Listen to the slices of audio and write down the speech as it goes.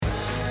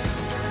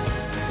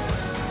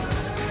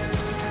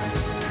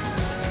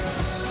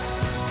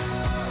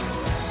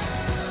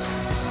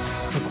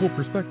cool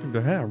perspective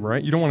to have,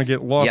 right? You don't want to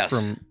get lost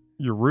from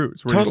your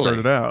roots where you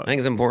started out. I think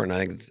it's important.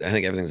 I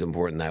think everything's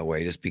important that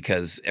way, just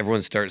because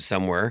everyone starts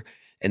somewhere,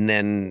 and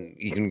then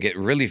you can get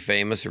really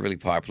famous or really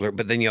popular,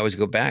 but then you always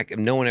go back,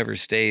 and no one ever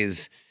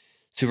stays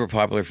super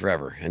popular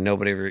forever, and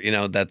nobody ever,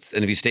 and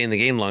if you stay in the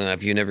game long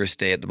enough, you never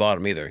stay at the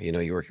bottom either.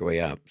 You work your way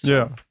up.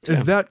 So,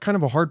 Is that kind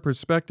of a hard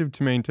perspective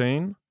to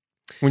maintain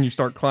when you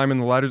start climbing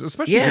the ladders,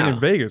 especially being in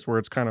Vegas, where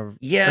it's kind of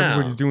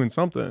everybody's doing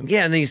something?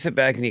 Yeah, and then you sit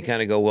back and you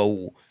kind of go,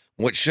 well,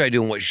 what should I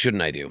do and what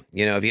shouldn't I do?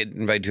 If you get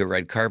invited to a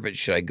red carpet,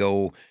 should I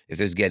go if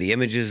there's Getty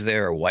Images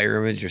there or Wire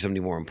Image or somebody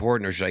more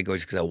important, or should I go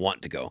just because I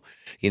want to go?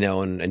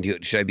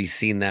 Should I be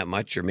seen that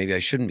much, or maybe I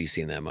shouldn't be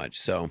seen that much?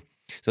 So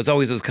it's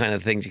always those kind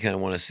of things you kind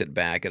of want to sit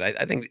back. And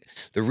I think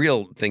the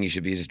real thing you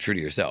should be is just true to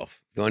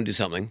yourself. If you want to do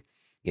something,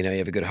 you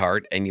have a good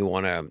heart and you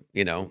want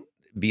to,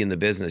 be in the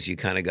business, you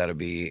kind of got to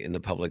be in the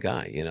public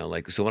eye,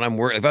 so when I'm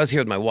working, if I was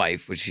here with my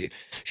wife, which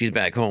she's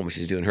back home,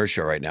 she's doing her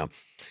show right now,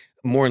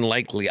 more than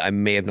likely, I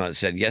may have not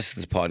said yes to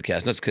this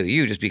podcast. Not because of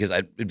you, just because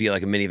it'd be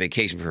like a mini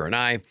vacation for her and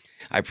I.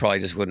 I probably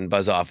just wouldn't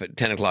buzz off at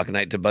 10 o'clock at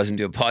night to buzz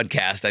into a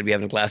podcast. I'd be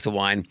having a glass of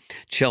wine,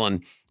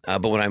 chilling.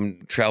 But when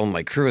I'm traveling with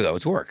my crew, though,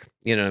 it's work.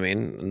 You know what I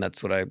mean? And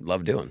that's what I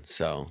love doing.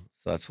 So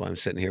that's why I'm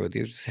sitting here with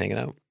you, just hanging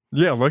out.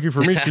 Yeah, lucky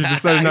for me, she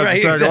decided not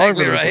to tag along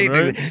for this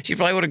one, right? She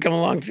probably would have come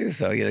along too.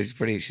 So she's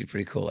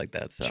pretty cool like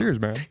that. So cheers,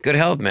 man. Good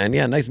health, man.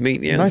 Yeah, nice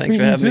meeting you. Nice thanks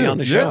for having me on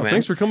the show, man.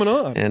 Thanks for coming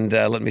on. And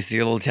let me see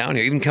your little town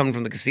here. Even coming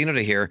from the casino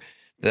to here,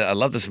 I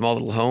love the small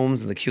little homes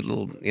and the cute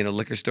little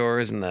liquor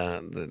stores and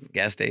the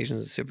gas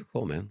stations. It's super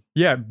cool, man.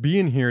 Yeah,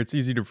 being here, it's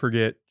easy to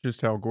forget just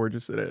how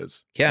gorgeous it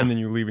is. Yeah. And then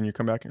you leave and you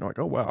come back and you're like,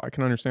 oh, wow, I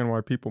can understand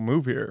why people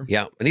move here.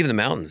 Yeah, and even the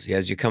mountains. Yeah,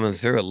 as you're coming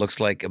through, it looks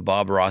like a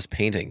Bob Ross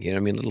painting. You know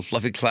what I mean? Little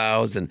fluffy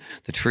clouds and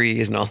the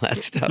trees and all that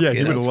stuff. Yeah,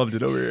 he would have loved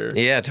it over here.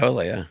 Yeah,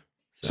 totally, yeah.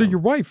 So your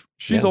wife,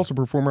 she's also a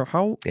performer.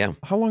 How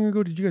long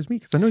ago did you guys meet?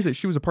 Because I know that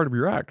she was a part of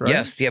your act, right?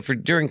 Yes, yeah.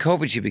 During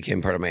COVID, she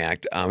became part of my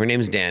act. Her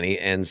name's Danny,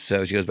 and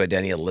so she goes by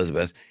Danny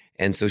Elizabeth.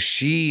 And so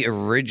she's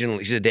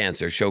a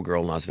dancer,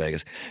 showgirl in Las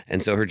Vegas.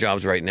 And so her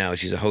job's right now,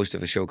 she's a host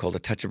of a show called A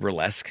Touch of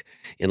Burlesque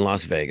in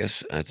Las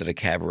Vegas. It's at a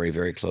cabaret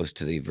very close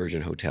to the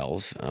Virgin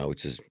Hotels,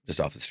 which is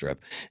just off the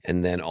Strip.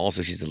 And then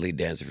also she's the lead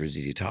dancer for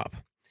ZZ Top.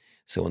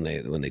 So when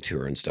they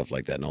tour and stuff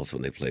like that, and also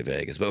when they play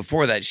Vegas. But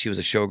before that, she was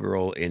a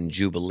showgirl in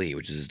Jubilee,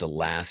 which is the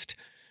last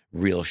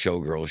real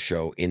showgirl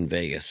show in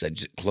Vegas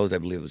that closed, I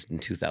believe it was in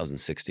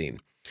 2016.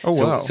 Oh,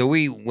 wow. So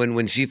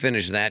when she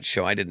finished that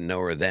show, I didn't know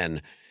her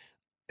then.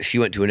 She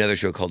went to another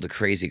show called The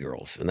Crazy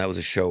Girls, and that was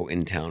a show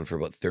in town for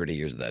about 30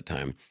 years at that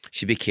time.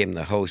 She became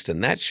the host,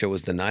 and that show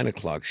was the 9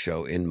 o'clock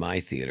show in my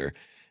theater,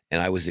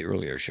 and I was the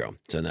earlier show.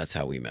 So that's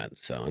how we met.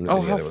 So I'm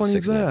how funny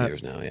is that? 6.5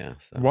 years now, yeah.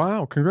 So.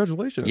 Wow,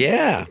 congratulations.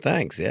 Yeah,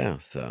 thanks, yeah.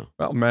 So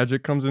well,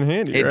 magic comes in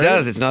handy, It right?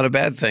 does. It's not a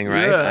bad thing,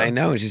 right? Yeah. I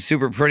know. She's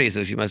super pretty,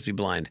 so she must be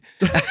blind.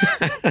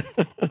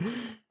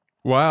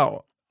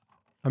 Wow.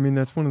 I mean,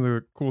 that's one of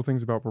the cool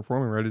things about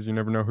performing, right? Is you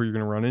never know who you're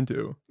going to run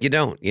into. You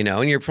don't,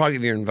 and you're probably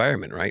of your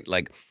environment, right?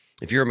 Like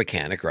if you're a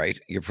mechanic, right,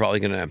 you're probably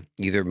going to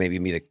either maybe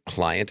meet a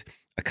client,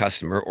 a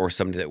customer, or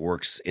somebody that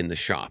works in the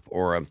shop,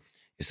 or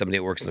somebody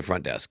that works in the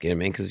front desk. You know what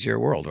I mean? Because it's your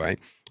world, right?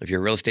 If you're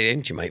a real estate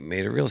agent, you might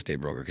meet a real estate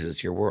broker because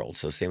it's your world.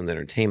 So same with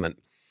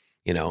entertainment,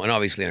 and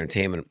obviously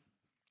entertainment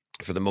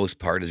for the most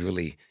part is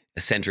really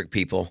eccentric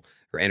people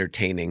or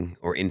entertaining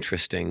or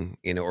interesting,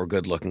 or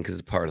good looking because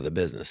it's part of the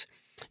business.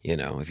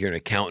 If you're an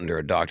accountant or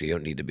a doctor, you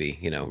don't need to be,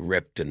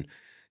 ripped and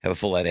have a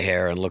full head of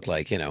hair and look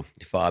like,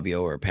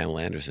 Fabio or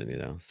Pamela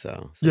Anderson,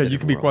 so yeah, you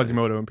can be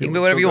Quasimodo and people. You can be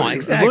whatever you want,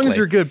 exactly. As long as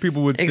you're good,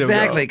 people would still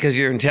exactly, because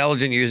you're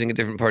intelligent, you're using a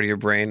different part of your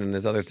brain, and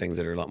there's other things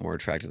that are a lot more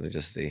attractive than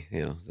just the,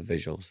 the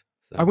visuals.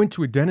 So. I went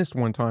to a dentist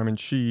one time, and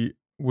she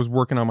was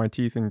working on my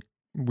teeth, and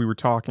we were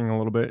talking a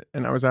little bit,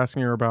 and I was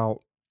asking her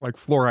about like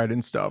fluoride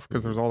and stuff,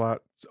 because there's all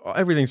that,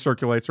 everything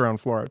circulates around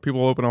fluoride.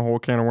 People open a whole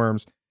can of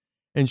worms.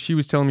 And she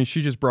was telling me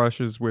she just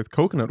brushes with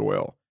coconut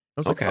oil. I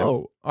was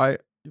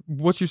like,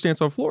 what's your stance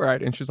on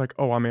fluoride? And she's like,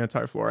 I'm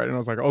anti-fluoride. And I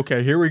was like,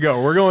 okay, here we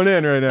go. We're going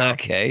in right now.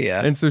 Okay,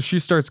 yeah. And so she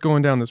starts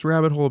going down this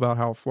rabbit hole about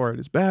how fluoride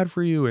is bad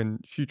for you. And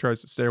she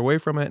tries to stay away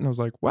from it. And I was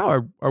like,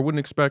 wow, I wouldn't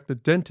expect a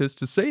dentist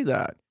to say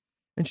that.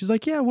 And she's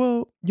like, yeah,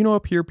 well,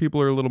 up here, people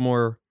are a little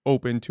more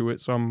open to it.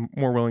 So I'm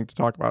more willing to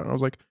talk about it. And I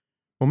was like,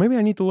 well, maybe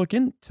I need to look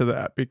into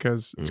that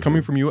because it's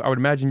coming from you. I would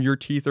imagine your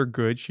teeth are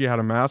good. She had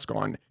a mask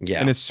on. Yeah.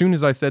 And as soon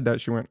as I said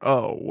that, she went,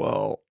 oh,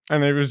 well.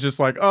 And it was just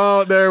like,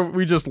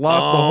 we just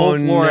lost the whole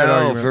fluoride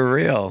argument. For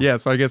real. Yeah,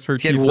 so I guess her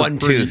teeth had one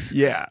tooth.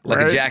 Yeah. Like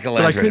right? a jack-o'-lantern.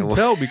 But I couldn't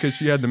tell because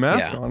she had the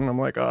mask on. And I'm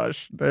like,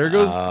 gosh, there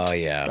goes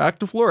back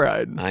to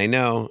fluoride. I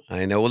know.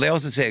 Well, they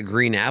also say a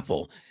green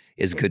apple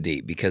is good to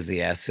eat because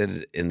the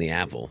acid in the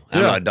apple.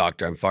 I'm not a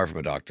doctor. I'm far from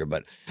a doctor,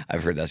 but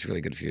I've heard that's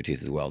really good for your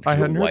teeth as well. To keep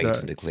them white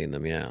and to clean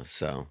them,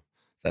 so...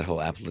 That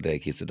whole apple a day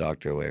keeps the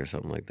doctor away or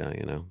something like that,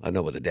 I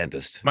know with the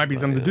dentist. Might be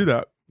something to do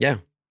that. Yeah.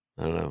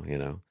 I don't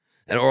know,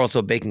 And or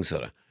also baking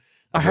soda.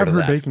 I I've have of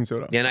heard that. baking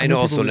soda. Yeah, and I I know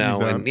know people also that use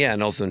now, that.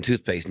 and also in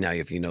toothpaste now,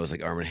 if you notice,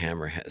 like Arm&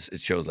 Hammer it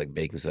shows like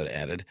baking soda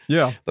added.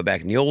 Yeah. But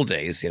back in the old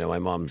days, my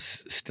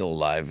mom's still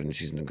alive and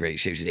she's in great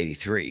shape. She's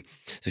 83,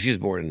 so she was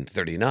born in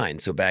 39.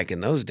 So back in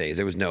those days,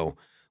 there was no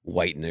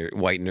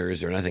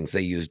whiteners or nothing. So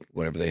they used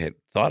whatever they had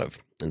thought of.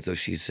 And so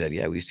she said,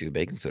 "Yeah, we used to do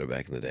baking soda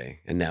back in the day."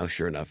 And now,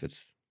 sure enough,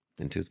 it's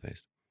in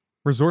toothpaste.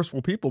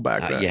 Resourceful people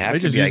back then. You have They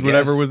to just be, I used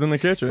whatever guess. was in the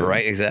kitchen.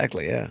 Right,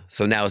 exactly, yeah.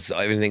 So now it's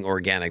everything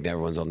organic. Now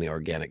everyone's on the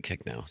organic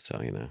kick now. So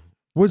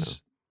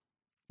Was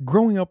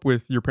growing up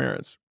with your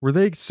parents, were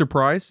they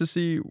surprised to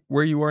see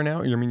where you are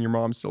now? I mean, your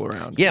mom's still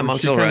around. Yeah, Was mom's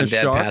she still kinda around.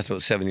 Dad shocked? passed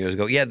about 7 years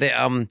ago. Yeah,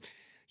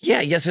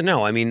 yeah, yes and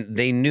no. I mean,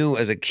 they knew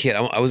as a kid.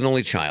 I was an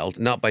only child,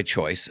 not by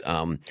choice.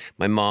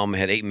 My mom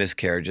had 8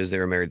 miscarriages. They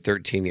were married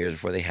 13 years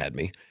before they had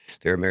me.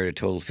 They were married a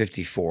total of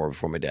 54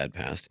 before my dad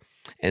passed,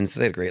 and so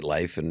they had a great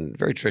life and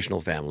very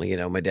traditional family.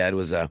 My dad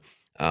was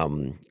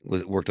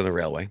worked on the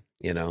railway.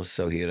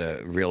 So he had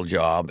a real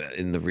job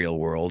in the real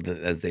world,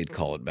 as they'd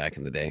call it back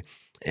in the day,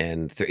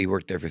 and he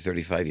worked there for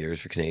 35 years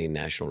for Canadian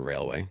National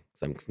Railway.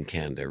 I'm from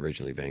Canada,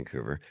 originally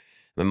Vancouver.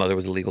 My mother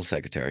was a legal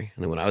secretary,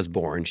 and then when I was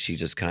born, she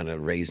just kind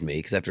of raised me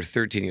because after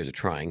 13 years of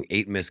trying,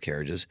 8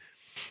 miscarriages,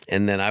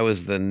 and then I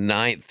was the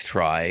 9th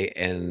try,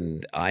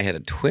 and I had a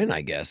twin,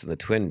 I guess, and the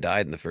twin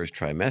died in the first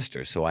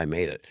trimester, so I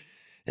made it.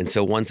 And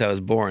so once I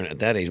was born, at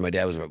that age, my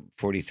dad was about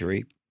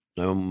 43.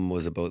 My mom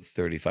was about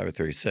 35 or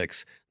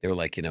 36. They were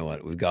like, you know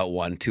what? We've got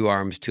 2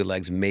 arms, 2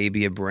 legs,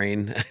 maybe a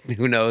brain.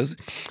 Who knows?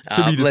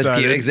 To be Let's keep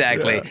decided.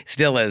 exactly. Yeah.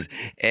 Still is.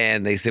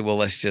 And they said, well,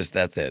 that's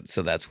it.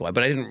 So that's why.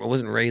 But I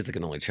wasn't raised like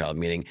an only child,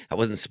 meaning I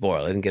wasn't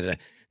spoiled. I didn't get a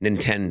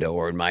Nintendo,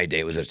 or in my day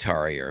it was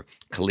Atari or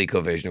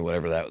ColecoVision or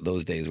whatever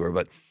those days were.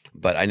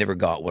 But I never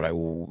got what I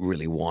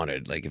really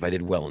wanted. Like if I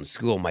did well in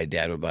school, my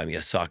dad would buy me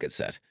a socket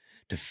set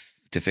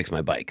to fix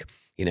my bike.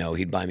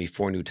 He'd buy me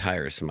 4 new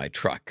tires for my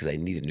truck because I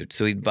needed new.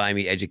 So he'd buy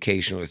me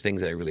educational or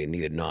things that I really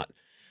needed, not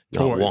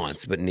Toys.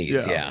 wants, but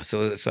needs. Yeah. Yeah.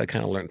 So I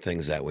kind of learned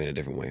things that way in a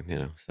different way.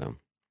 So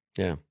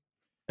yeah.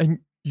 And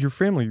your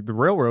family, the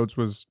railroads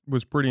was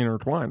pretty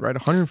intertwined, right?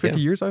 150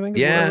 Yeah. years, I think.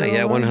 Is what I read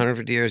Yeah. online?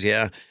 150 years.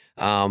 Yeah.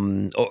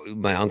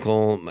 My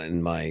uncle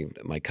and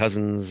my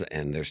cousins,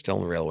 and they're still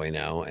in the railway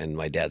now, and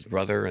my dad's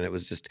brother. And it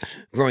was just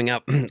growing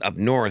up up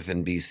north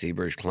in BC,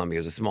 British Columbia.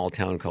 It was a small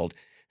town called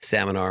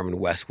Salmon Arm and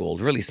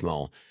Westwold, really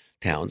small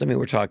towns. I mean,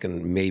 we're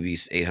talking maybe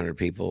 800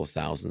 people,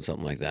 1,000,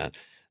 something like that.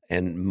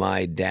 And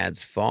my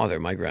dad's father,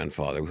 my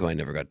grandfather, who I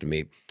never got to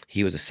meet,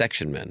 he was a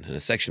sectionman. And a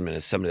sectionman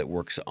is somebody that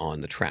works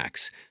on the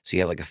tracks. So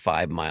you have like a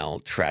 5-mile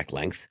track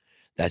length.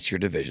 That's your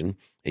division.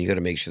 And you got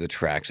to make sure the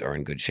tracks are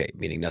in good shape,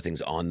 meaning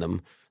nothing's on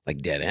them, like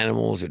dead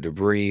animals or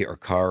debris or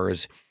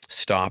cars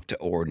stopped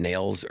or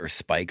nails or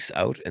spikes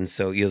out. And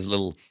so you have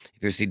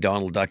if you see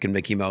Donald Duck and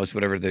Mickey Mouse,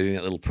 whatever, they're doing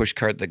that little push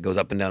cart that goes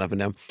up and down, up and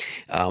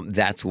down.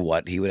 That's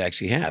what he would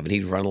actually have. And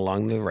he'd run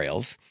along the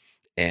rails.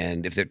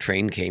 And if the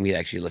train came, he'd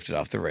actually lift it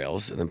off the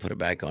rails and then put it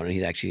back on. And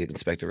he'd actually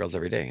inspect the rails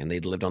every day. And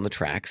they'd lived on the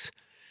tracks,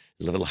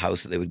 the little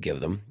house that they would give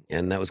them.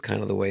 And that was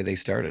kind of the way they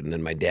started. And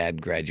then my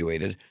dad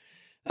graduated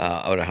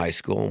out of high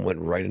school and went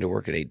right into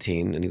work at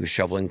 18. And he was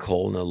shoveling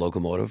coal in a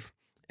locomotive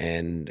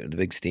and the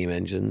big steam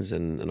engines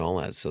and all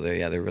that. So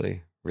they're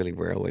really, really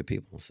railway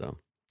people. So,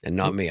 and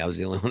not me. I was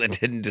the only one that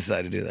didn't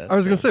decide to do that. I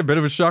was going to say, a bit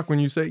of a shock when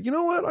you say, you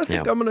know what? I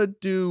think I'm going to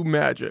do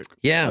magic.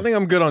 Yeah. I think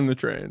I'm good on the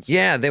trains.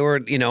 Yeah, they were,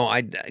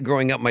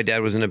 growing up, my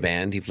dad was in a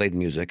band. He played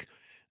music.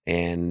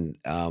 And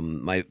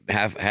my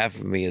half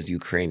of me is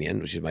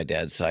Ukrainian, which is my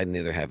dad's side, and the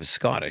other half is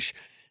Scottish.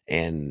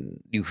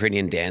 And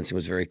Ukrainian dancing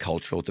was very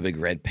cultural, with the big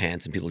red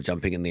pants and people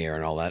jumping in the air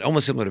and all that,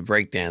 almost similar to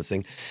break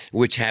dancing,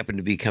 which happened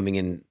to be coming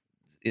in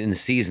the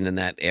season in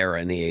that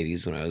era in the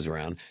 80s when I was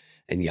around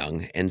and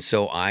young. And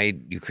so I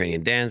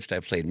Ukrainian danced, I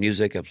played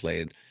music, I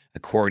played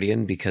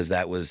accordion because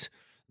that was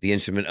the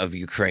instrument of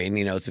Ukraine.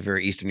 It's a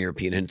very Eastern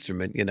European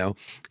instrument,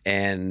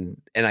 and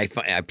I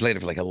played it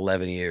for like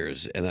 11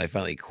 years, and then I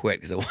finally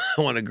quit because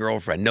I want a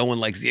girlfriend. No one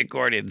likes the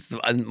accordion. It's the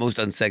most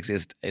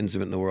unsexiest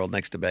instrument in the world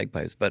next to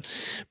bagpipes. But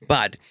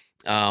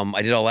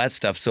I did all that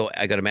stuff. So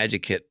I got a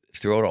magic kit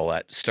throughout all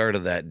that, started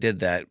that, did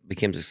that,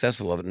 became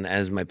successful of it. And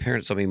as my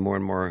parents saw me more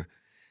and more,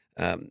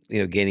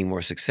 gaining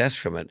more success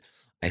from it,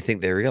 I think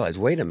they realized,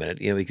 wait a minute,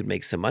 we could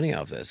make some money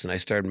off this. And I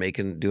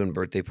started doing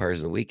birthday parties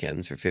on the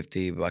weekends for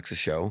 $50 a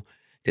show.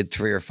 Did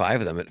 3 or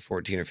 5 of them at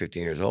 14 or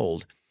 15 years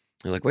old.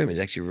 They're like, wait a minute,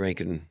 he's actually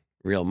making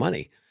real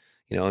money.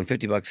 And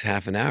 $50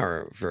 half an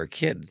hour for a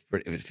kid,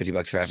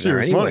 $50 for half an hour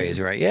anyways,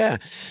 right? Yeah.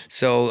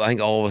 So I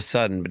think all of a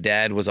sudden, but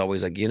Dad was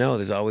always like,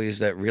 there's always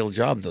that real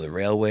job, though, the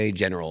railway,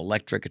 General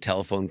Electric, a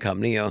telephone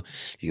company, you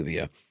could be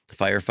a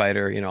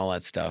firefighter, all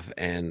that stuff.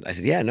 And I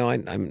said, yeah, no,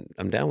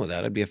 I'm down with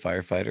that. I'd be a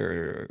firefighter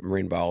or a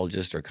marine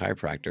biologist or a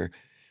chiropractor.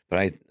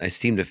 But I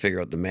seemed to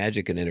figure out the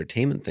magic and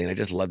entertainment thing. I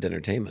just loved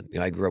entertainment.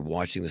 I grew up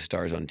watching the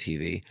stars on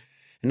TV.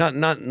 And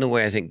not in the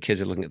way I think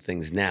kids are looking at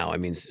things now. I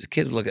mean,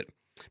 kids look at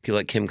people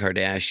like Kim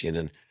Kardashian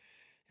and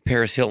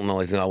Paris Hilton, all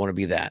these, I want to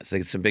be that. So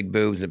they get some big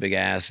boobs and a big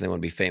ass, and they want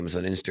to be famous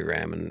on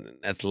Instagram, and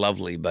that's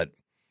lovely. But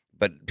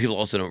But people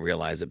also don't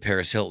realize that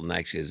Paris Hilton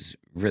actually is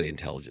really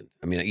intelligent.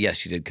 I mean, yes,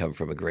 she did come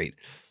from a great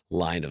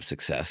line of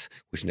success,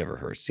 which never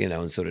hurts,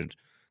 and so did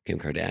Kim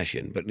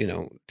Kardashian. But,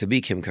 to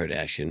be Kim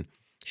Kardashian,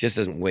 she just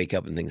doesn't wake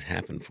up and things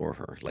happen for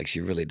her. Like,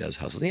 she really does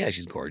hustle. Yeah,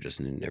 she's gorgeous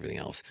and everything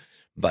else,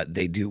 but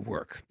they do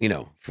work,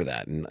 for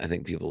that. And I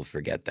think people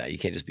forget that. You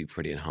can't just be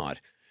pretty and hot,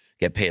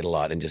 get paid a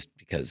lot, and just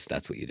because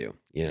that's what you do.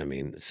 You know what I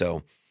mean?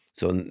 So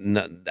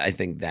I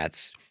think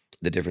that's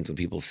the difference when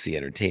people see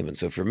entertainment.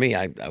 So for me,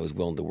 I was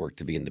willing to work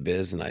to be in the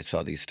biz, and I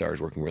saw these stars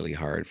working really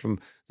hard from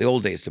the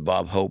old days to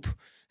Bob Hope,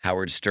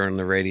 Howard Stern on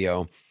the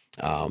radio,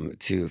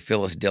 to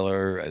Phyllis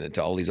Diller, and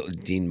to all these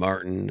Dean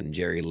Martin and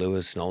Jerry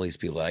Lewis and all these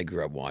people that I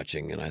grew up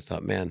watching. And I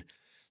thought, man,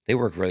 they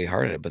work really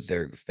hard at it, but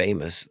they're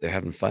famous. They're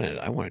having fun at it.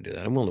 I want to do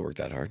that. I'm willing to work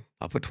that hard.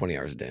 I'll put 20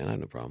 hours a day, and I have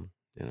no problem.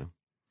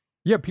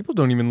 Yeah, people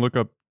don't even look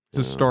up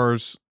to Yeah.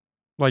 stars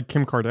like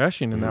Kim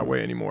Kardashian in that Mhm.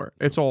 way anymore.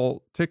 It's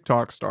all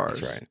TikTok stars.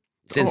 That's right.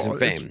 It's instant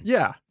fame.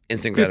 Yeah.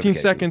 Instant 15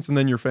 gratification. seconds and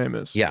then you're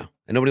famous. Yeah,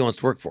 and nobody wants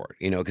to work for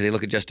it, because they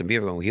look at Justin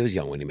Bieber when he was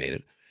young when he made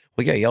it.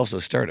 Well, yeah, he also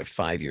started at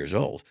 5 years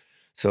old.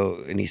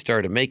 So, and he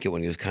started to make it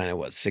when he was kind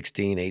of,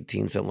 16,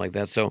 18, something like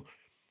that. So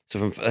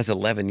that's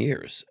 11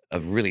 years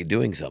of really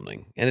doing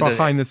something. And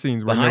Behind the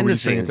scenes. Where behind the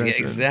nobody's paying scenes, yeah,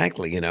 attention.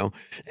 exactly,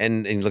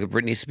 And you look at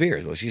Britney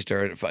Spears. Well, she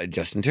started at 5.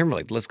 Justin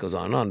Timberlake, the list goes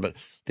on and on, but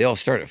they all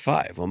start at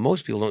 5. Well,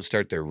 most people don't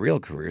start their real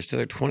careers till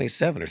they're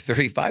 27 or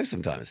 35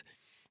 sometimes.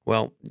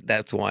 Well,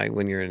 that's why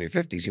when you're in your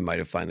 50s, you might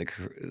have found the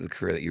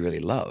career that you really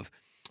love.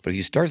 But if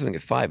you start something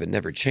at 5 and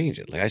never change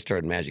it, like I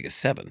started magic at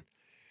 7,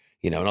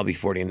 and I'll be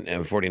 40,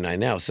 I'm 49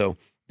 now. So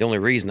the only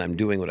reason I'm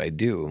doing what I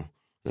do and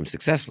I'm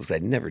successful is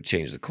because I never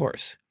change the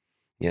course,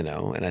 And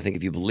I think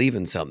if you believe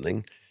in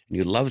something and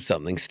you love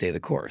something, stay the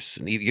course.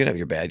 And you're going to have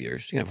your bad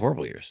years. You're going to have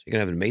horrible years. You're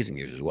going to have amazing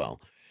years as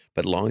well.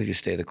 But as long as you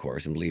stay the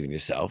course and believe in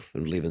yourself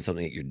and believe in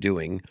something that you're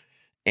doing,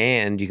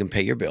 and you can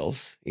pay your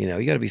bills, you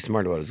got to be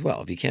smart about it as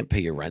well. If you can't pay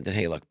your rent, then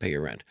hey, look, pay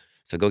your rent.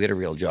 So go get a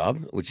real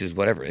job, which is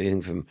whatever,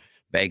 anything from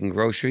bagging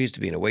groceries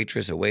to being a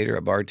waitress, a waiter,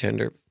 a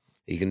bartender.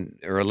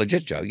 Or a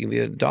legit job. You can be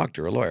a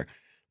doctor, a lawyer,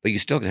 but you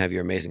still can have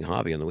your amazing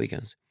hobby on the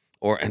weekends.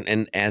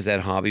 And as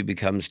that hobby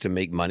becomes to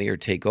make money or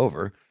take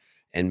over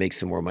and make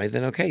some more money,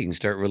 then okay, you can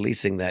start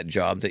releasing that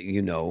job that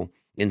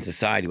in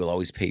society will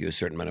always pay you a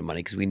certain amount of money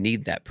because we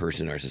need that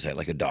person in our society,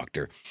 like a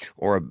doctor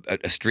or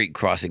a street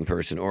crossing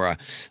person or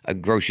a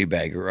grocery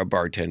bagger or a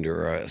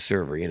bartender or a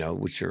server,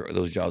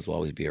 those jobs will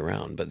always be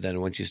around. But then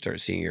once you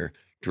start seeing your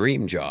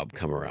dream job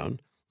come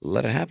around,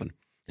 let it happen.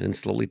 And then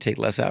slowly take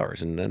less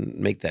hours and then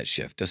make that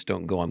shift. Just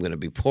don't go, I'm going to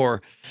be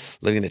poor,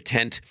 living in a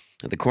tent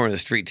at the corner of the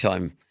street till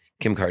I'm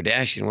Kim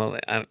Kardashian. Well,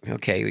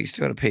 okay, you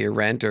still got to pay your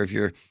rent, or if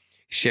you're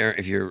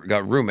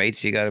got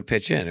roommates, you got to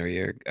pitch in, or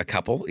you're a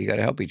couple, you got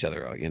to help each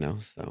other out,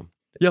 So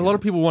Yeah, a lot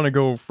of people want to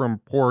go from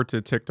poor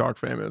to TikTok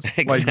famous.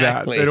 Like that.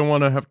 Exactly. They don't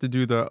want to have to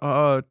do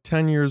the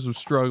 10 years of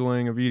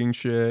struggling, of eating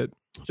shit.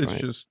 That's It's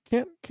right. just,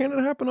 can't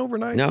it happen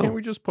overnight? No. Can't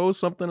we just post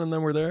something and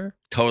then we're there?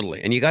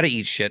 Totally. And you got to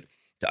eat shit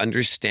to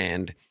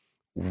understand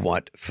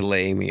what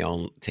filet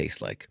mignon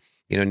tastes like.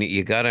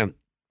 You got to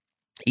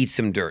eat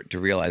some dirt to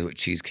realize what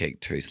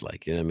cheesecake tastes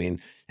like. You know what I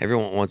mean?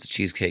 Everyone wants a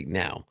cheesecake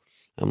now.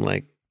 I'm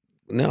like,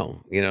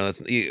 no,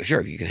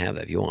 sure, you can have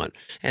that if you want.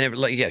 And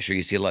sure,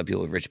 you see a lot of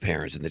people with rich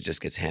parents and it just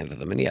gets handed to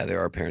them. And yeah,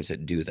 there are parents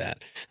that do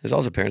that. There's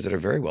also parents that are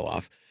very well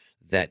off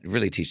that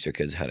really teach their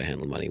kids how to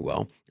handle money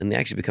well. And they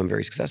actually become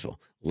very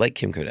successful, like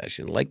Kim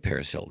Kardashian, like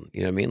Paris Hilton.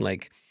 You know what I mean?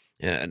 Like,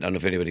 I don't know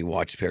if anybody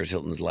watched Paris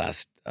Hilton's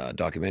last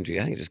documentary.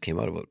 I think it just came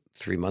out about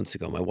 3 months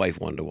ago. My wife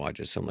wanted to watch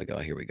it, so I'm like, oh,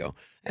 here we go.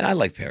 And I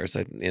like Paris.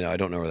 I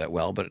don't know her that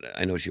well, but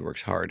I know she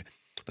works hard.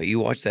 But you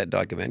watch that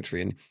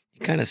documentary and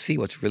you kind of see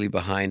what's really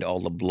behind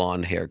all the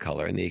blonde hair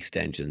color and the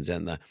extensions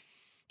and the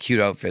cute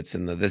outfits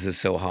and the "this is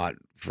so hot"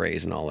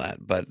 phrase and all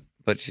that. But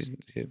she's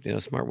a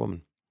smart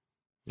woman.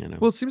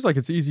 Well, it seems like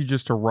it's easy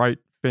just to write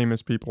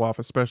famous people off,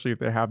 especially if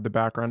they have the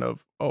background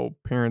of,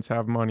 parents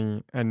have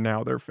money and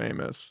now they're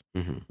famous.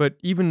 Mm-hmm. But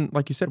even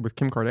like you said with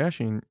Kim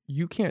Kardashian,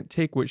 you can't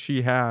take what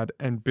she had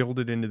and build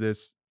it into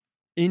this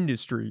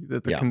industry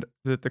that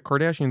the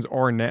Kardashians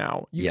are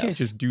now. You can't Yes.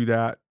 just do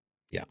that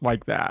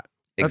like that.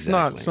 That's Exactly.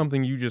 not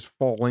something you just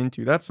fall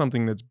into. That's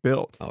something that's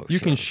built. Oh, You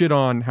can sure. shit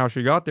on how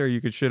she got there.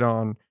 You could shit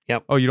on,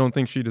 Yep. you don't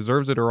think she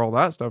deserves it or all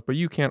that stuff, but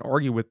you can't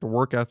argue with the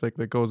work ethic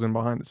that goes in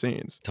behind the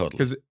scenes. Totally.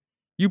 Because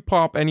you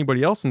pop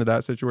anybody else into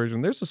that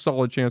situation, there's a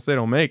solid chance they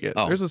don't make it.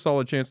 Oh. There's a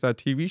solid chance that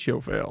TV show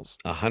fails.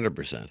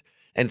 100%.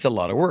 And it's a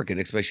lot of work, and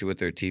especially with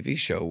their TV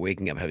show,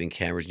 waking up having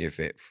cameras in your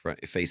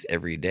face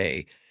every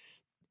day,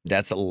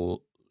 it's a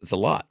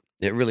lot.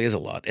 It really is a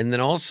lot. And then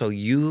also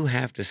you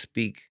have to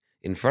speak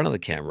in front of the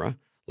camera,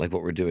 like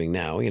what we're doing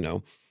now,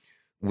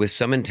 with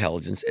some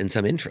intelligence and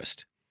some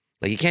interest.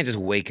 Like you can't just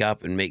wake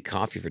up and make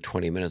coffee for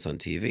 20 minutes on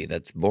TV.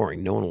 That's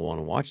boring. No one will want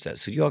to watch that.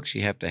 So you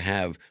actually have to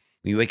have,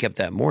 when you wake up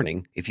that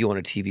morning, if you want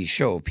a TV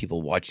show of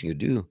people watching you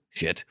do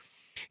shit,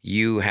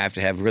 you have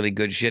to have really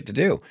good shit to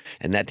do.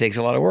 And that takes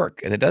a lot of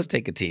work. And it does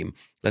take a team.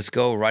 Let's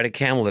go ride a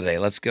camel today.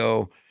 Let's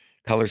go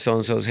color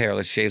so-and-so's hair.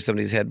 Let's shave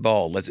somebody's head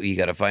bald. You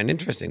got to find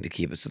interesting to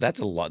keep it. So that's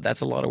a lot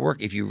of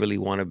work if you really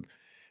want to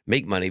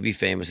make money, be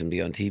famous, and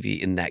be on TV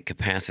in that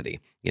capacity.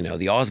 You know,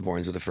 the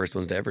Osbournes were the first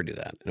ones to ever do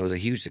that, and it was a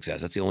huge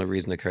success. That's the only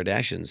reason the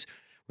Kardashians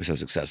were so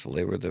successful.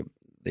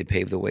 They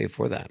paved the way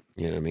for that.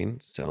 You know what I mean?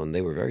 So, and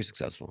they were very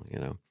successful. You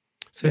know,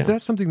 so Is yeah,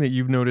 that something that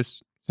you've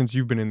noticed since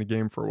you've been in the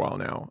game for a while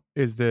now?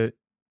 Is that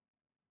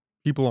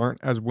people aren't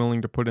as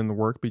willing to put in the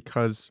work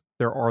because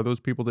there are those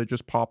people that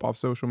just pop off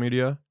social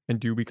media and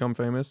do become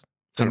famous?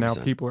 And hundred now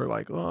percent, people are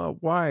like, "Oh,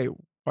 why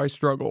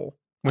struggle?"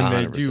 When they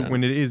hundred do, percent.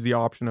 when it is the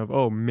option of,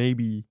 "Oh,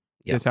 maybe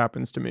Yeah, this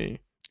happens to me."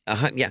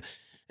 yeah.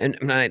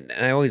 And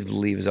I always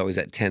believe is always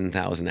at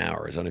 10,000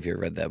 hours. I don't know if you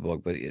ever read that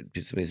book, but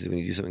somebody says when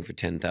you do something for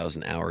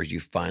 10,000 hours, you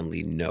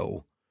finally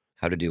know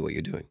how to do what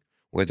you're doing,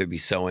 whether it be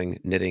sewing,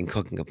 knitting,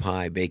 cooking a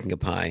pie, baking a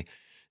pie,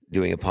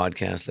 doing a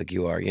podcast like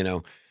you are. You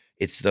know,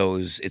 it's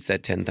that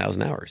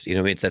 10,000 hours. You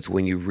know, what I mean, that's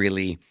when you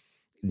really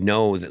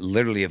know that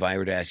literally, if I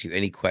were to ask you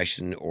any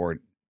question or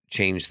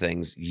change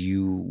things,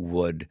 you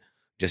would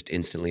just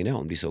instantly know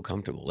and be so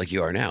comfortable like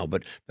you are now.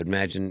 But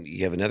imagine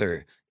you have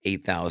another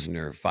 8,000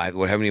 or five,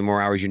 how many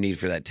more hours you need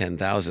for that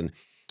 10,000.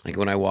 Like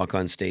when I walk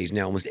on stage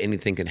now, almost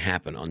anything can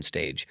happen on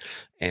stage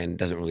and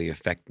doesn't really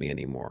affect me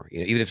anymore. You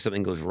know, even if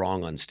something goes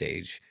wrong on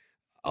stage,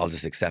 I'll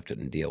just accept it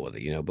and deal with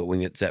it, you know. But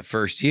when it's that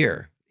first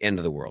year, end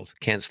of the world,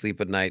 can't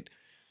sleep at night,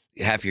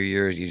 half your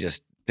years, you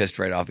just pissed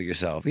right off of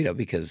yourself, you know,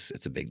 because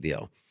it's a big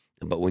deal.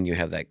 But when you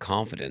have that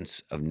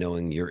confidence of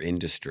knowing your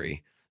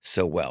industry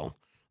so well,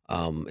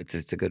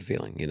 it's a good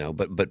feeling, you know.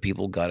 But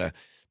people gotta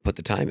put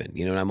the time in,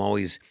 you know. And I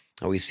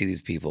always see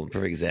these people.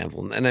 For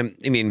example, and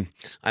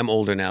I'm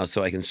older now,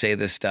 so I can say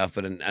this stuff.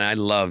 And I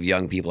love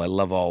young people. I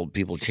love all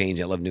people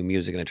changing. I love new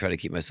music, and I try to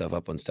keep myself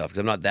up on stuff because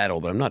I'm not that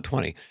old, but I'm not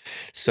 20.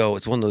 So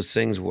it's one of those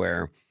things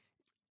where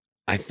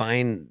I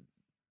find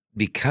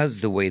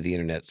because the way the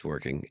internet's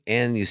working,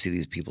 and you see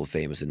these people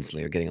famous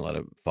instantly are getting a lot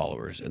of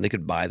followers, and they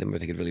could buy them or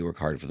they could really work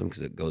hard for them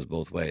because it goes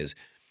both ways.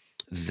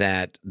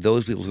 That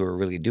those people who are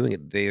really doing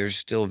it, they are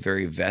still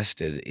very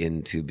vested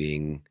into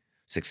being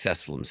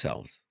successful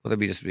themselves, whether it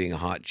be just being a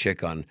hot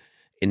chick on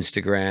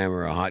Instagram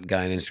or a hot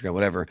guy on Instagram,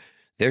 whatever.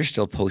 They're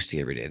still posting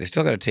every day. They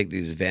still got to take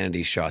these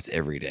vanity shots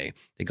every day.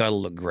 They got to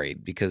look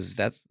great because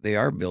they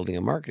are building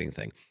a marketing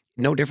thing.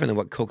 No different than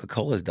what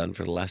Coca-Cola has done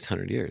for the last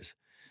 100 years.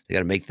 They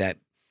got to make that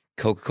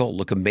Coca-Cola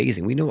look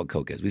amazing. We know what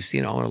Coke is. We've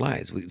seen it all our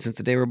lives. Since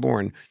the day we're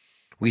born,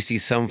 we see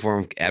some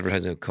form of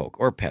advertising of Coke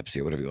or Pepsi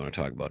or whatever you want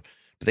to talk about.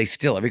 But they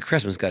still, every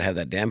Christmas, got to have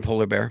that damn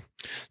polar bear,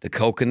 the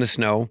Coke in the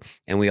snow,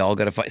 and we all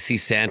got to see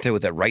Santa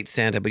with that right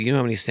Santa. But you know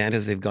how many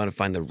Santas they've gone to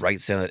find the right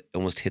Santa that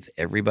almost hits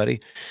everybody?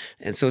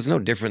 And so it's no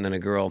different than a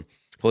girl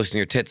posting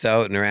her tits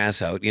out and her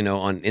ass out, you know,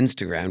 on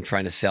Instagram,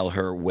 trying to sell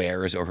her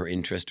wares or her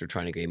interest or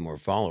trying to gain more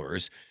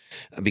followers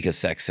because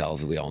sex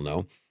sells, as we all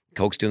know.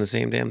 Coke's doing the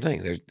same damn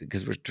thing. They're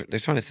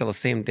trying to sell the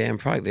same damn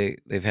product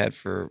they've had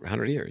for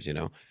 100 years, you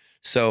know.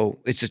 So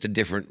it's just a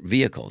different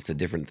vehicle. It's a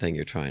different thing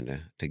you're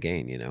trying to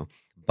gain, you know.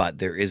 But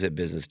there is a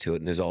business to it,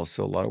 and there's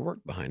also a lot of work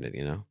behind it,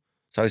 you know.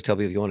 So I always tell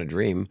people if you want to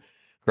dream,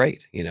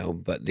 great, you know.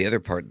 But the other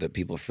part that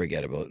people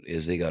forget about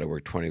is they got to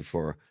work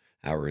 24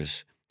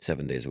 hours,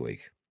 7 days a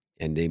week,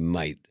 and they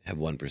might have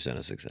 1%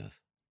 of success,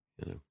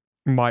 you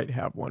know. Might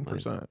have Might.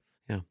 1%.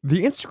 Yeah.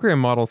 The Instagram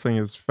model thing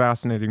is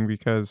fascinating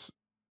because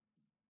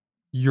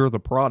you're the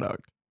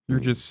product. You're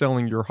just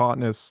selling your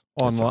hotness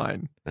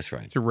online That's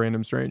right. to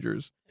random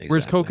strangers.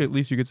 Whereas Coke, Exactly. at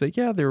least you could say,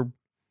 yeah,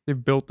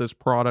 they've built this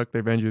product,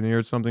 they've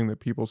engineered something that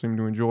people seem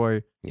to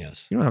enjoy.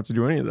 Yes. You don't have to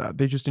do any of that.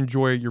 They just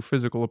enjoy your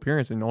physical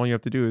appearance, and all you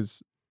have to do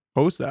is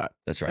post that.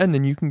 That's right. And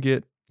then you can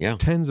get Yeah.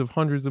 tens of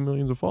hundreds of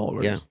millions of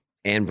followers. Yeah.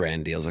 And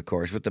brand deals, of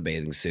course, with the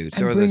bathing suits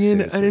And or the bring in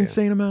suits. an or, yeah.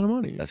 insane amount of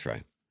money. That's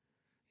right.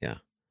 Yeah.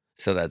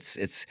 So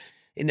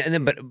and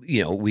then, but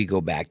you know, we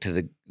go back to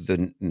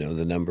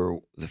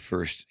the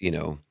first, you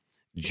know,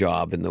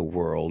 job in the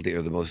world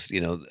or the most,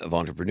 you know, of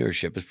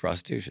entrepreneurship is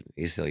prostitution.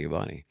 You sell your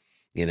body,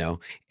 you know,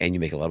 and you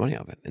make a lot of money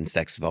off it. And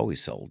sex have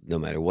always sold, no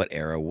matter what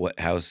era,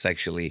 how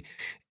sexually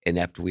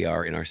inept we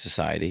are in our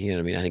society. You know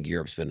what I mean? I think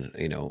Europe's been,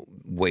 you know,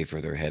 way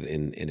further ahead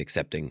in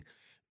accepting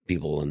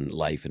people and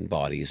life and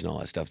bodies and all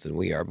that stuff than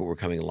we are, but we're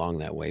coming along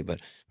that way. But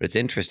it's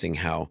interesting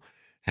how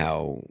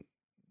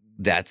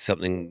that's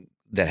something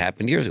that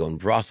happened years ago in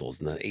brothels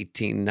in the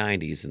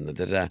 1890s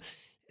and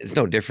it's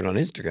no different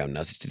on Instagram now.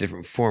 It's just a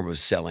different form of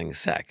selling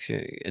sex.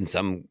 And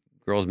some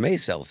girls may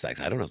sell sex.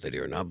 I don't know if they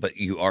do or not, but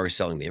you are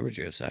selling the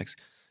imagery of sex.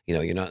 You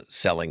know, you're not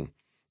selling,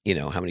 you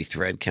know, how many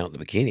thread count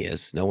the bikini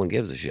is. No one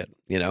gives a shit,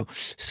 you know?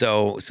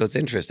 So it's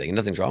interesting.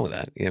 Nothing's wrong with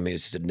that. You know, I mean,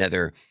 it's just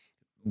another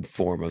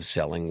form of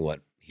selling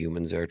what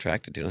humans are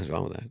attracted to. Nothing's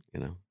wrong with that, you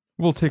know?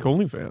 We'll take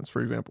OnlyFans,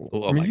 for example.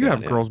 Oh I mean, my you God,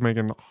 have yeah. girls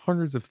making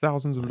hundreds of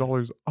thousands of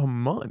dollars a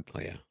month Oh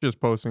yeah.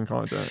 just posting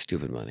content.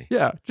 Stupid money.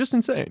 Yeah, just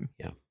insane.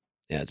 Yeah,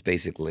 it's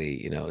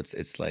basically, you know,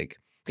 it's like,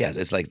 yeah,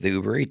 it's like the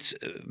Uber Eats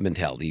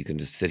mentality. You can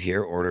just sit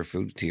here, order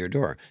food to your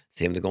door.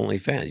 Same with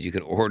OnlyFans. You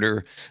can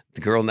order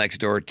the girl next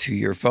door to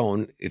your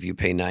phone if you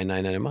pay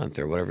 $9.99 a month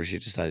or whatever she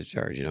decides to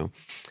charge, you know.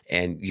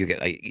 And you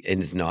get,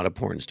 and it's not a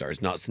porn star.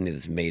 It's not something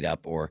that's made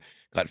up or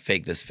got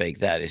fake this, fake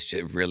that. It's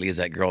just really is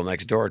that girl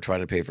next door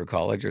trying to pay for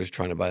college or is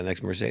trying to buy the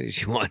next Mercedes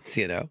she wants,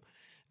 you know.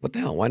 what the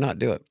hell? Why not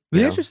do it?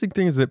 The interesting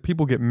thing is that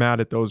people get mad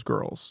at those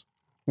girls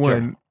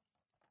when Sure.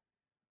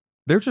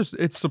 they're just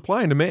it's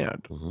supply and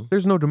demand. Hmm.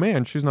 There's no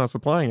demand, she's not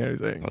supplying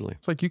anything. Totally.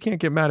 It's like you can't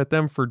get mad at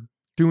them for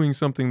doing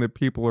something that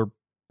people are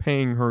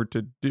paying her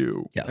to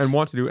do Yes. and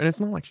want to do, and it's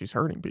not like she's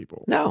hurting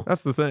people. No.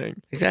 That's the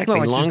thing. It's Exactly. not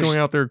like Long she's as going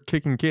out there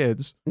kicking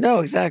kids. No,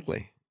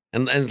 exactly.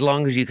 And as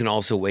long as you can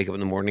also wake up in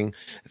the morning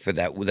for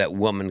that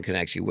woman can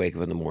actually wake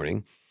up in the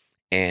morning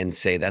and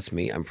say, "That's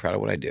me. I'm proud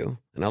of what I do,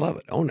 and I love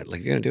it. Own it. Like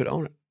if you're gonna do it,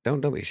 own it.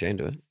 Don't be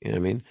ashamed of it. You know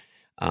what I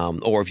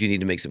mean? Or if you need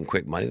to make some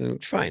quick money, then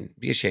fine.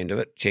 Be ashamed of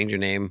it. Change your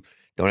name.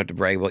 Don't have to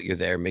brag about you're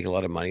there. Make a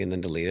lot of money, and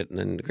then delete it. And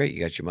then great, you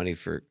got your money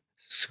for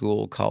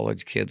school,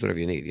 college, kids, whatever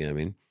you need. You know what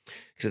I mean?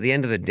 Because at the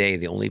end of the day,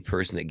 the only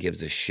person that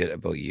gives a shit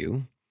about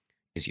you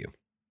is you.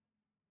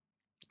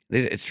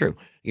 It's true.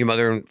 Your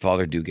mother and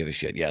father do give a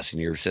shit, yes,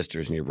 and your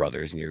sisters and your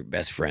brothers and your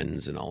best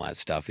friends and all that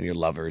stuff, and your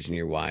lovers and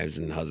your wives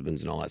and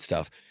husbands and all that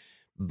stuff.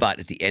 But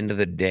at the end of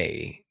the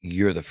day,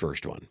 you're the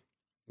first one.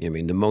 You know what I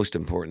mean? The most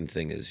important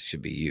thing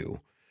should be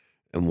you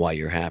and why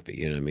you're happy.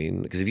 You know what I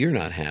mean? Because if you're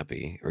not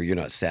happy or you're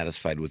not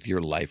satisfied with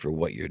your life or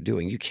what you're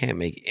doing, you can't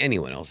make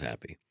anyone else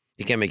happy.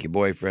 You can't make your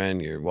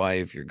boyfriend, your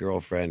wife, your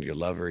girlfriend, your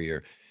lover,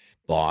 your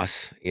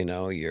boss,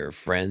 your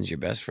friends, your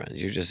best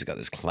friends. You've just got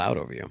this cloud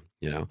over you.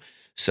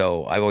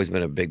 So I've always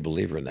been a big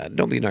believer in that.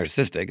 Don't be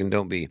narcissistic and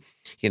don't be,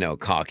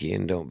 cocky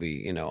and don't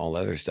be, all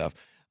that other stuff.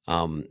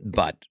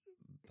 But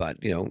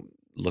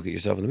look at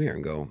yourself in the mirror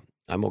and go,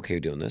 I'm okay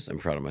doing this. I'm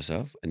proud of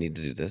myself. I need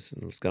to do this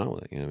and let's get on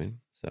with it. You know what I mean?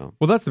 So,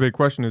 Well, that's the big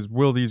question is,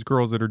 will these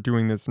girls that are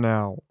doing this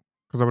now,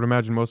 because I would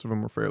imagine most of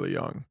them are fairly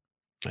young,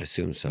 I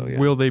assume so. Yeah.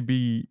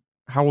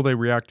 how will they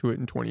react to it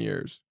in 20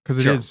 years?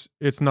 Because Sure.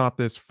 it's not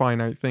this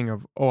finite thing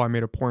of, oh, I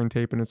made a porn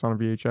tape and it's on a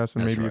VHS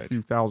and That's maybe right. a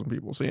few thousand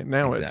people see it.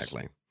 Now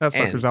Exactly. that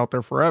sucker's out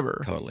there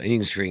forever. Totally. And you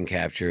can screen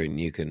capture and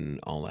you can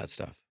all that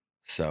stuff.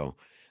 So,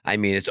 I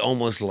mean, it's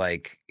almost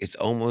like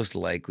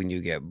when you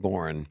get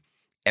born,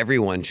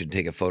 everyone should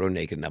take a photo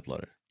naked and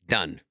upload it.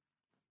 Done.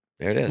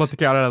 There it is. Let the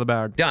cat out of the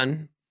bag.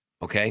 Done.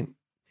 Okay.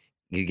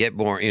 You get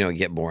born,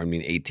 I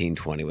mean, 18,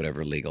 20,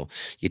 whatever, legal.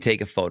 You take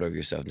a photo of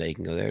yourself now you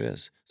can go, there it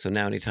is. So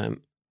now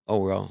anytime,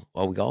 we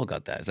all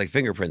got that. It's like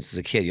fingerprints as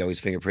a kid. You always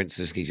fingerprint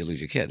just in case you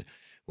lose your kid.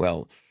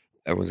 Well,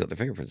 everyone's got their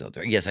fingerprints out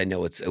there. Yes, I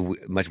know it's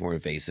much more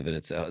invasive,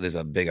 and there's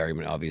a big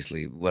argument.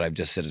 Obviously, what I've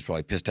just said is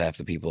probably pissed half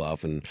the people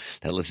off, and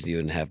that listen to you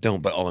and half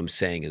don't. But all I'm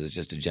saying is it's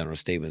just a general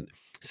statement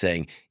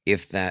saying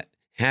if that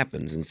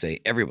happens, and say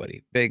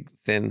everybody, big,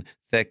 thin,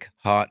 thick,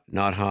 hot,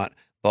 not hot,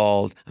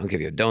 bald, I don't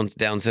give you a Down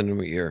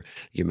syndrome, you're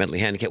mentally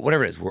handicapped,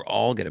 whatever it is, we're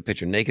all get a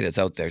picture naked. It's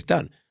out there. It's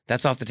done.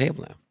 That's off the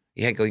table now.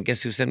 You can't go.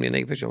 Guess who sent me a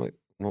naked picture? I'm like,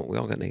 well, we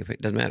all got naked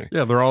pictures. Doesn't matter.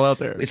 Yeah, they're all out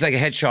there. It's like a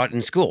headshot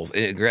in school,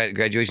 in a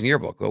graduation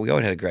yearbook. Well, we all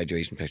had a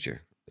graduation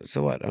picture.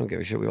 So what? I don't give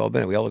a shit. We've all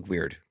been it. We all look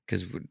weird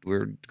because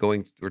we're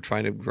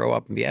trying to grow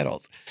up and be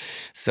adults.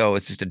 So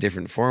it's just a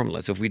different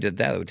formula. So if we did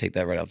that, it would take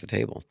that right off the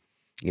table.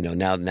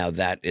 Now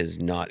that is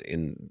not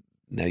in.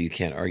 Now you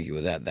can't argue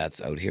with that. That's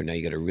out here. Now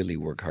you got to really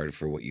work hard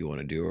for what you want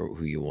to do or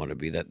who you want to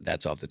be.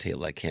 That's off the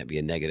table. That can't be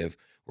a negative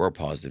or a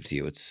positive to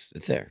you. It's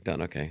there.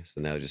 Done. Okay. So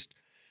now just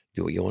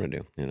do what you want to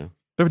do.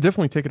 They would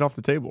definitely take it off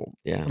the table.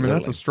 Yeah. I mean,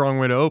 that's a strong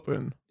way to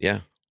open. Yeah.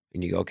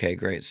 And you go, okay,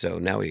 great. So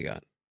now what do you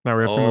got? Now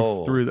we have to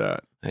move through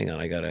that. Hang on,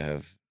 I gotta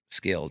have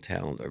skill,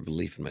 talent, or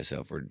belief in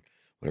myself, or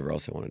whatever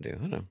else I want to do. I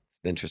don't know. It's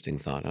an interesting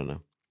thought. I don't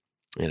know.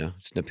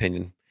 It's an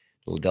opinion.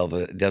 A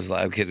little devil's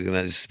advocate.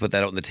 Gonna just put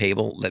that out on the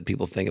table, let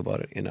people think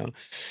about it.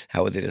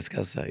 How would they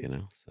discuss that?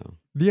 So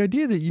The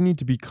idea that you need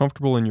to be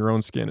comfortable in your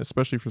own skin,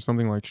 especially for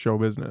something like show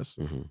business,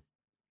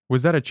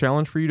 was that a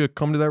challenge for you to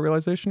come to that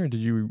realization, or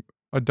did you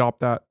adopt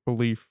that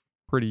belief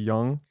pretty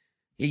young?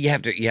 you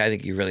have to. Yeah, I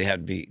think you really have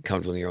to be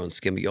comfortable in your own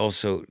skin, but you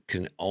also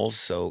can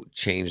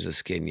change the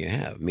skin you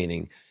have.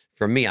 Meaning,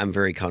 for me, I'm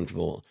very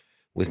comfortable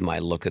with my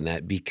look in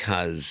that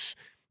because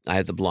I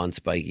have the blonde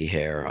spiky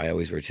hair. I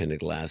always wear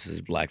tinted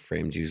glasses. Black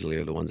frames usually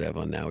are the ones I have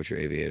on now, which are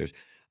aviators.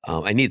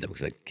 I need them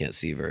because I can't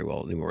see very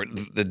well anymore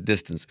at the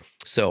distance.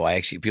 So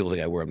people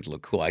think I wear them to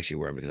look cool. I actually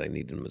wear them because I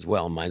need them as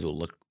well. Mine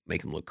will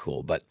make them look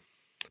cool, but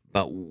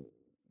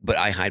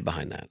I hide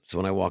behind that. So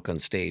when I walk on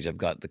stage, I've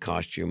got the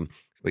costume,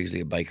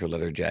 usually a biker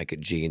leather jacket,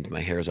 jeans.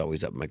 My hair is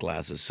always up, my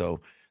glasses, so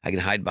I can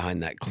hide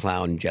behind that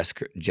clown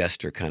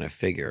jester kind of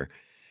figure.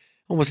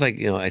 Almost like,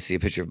 I see a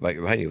picture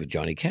behind you with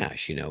Johnny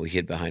Cash. He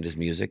hid behind his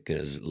music and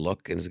his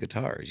look and his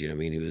guitars. He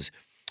was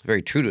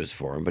very true to his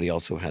form, but he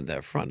also had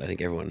that front. I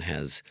think everyone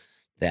has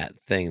that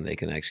thing they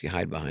can actually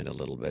hide behind a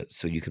little bit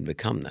so you can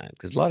become that.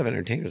 Because a lot of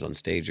entertainers on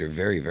stage are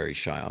very, very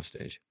shy off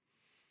stage.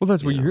 Well,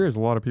 that's what you hear is a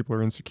lot of people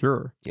are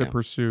insecure to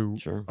pursue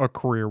Sure. a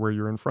career where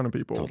you're in front of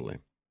people. Totally.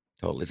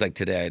 It's like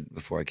today,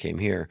 before I came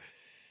here,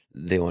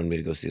 they wanted me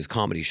to go see this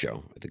comedy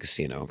show at the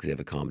casino because they have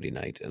a comedy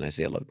night. And I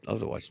say, I love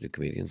to watch new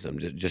comedians. I'm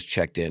just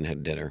checked in,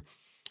 had dinner,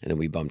 and then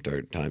we bumped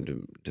our time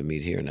to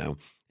meet here now.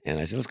 And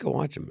I said, let's go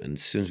watch them. And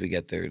as soon as we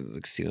get there,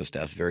 the casino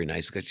staff's very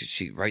nice. We got your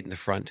seat right in the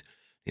front.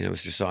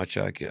 Mr.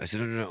 SawChuck. I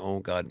said, no. Oh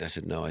God. And I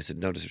said, no. I said,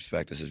 no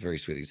disrespect. This is very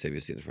sweet that you say you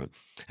sit in the front.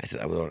 I said,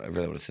 I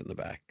really want to sit in the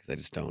back because I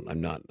just don't.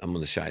 I'm one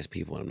of the shyest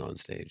people when I'm not on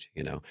stage,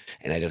 and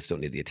I just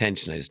don't need the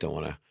attention. I just don't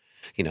want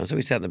to, So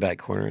we sat in the back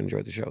corner and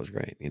enjoyed the show. It was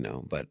great,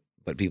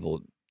 But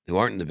people who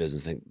aren't in the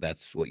business think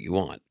that's what you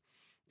want.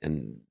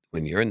 And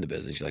when you're in the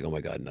business, you're like, oh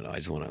my God, no. I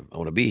want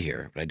to be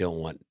here, but I don't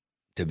want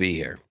to be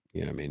here.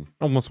 You know what I mean?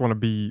 Almost want to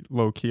be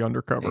low key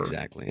undercover.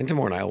 Exactly. And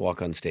tomorrow night I'll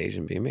walk on stage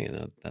and be me,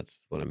 and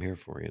that's what I'm here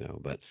for,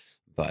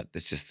 But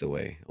it's just the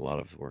way a lot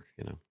of us work.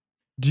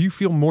 Do you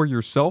feel more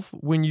yourself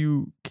when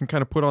you can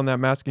kind of put on that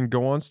mask and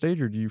go on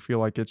stage, or do you feel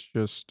like it's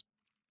just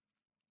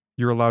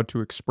you're allowed to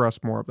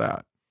express more of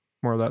that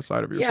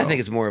side of yourself? Yeah, I think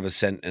it's more of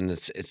and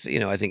it's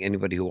I think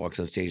anybody who walks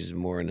on stage is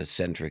more an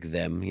eccentric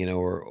them,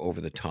 or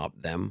over the top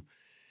them.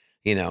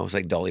 It's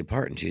like Dolly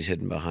Parton. She's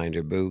hidden behind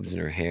her boobs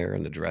and her hair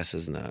and the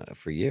dresses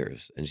for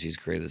years, and she's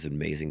created this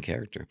amazing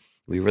character.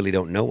 We really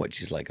don't know what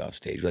she's like off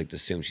stage. We like to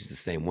assume she's the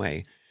same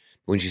way.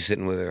 When she's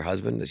sitting with her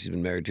husband that she's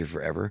been married to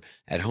forever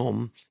at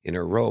home in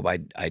her robe,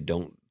 I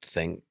don't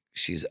think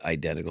she's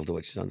identical to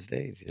what she's on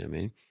stage. You know what I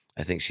mean?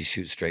 I think she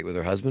shoots straight with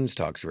her husband,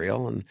 talks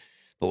real,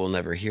 but we'll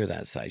never hear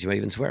that side. She might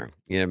even swear.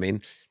 You know what I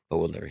mean? But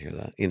we'll never hear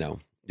that.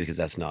 Because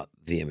that's not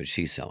the image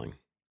she's selling.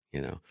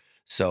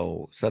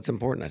 So that's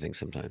important, I think,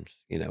 sometimes,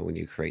 when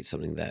you create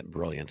something that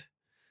brilliant,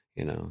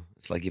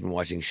 it's like even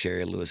watching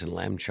Sherry Lewis and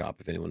Lamb Chop,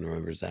 if anyone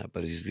remembers that,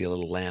 but it used to be a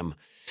little lamb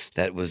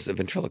that was a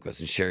ventriloquist.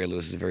 And Sherry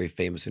Lewis was a very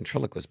famous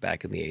ventriloquist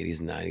back in the 80s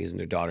and 90s. And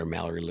her daughter,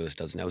 Mallory Lewis,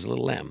 does now. It was a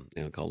little lamb,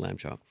 called Lamb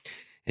Chop.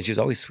 And she was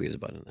always sweet as a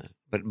button in that.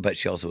 But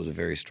she also was a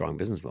very strong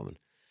businesswoman.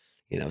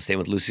 Same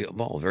with Lucille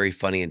Ball, very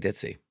funny and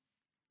ditzy.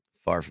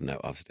 Far from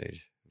that off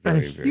stage. And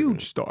a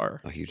huge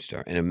star. A huge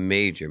star. And a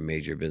major,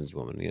 major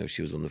businesswoman.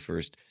 She was one of the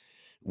first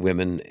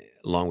women,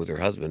 along with her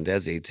husband,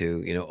 Desi,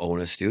 to, own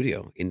a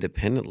studio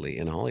independently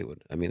in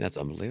Hollywood. I mean, that's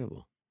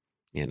unbelievable,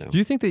 Do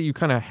you think that you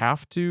kind of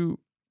have to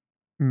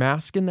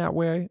mask in that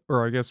way?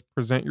 Or I guess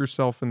present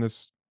yourself in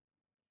this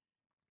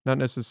not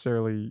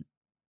necessarily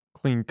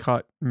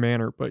clean-cut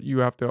manner, but you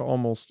have to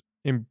almost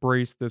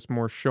embrace this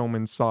more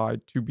showman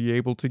side to be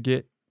able to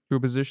get to a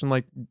position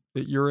like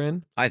that you're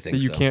in? I think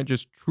that you so. can't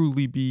just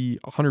truly be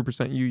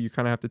 100% you. You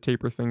kind of have to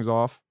taper things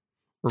off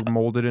or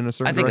mold it in a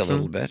certain direction? A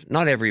little bit.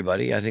 Not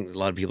everybody. I think a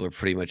lot of people are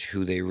pretty much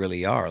who they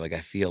really are. Like, I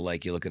feel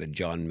like you look at a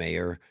John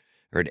Mayer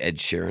or an Ed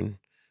Sheeran,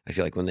 I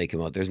feel like when they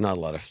come out, there's not a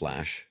lot of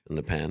flash in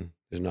the pan.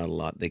 There's not a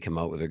lot. They come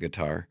out with their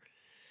guitar,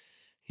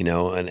 and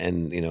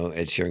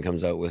Ed Sheeran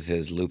comes out with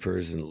his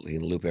loopers and he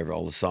can loop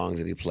all the songs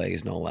that he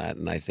plays and all that.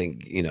 And I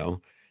think, Ed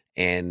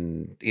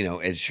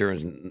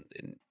Sheeran's,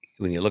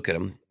 when you look at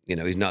him,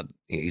 he's not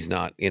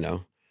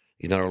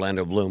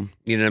Orlando Bloom.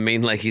 You know what I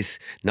mean? Like, he's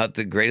not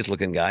the greatest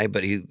looking guy,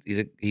 but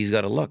he's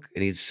got a look,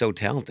 and he's so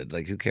talented.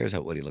 Like, who cares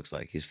what he looks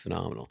like? He's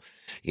phenomenal.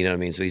 You know what I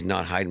mean? So he's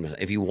not hiding.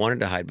 If he wanted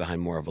to hide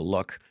behind more of a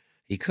look,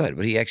 he could,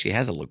 but he actually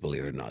has a look,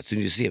 believe it or not. As soon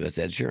as you see him, that's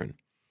Ed Sheeran.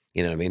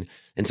 You know what I mean?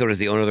 And so does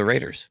the owner of the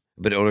Raiders.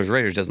 But the owner of the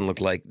Raiders doesn't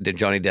look like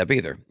Johnny Depp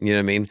either. You know what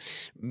I mean?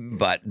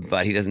 But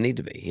he doesn't need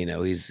to be.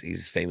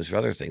 He's famous for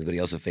other things, but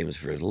he's also famous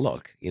for his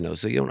look.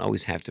 So you don't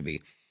always have to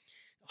be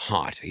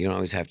hot. You don't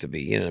always have to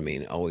be, you know what I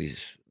mean,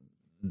 always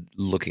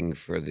looking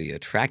for the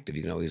attractive.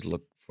 You can always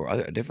look for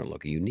a different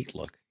look, a unique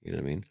look. You know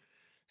what I mean?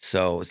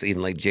 So it's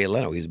even like Jay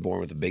Leno. He's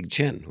born with a big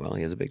chin. Well,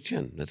 he has a big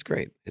chin. That's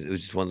great. It was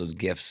just one of those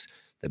gifts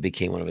that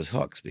became one of his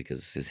hooks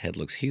because his head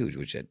looks huge,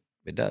 which it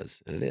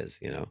does, and it is,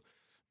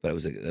 But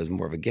it was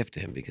more of a gift to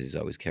him because he's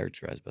always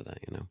characterized by that,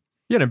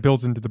 Yeah, and it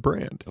builds into the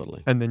brand.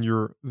 Totally. And then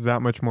you're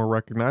that much more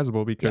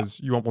recognizable because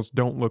you almost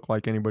don't look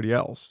like anybody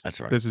else. That's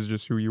right. This is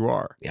just who you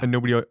are. Yeah. And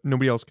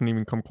nobody else can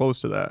even come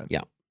close to that.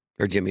 Yeah.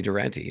 Or Jimmy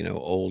Durante,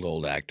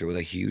 old actor with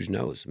a huge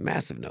nose,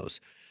 massive nose,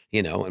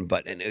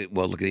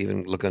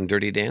 look on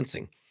Dirty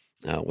Dancing.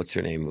 What's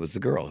her name? It was the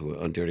girl who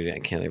on Dirty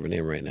Dancing. I can't think of her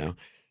name right now.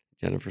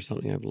 Jennifer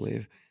something, I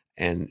believe.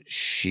 And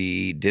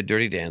she did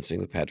Dirty Dancing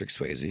with Patrick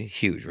Swayze.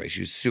 Huge, right?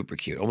 She was super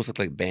cute. Almost looked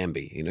like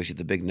Bambi. She had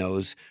the big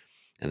nose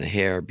and the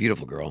hair.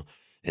 Beautiful girl.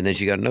 And then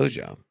she got a nose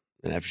job.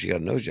 And after she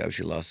got a nose job,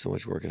 she lost so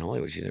much work in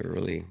Hollywood. She never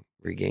really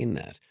regained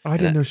that. I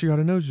didn't know she got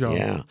a nose job.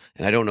 Yeah.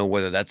 And I don't know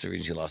whether that's the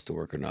reason she lost the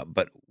work or not.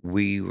 But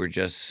we were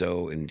just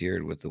so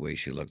endeared with the way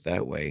she looked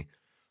that way.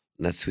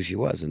 And that's who she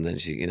was. And then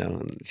she,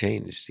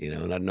 changed, And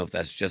I don't know if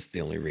that's just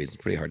the only reason.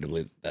 It's pretty hard to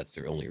believe that's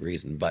the only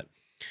reason. But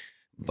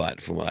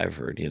from what I've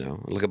heard,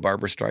 look at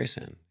Barbara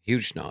Streisand.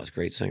 Huge schnoz,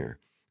 great singer.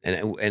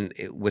 And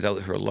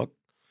without her look,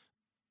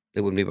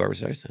 it wouldn't be Barbara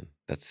Streisand.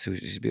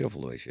 She's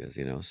beautiful the way she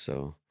is,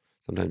 So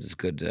sometimes it's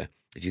good to,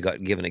 if you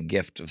got given a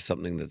gift of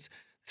something that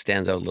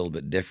stands out a little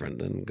bit different,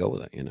 then go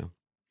with it,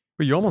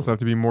 But you almost have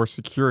to be more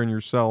secure in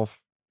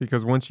yourself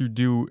because once you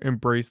do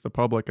embrace the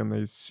public and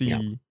they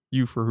see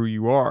you for who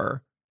you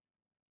are,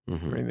 I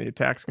mean, the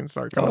attacks can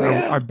start coming.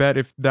 I bet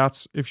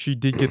if she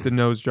did get the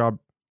nose job,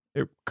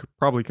 it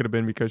probably could have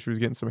been because she was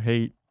getting some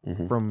hate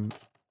from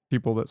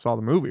people that saw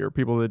the movie or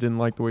people that didn't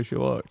like the way she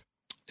looked.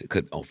 It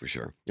could, for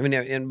sure. I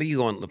mean, but you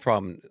go on. The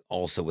problem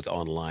also with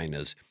online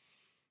is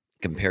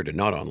compared to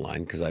not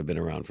online, because I've been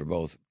around for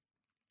both,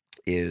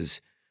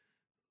 is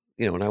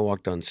when I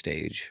walked on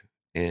stage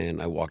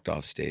and I walked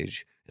off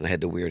stage and I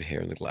had the weird hair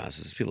and the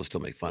glasses, people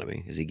still make fun of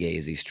me. Is he gay?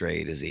 Is he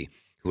straight? Is he,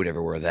 who would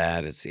ever wear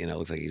that? It's, it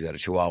looks like he's got a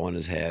chihuahua on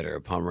his head or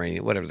a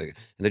Pomeranian, whatever. And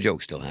the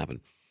jokes still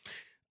happen.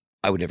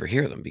 I would never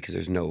hear them because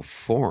there's no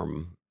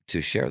forum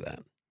to share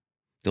that.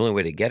 The only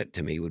way to get it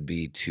to me would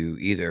be to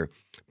either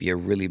be a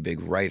really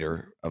big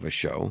writer of a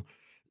show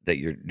that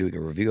you're doing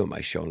a review of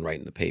my show and write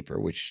in the paper,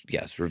 which,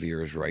 yes,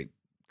 reviewers write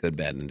good,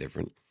 bad, and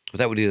indifferent. But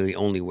that would be the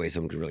only way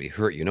someone could really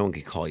hurt you. No one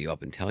could call you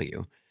up and tell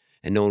you.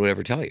 And no one would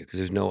ever tell you because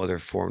there's no other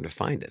forum to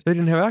find it. They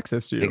didn't have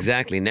access to you.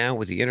 Exactly. Now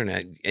with the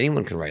internet,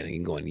 anyone can write it. You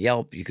can go on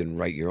Yelp. You can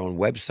write your own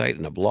website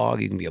and a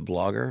blog. You can be a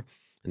blogger.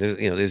 And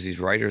there's these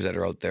writers that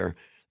are out there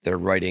that are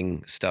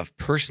writing stuff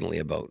personally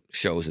about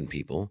shows and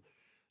people,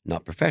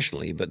 not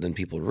professionally, but then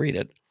people read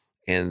it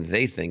and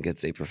they think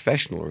it's a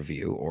professional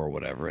review or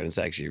whatever, and it's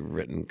actually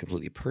written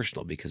completely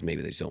personal because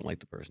maybe they just don't like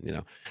the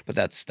person, But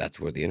that's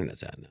where the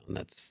internet's at now,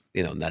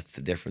 and that's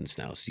the difference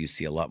now. So you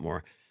see a lot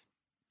more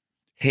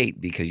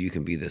hate because you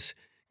can be this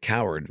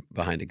coward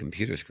behind a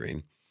computer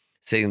screen,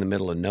 sitting in the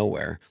middle of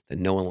nowhere that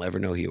no one will ever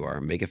know who you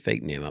are. Make a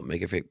fake name up,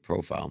 make a fake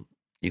profile.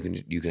 You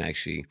can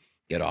actually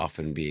get off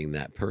in being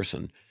that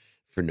person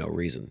for no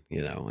reason,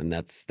 and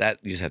that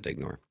you just have to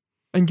ignore.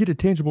 And get a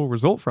tangible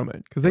result from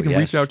it because they can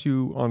reach out to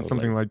you on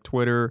something like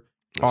Twitter,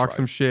 talk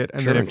some shit,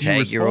 and then if tag you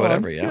respond, you or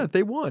whatever, yeah,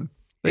 they won.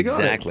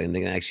 Exactly, and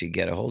they can actually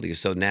get a hold of you.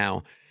 So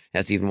now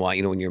that's even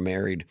why when you're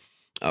married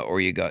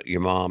or you got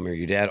your mom or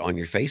your dad on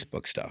your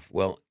Facebook stuff.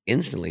 Well,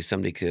 instantly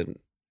somebody can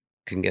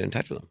get in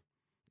touch with them.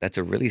 That's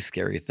a really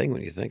scary thing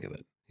when you think of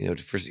it.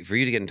 For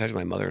you to get in touch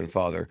with my mother and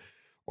father,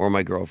 or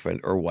my girlfriend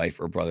or wife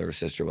or brother or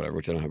sister, whatever.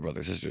 Which I don't have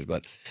brothers or sisters,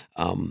 but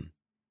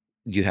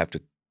you have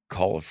to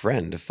call a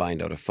friend to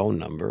find out a phone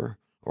number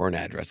or an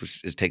address,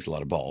 which takes a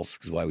lot of balls,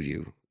 because why would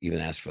you even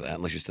ask for that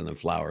unless you send them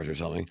flowers or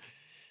something,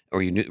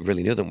 or you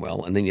really knew them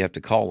well, and then you have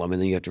to call them,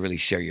 and then you have to really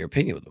share your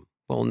opinion with them.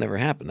 Well, it'll never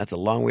happen. That's a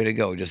long way to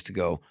go just to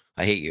go,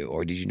 I hate you,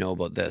 or did you know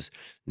about this?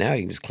 Now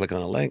you can just click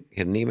on a link,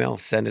 hit an email,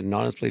 send it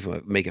anonymously,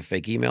 make a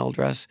fake email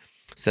address,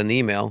 send the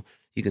email.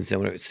 You can say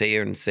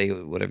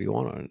whatever you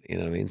want on it. You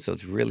know what I mean? So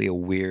it's really a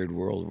weird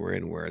world we're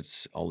in where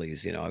it's all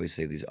these, I always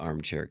say these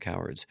armchair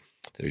cowards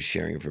that are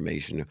sharing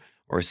information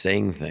or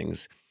saying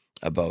things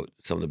about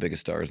some of the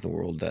biggest stars in the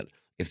world that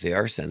if they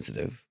are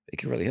sensitive, it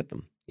can really hit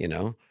them,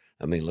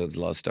 I mean, there's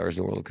a lot of stars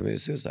in the world who committed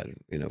suicide,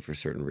 for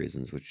certain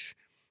reasons, which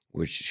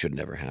should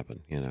never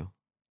happen,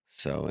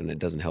 So, and it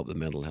doesn't help the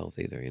mental health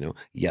either,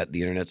 Yet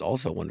the internet's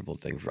also a wonderful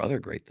thing for other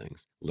great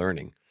things,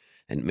 learning.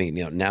 And I mean,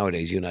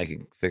 nowadays you and I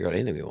can figure out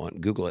anything we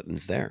want, Google it, and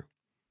it's there.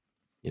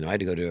 I had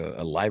to go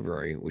to a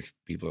library, which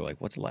people are like,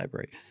 what's a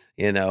library?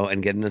 And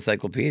get an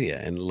encyclopedia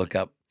and look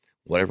up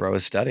whatever I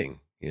was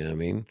studying, you know what I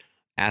mean?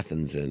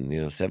 Athens in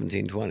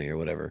 1720 or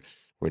whatever,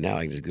 where now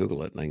I can just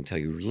Google it and I can tell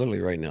you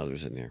literally right now they're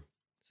sitting here.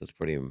 So it's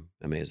pretty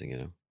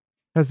amazing,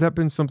 Has that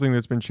been something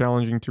that's been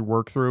challenging to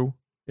work through,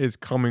 is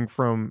coming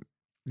from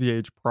the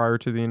age prior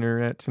to the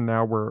internet to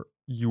now where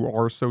you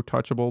are so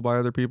touchable by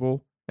other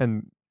people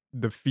and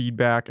the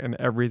feedback and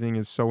everything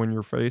is so in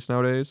your face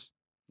nowadays?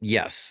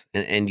 Yes,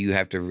 and you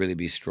have to really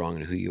be strong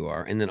in who you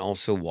are, and then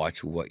also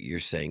watch what you're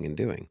saying and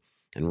doing,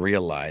 and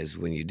realize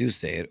when you do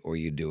say it or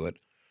you do it,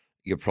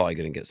 you're probably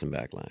going to get some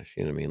backlash.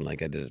 You know what I mean?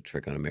 Like I did a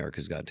trick on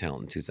America's Got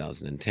Talent in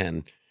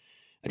 2010.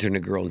 I turned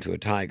a girl into a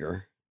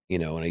tiger,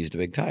 and I used a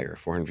big tiger,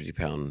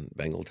 450-pound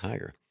Bengal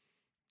tiger.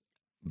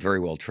 Very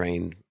well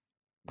trained,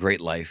 great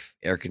life,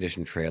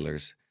 air-conditioned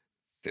trailers,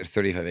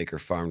 35-acre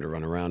farm to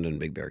run around in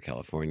Big Bear,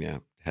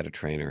 California. Had a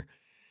trainer.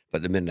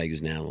 But the minute I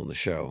use an animal in the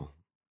show,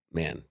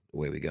 man,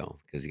 away we go.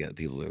 Because you got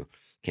people who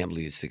can't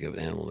believe you stick an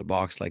animal in a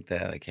box like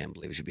that. I can't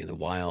believe it should be in the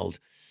wild.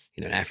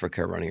 In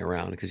Africa running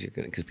around because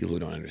people who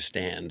don't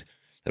understand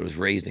that it was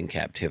raised in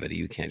captivity.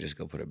 You can't just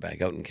go put it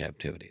back out in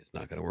captivity. It's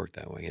not going to work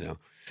that way,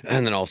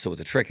 And then also with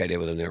the trick I did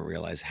with them, they didn't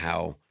realize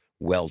how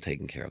well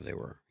taken care of they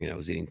were. I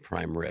was eating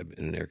prime rib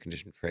in an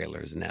air-conditioned trailer,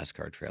 a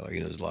NASCAR trailer.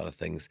 There's a lot of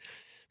things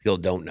people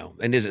don't know.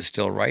 And is it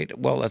still right?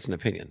 Well, that's an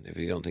opinion. If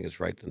you don't think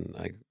it's right, then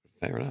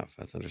fair enough.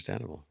 That's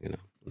understandable. I'm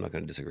not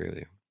going to disagree with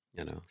you.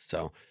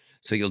 So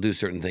you'll do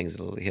certain things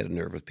that'll hit a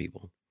nerve with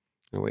people.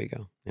 And away you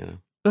go.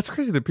 That's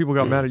crazy that people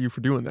got mad at you for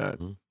doing that.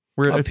 Mhm.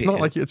 Where it's not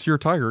like it's your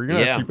tiger.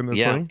 You're not keeping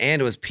this thing.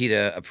 And it was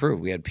PETA approved.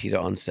 We had PETA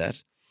on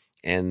set,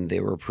 and they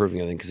were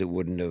approving everything because it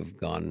wouldn't have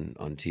gone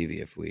on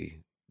TV if we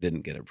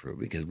didn't get approved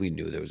because we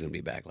knew there was going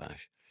to be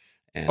backlash.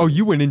 And,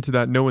 you went into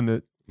that knowing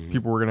that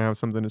people were going to have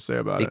something to say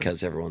about it.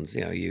 Because everyone's,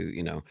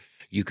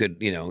 you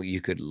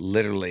could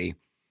literally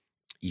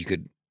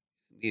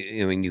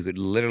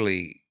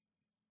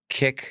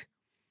kick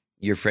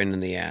your friend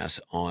in the ass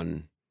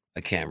on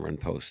a camera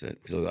and post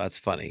it. People go, that's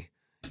funny.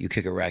 You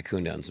kick a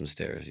raccoon down some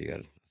stairs, you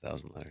got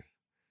 1,000 letters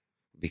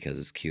because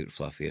it's cute,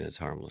 fluffy, and it's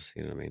harmless.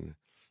 You know what I mean?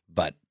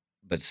 But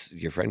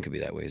your friend could be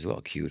that way as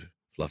well, cute,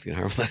 fluffy, and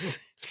harmless.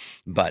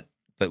 but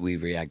we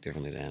react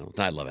differently to animals.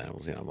 And I love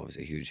animals. I'm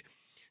obviously a huge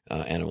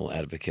animal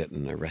advocate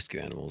and I rescue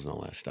animals and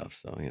all that stuff.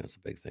 So it's a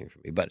big thing for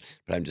me. But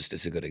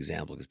it's a good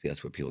example because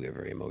that's where people get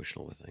very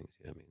emotional with things.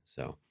 You know what I mean?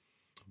 So.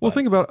 Well,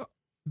 think about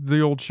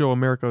the old show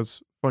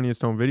America's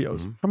Funniest Home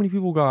Videos. Mhm. How many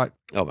people got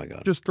Oh my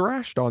God. just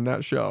thrashed on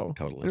that show?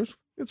 Totally.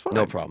 It's fine.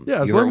 No problem.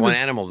 Yeah, as You long hurt as one it's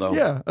animal, though.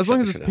 yeah, as shut long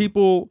the as shit it's down.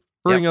 people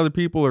hurting other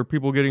people or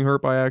people getting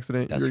hurt by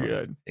accident, That's you're right.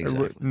 good.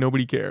 Exactly.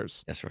 Nobody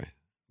cares. That's right.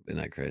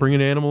 Isn't that crazy? Bring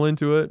an animal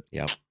into it.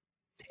 Yep.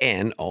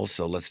 And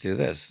also, let's do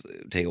this.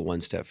 Take it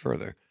one step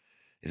further.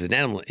 If there's an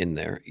animal in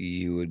there,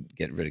 you would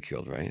get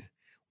ridiculed, right?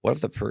 What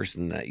if the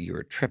person that you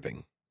were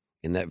tripping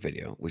in that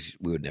video, which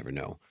we would never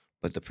know,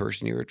 but the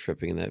person you were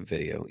tripping in that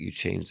video, you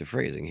changed the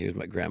phrasing. Here's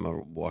my grandma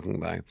walking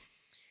by.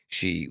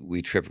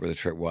 We tripped with a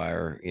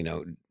tripwire,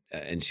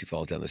 and she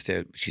falls down the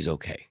stairs. She's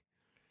okay.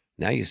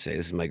 Now you say,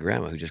 this is my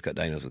grandma who just got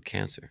diagnosed with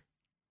cancer.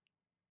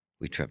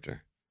 We tripped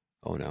her.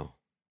 Oh no.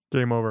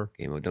 Game over.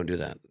 Game over. Don't do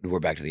that. We're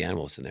back to the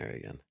animal scenario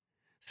again.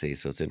 See,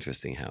 so it's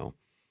interesting how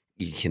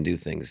you can do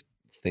things.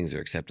 Things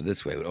are accepted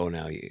this way,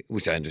 but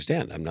which I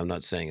understand. I'm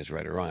not saying it's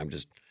right or wrong. I'm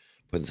just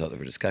putting this out there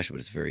for discussion, but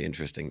it's a very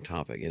interesting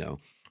topic.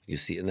 You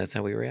see, and that's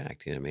how we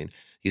react. You know what I mean?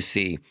 You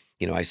see,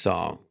 I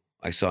saw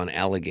an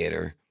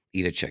alligator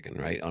eat a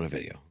chicken, right, on a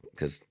video,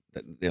 because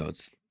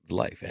it's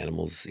life.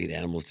 Animals eat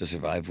animals to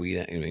survive. We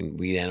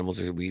eat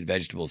animals, or we eat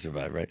vegetables to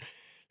survive, right?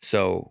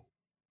 So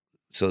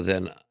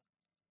then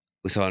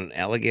we saw an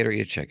alligator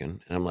eat a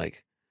chicken, and I'm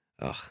like,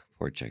 ugh,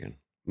 poor chicken.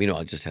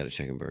 I just had a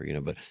chicken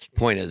burger, but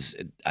point is,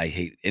 I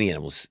hate any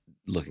animals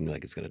looking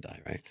like it's going to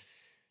die, right?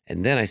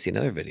 And then I see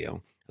another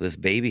video of this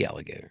baby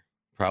alligator,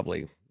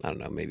 probably, I don't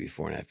know, maybe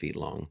 4.5 feet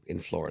long in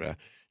Florida,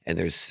 and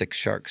there's 6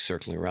 sharks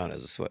circling around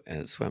as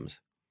it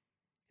swims.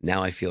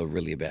 Now I feel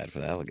really bad for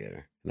the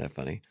alligator. Isn't that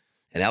funny?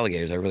 And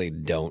alligators, I really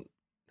don't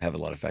have a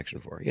lot of affection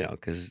for,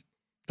 because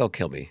they'll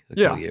kill me.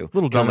 They'll kill you.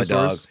 Little kill my dog,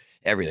 dinosaurs.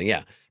 everything,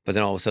 yeah. But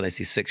then all of a sudden I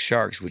see 6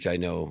 sharks, which I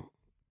know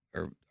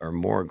are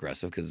more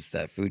aggressive because it's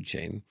that food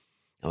chain.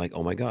 I'm like,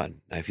 oh my God,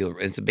 I feel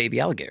it's a baby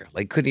alligator.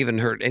 Like, couldn't even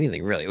hurt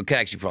anything, really. It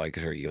actually probably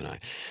could hurt you and I.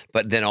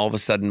 But then all of a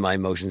sudden my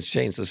emotions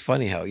change. So it's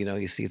funny how,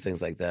 you see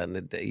things like that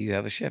and you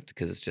have a shift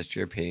because it's just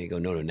your opinion. You go,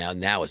 no,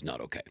 now it's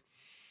not okay.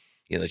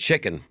 The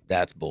chicken,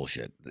 that's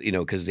bullshit,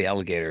 because the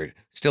alligator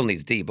still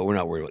needs to eat, but we're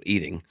not worried about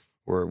eating.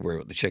 We're worried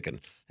about the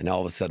chicken. And all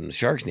of a sudden the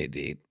sharks need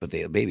to eat, but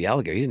the baby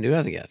alligator, he didn't do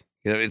nothing yet.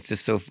 It's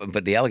just so fun.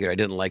 But the alligator, I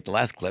didn't like the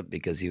last clip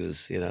because he was,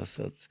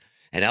 so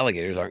and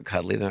alligators aren't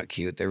cuddly. They're not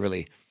cute. They're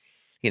really,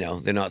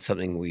 they're not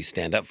something we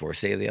stand up for.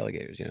 Save the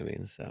alligators, you know what I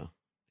mean? So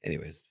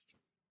anyways,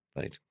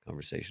 funny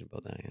conversation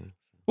about that,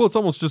 Well, it's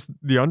almost just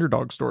the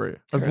underdog story.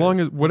 As long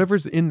as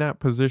whatever's in that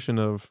position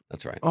of,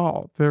 that's right.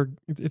 Oh,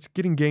 it's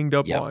getting ganged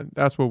up on.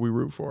 That's what we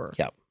root for.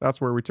 Yep.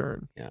 That's where we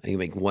turn. Yeah. And you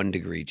make 1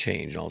 degree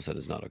change, and all of a sudden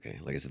it's not okay.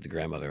 Like I said, the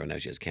grandmother, and now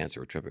she has cancer.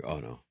 We're tripping. Oh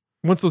no.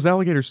 Once those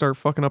alligators start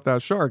fucking up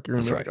that shark, you're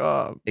gonna be like,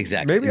 oh,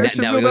 exactly. maybe I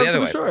should now feel we go bad the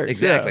for other the way. sharks.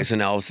 Exactly. Yeah. So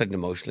now all of a sudden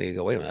emotionally you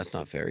go, wait a minute, that's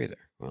not fair either.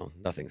 Well,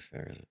 nothing's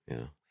fair, is it?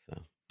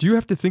 So. Do you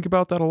have to think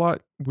about that a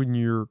lot when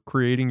you're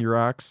creating your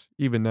acts,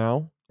 even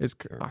now?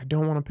 Sure. I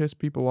don't want to piss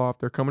people off.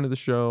 They're coming to the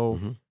show.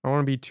 Mm-hmm. I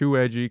want to be too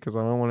edgy because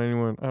I don't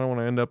want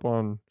to end up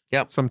on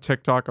some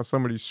TikTok of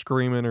somebody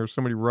screaming or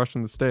somebody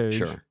rushing the stage.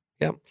 Sure.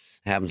 Yep.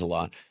 It happens a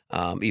lot.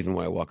 Even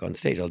when I walk on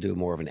stage, I'll do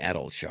more of an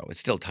adult show. It's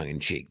still tongue in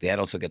cheek. The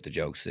adults will get the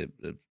jokes.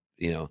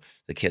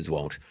 The kids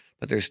won't.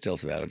 But there's still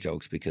some adult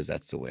jokes because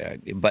that's the way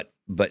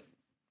But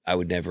I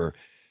would never,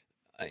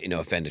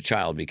 offend a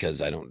child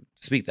because I don't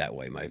speak that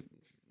way.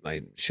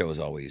 My show is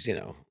always,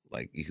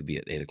 like you could be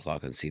at 8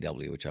 o'clock on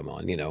CW, which I'm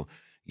on.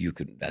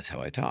 That's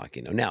how I talk.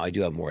 Now I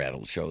do have more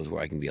adult shows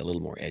where I can be a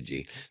little more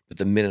edgy. But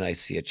the minute I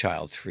see a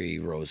child 3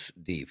 rows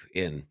deep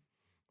in,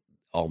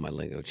 all my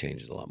lingo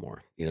changes a lot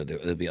more.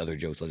 There'll be other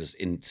jokes I'll just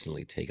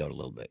instantly take out a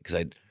little bit because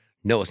I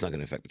know it's not going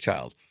to affect the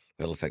child,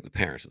 but it'll affect the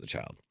parents of the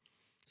child.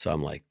 So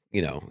I'm like,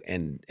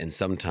 and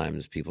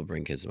sometimes people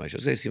bring kids to my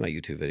shows. They see my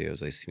YouTube videos.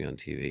 They see me on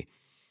TV.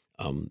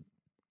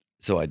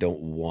 So I don't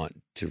want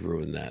to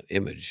ruin that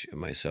image of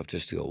myself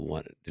just to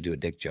want to do a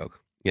dick joke,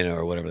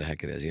 or whatever the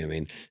heck it is. You know what I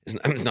mean?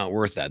 It's not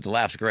worth that. The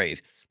laugh's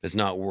great, but it's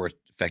not worth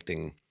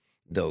affecting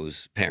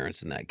those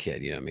parents and that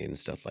kid, you know what I mean? And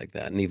stuff like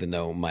that. And even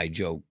though my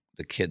joke,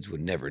 the kids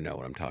would never know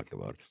what I'm talking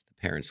about, the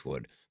parents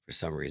would. For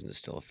some reason, it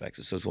still affects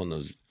us. So it's one of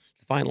those,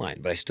 it's a fine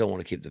line, but I still want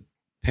to keep the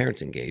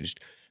parents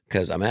engaged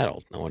because I'm an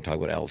adult. I want to talk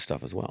about adult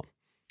stuff as well.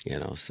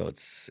 So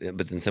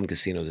but in some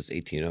casinos, it's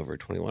 18 over,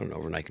 21 and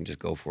over, and I can just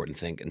go for it and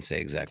think and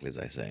say exactly as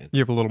I say it. You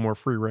have a little more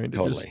free reign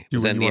to just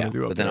do what you want to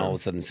do. But then all of a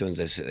sudden, as soon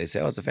as they say,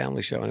 oh, it's a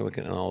family show, and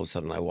all of a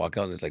sudden I walk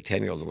out and it's like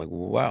 10-year-olds. I'm like,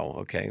 wow,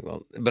 okay,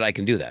 well, but I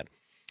can do that.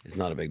 It's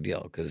not a big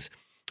deal because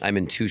I'm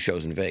in 2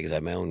 shows in Vegas. I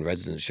have my own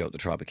residence show at the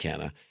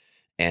Tropicana,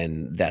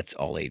 and that's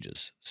all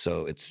ages.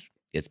 So it's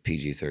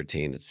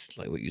PG-13. It's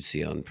like what you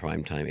see on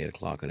primetime, 8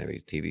 o'clock on every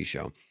TV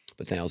show.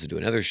 But then I also do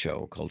another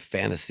show called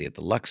Fantasy at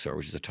the Luxor,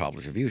 which is a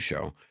topless review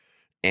show,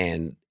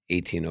 and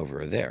 18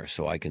 over are there.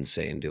 So I can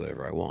say and do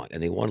whatever I want.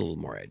 And they want a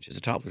little more edge. It's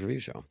a topless review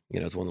show.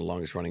 It's one of the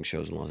longest running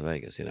shows in Las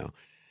Vegas,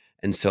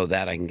 And so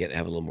that I can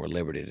have a little more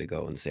liberty to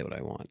go and say what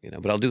I want,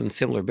 But I'll do in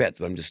similar bits,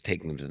 but I'm just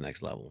taking them to the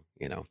next level,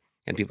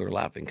 And people are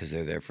laughing because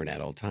they're there for an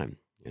adult time,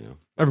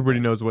 Everybody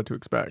knows what to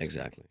expect.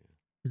 Exactly.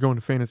 You're going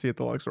to Fantasy at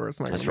the Luxor. It's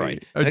not That's gonna right.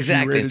 be a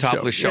Exactly. It's G-rated show.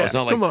 topless show. Yeah, It's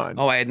not like, come on.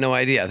 oh, I had no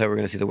idea. I thought we were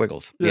going to see the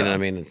Wiggles. You know what Yeah. I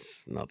mean?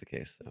 It's not the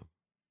case. So,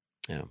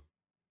 yeah.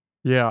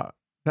 Yeah.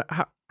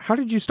 How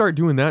did you start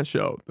doing that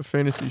show, the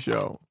fantasy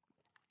show?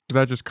 Did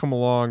that just come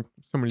along?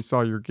 Somebody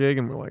saw your gig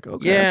and were like,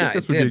 okay, I Yeah, think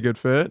this it would be a did. good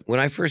fit. When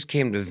I first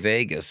came to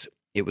Vegas,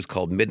 it was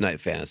called Midnight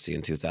Fantasy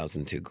in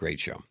 2002. Great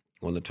show.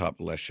 One of the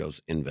top list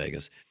shows in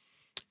Vegas.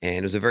 And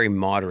it was a very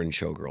modern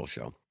showgirl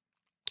show.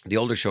 The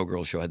older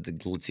showgirl show had the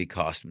glitzy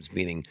costumes,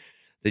 meaning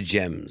the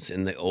gems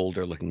and the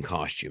older looking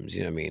costumes.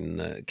 You know what I mean?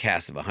 The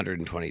cast of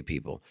 120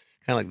 people.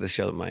 Kind of like the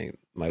show that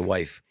my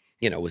wife,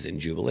 was in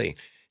Jubilee.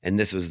 And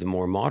this was the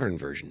more modern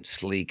version,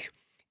 sleek,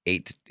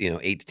 8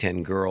 to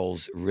 10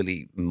 girls,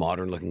 really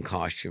modern looking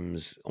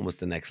costumes, almost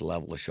the next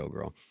level of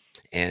showgirl,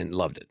 and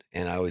loved it.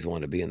 And I always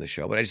wanted to be in the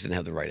show, but I just didn't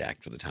have the right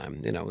act for the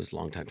time. It was a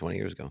long time, 20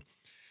 years ago.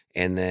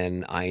 And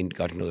then I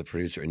got to know the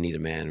producer, Anita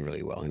Mann,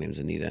 really well. Her name's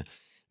Anita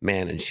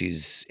Mann, and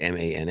she's Mann,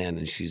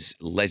 and she's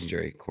a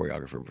legendary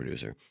choreographer and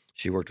producer.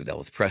 She worked with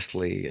Elvis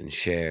Presley and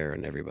Cher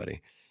and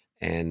everybody.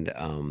 And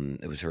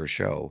it was her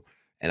show.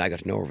 And I got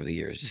to know her over the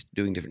years, just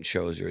doing different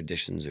shows or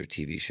auditions or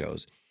TV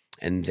shows.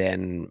 And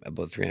then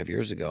about 3.5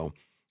 years ago,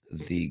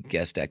 the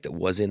guest act that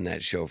was in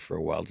that show for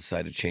a while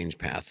decided to change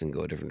paths and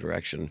go a different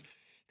direction.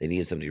 They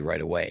needed somebody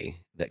right away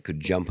that could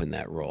jump in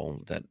that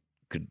role, that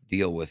could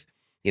deal with,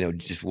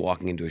 just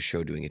walking into a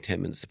show doing a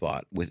 10-minute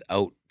spot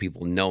without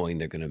people knowing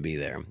they're going to be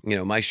there.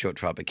 My show at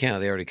Tropicana,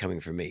 they're already coming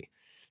for me.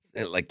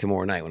 Like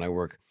tomorrow night when I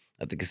work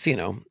at the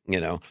casino,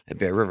 at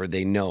Bear River,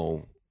 they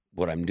know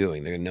what I'm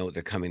doing. They're going to know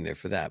they're coming there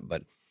for that.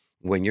 But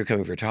when you're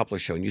coming for a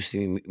topless show and you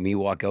see me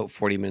walk out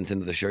 40 minutes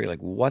into the show, you're like,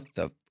 what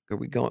the are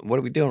we going? What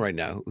are we doing right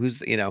now?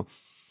 Who's,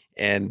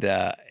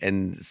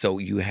 and so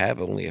you have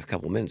only a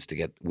couple minutes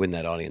to win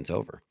that audience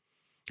over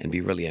and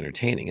be really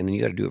entertaining. And then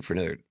you got to do it for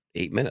another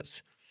 8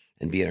 minutes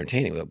and be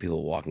entertaining without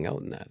people walking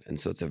out in that. And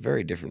so it's a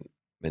very different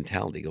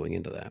mentality going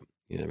into that.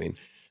 You know what I mean?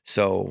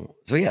 So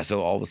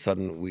all of a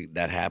sudden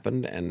that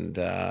happened, and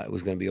it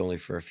was going to be only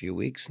for a few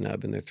weeks. Now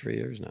I've been there 3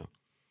 years now.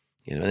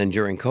 And then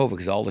during COVID,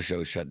 because all the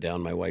shows shut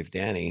down, my wife,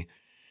 Danny,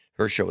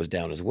 her show was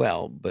down as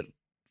well, but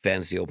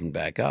Fantasy opened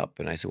back up.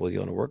 And I said, well, you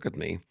want to work with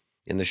me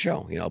in the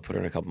show? I'll put her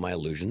in a couple of my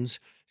illusions.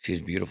 She's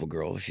a beautiful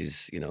girl.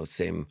 She's,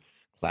 same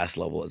class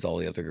level as all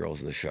the other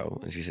girls in the show.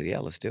 And she said, yeah,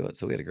 let's do it.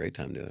 So we had a great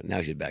time doing it.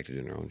 Now she's back to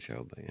doing her own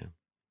show, but yeah.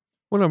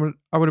 Well,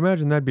 I would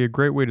imagine that'd be a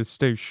great way to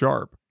stay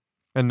sharp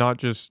and not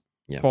just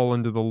Yeah. fall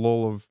into the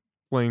lull of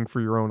playing for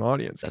your own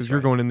audience. Because That's you're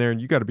right. going in there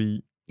and you got to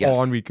be Yes.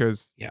 on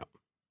because Yeah.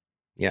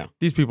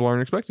 these people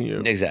aren't expecting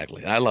you.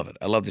 Exactly. And I love it.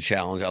 I love the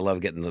challenge. I love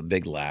getting the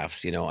big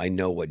laughs. I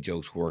know what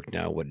jokes work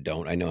now, what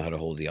don't. I know how to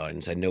hold the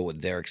audience. I know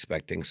what they're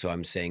expecting. So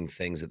I'm saying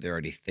things that they're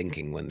already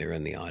thinking when they're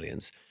in the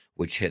audience,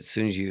 which hits. As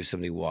soon as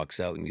somebody walks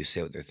out and you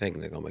say what they're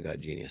thinking, they go, oh my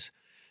God, genius.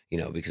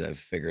 Because I've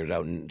figured it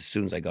out. And as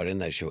soon as I got in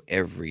that show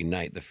every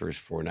night, the first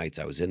 4 nights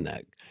I was in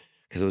that,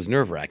 because it was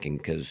nerve wracking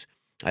because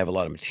I have a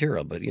lot of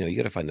material, but you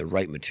got to find the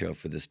right material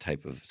for this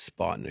type of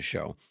spot in a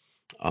show.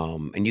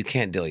 And you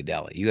can't dilly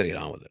dally. You got to get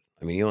on with it.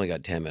 I mean, you only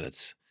got 10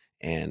 minutes.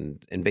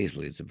 And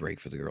basically it's a break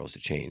for the girls to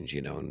change,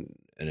 and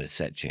a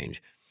set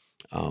change.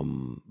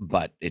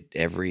 But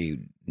every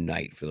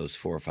night for those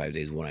 4 or 5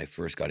 days when I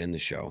first got in the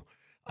show,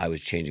 I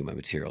was changing my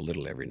material a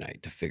little every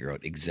night to figure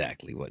out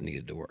exactly what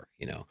needed to work.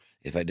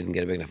 If I didn't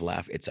get a big enough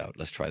laugh, it's out.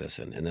 Let's try this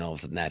in. And then all of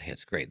a sudden that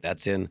hits. Great.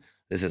 That's in.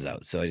 This is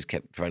out. So I just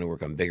kept trying to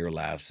work on bigger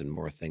laughs and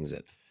more things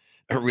that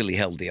really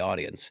held the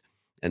audience.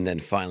 And then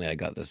finally I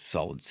got this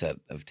solid set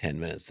of 10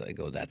 minutes that I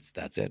go, that's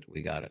it.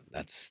 We got it.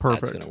 That's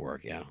Perfect. going to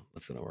work. Yeah,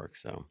 that's going to work.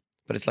 So.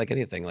 But it's like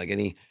anything, like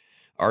any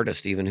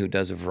artist, even who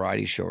does a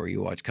variety show, or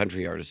you watch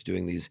country artists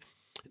doing these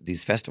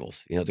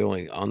festivals. They're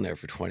only on there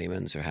for 20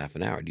 minutes or half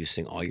an hour. Do you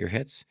sing all your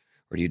hits,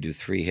 or do you do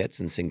 3 hits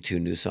and sing 2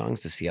 new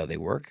songs to see how they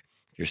work?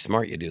 If you're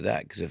smart, you do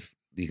that, because if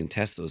you can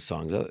test those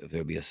songs out, if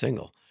there'll be a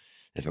single,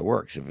 if it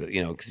works,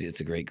 because it's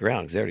a great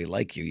ground, because they already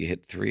like you. You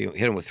hit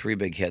them with 3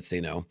 big hits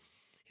they know,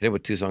 hit them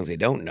with 2 songs they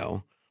don't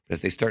know. But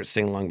if they start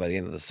singing along by the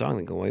end of the song,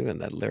 they go, wait a minute,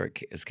 that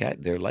lyric is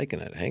they're liking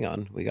it. Hang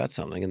on, we got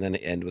something, and then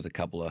end with a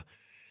couple of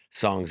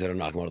songs that are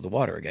knocking them out of the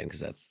water again, because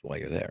that's why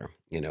you're there,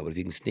 But if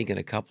you can sneak in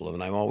a couple of,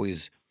 and I'm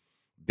always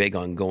big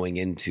on going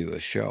into a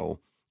show,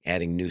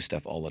 adding new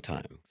stuff all the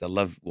time. 'Cause I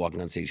love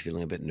walking on stage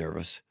feeling a bit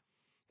nervous,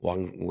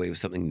 walking away with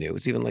something new.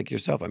 It's even like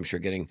yourself. I'm sure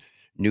getting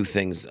new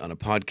things on a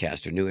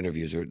podcast or new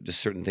interviews or just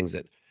certain things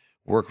that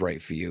work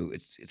right for you.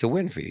 It's a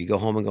win for you. You go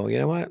home and go, you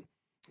know what?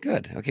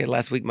 Good. Okay,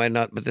 last week might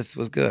not, but this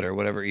was good, or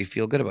whatever. You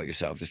feel good about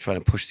yourself. Just trying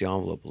to push the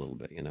envelope a little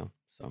bit,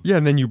 So. Yeah,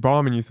 and then you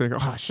bomb and you think,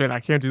 oh shit, I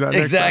can't do that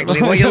Exactly. next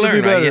time. Well, you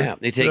learn, right? Better. Yeah.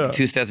 You take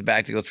 2 steps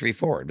back to go 3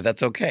 forward, but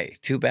that's okay.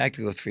 2 back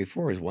to go 3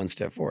 forward is 1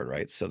 step forward,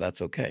 right? So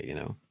that's okay,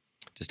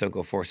 Just don't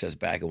go 4 steps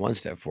back and 1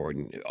 step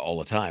forward all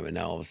the time. And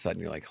now all of a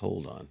sudden you're like,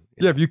 hold on.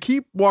 Yeah, if you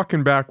keep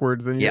walking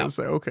backwards, then you Yeah. gotta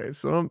say, okay,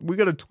 so we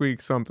got to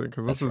tweak something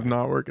because this That's is right.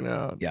 not working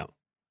out. Yeah.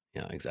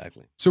 Yeah,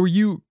 exactly. So are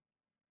you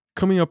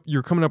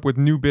you're coming up with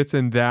new bits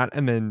in that,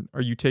 and then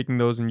are you taking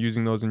those and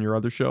using those in your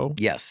other show?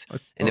 Yes.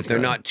 And if they're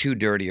Okay. not too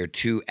dirty or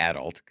too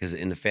adult, because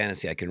in the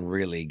fantasy, I can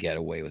really get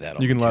away with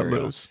adult You can let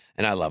material. loose.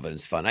 And I love it.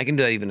 It's fun. I can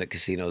do that even at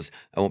casinos.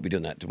 I won't be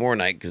doing that tomorrow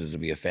night because this will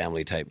be a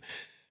family type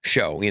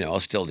show. I'll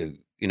still do,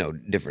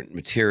 different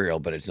material,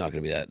 but it's not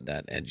going to be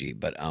that edgy.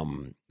 But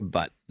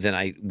then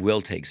I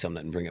will take some of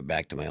that and bring it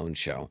back to my own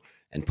show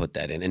and put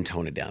that in and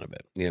tone it down a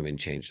bit.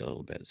 Change it a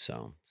little bit.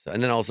 So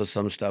and then also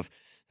some stuff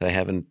that I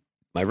haven't.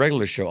 My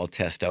regular show, I'll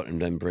test out and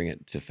then bring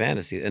it to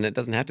fantasy. And it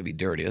doesn't have to be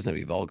dirty. It doesn't have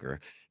to be vulgar,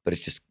 but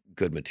it's just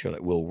good material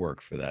that will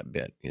work for that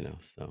bit,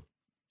 so.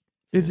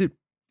 Is Yeah.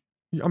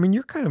 it? I mean,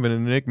 you're kind of an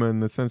enigma in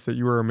the sense that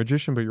you are a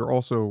magician, but you're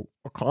also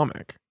a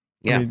comic.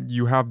 Yeah. I mean,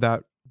 you have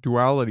that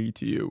duality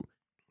to you.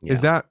 Yeah.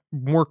 Is that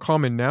more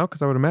common now?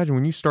 Because I would imagine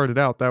when you started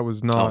out, that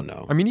was not. Oh,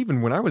 no. I mean,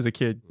 even when I was a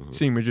kid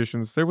seeing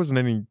magicians, there wasn't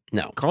any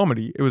No.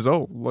 comedy. It was,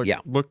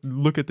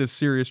 look at this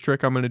serious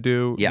trick I'm going to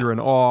do. Yeah. You're in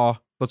awe.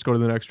 Let's go to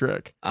the next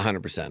trick.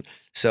 100%.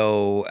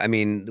 So, I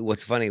mean,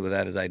 what's funny with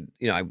that is I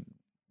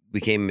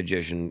became a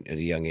magician at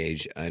a young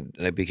age. And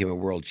I became a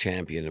world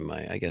champion in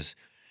my, I guess,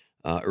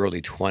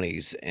 early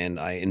 20s. And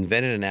I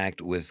invented an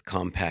act with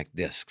compact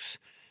discs.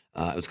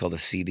 It was called a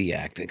CD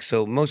act.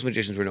 So most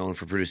magicians were known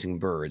for producing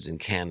birds and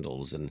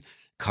candles and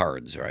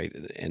cards, right?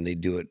 And they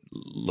do it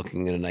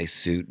looking in a nice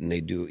suit, and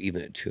they do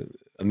even it to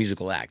a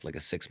musical act, like a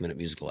 6-minute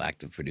musical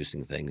act of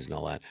producing things and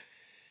all that.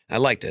 I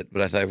liked it,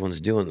 but I thought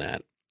everyone's doing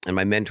that. And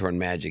my mentor in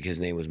magic, his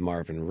name was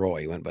Marvin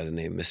Roy. He went by the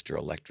name Mr.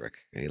 Electric,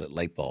 and he lit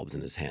light bulbs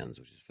in his hands,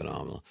 which is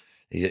phenomenal.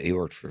 He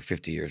worked for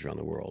 50 years around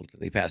the world.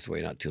 And he passed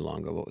away not too long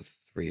ago, about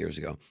 3 years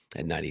ago,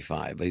 at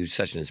 95. But he was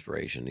such an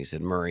inspiration. He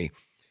said, Murray,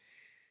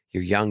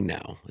 you're young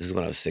now. This is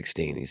when I was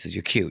 16. He says,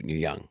 you're cute and you're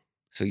young.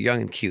 So young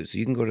and cute. So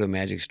you can go to the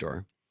magic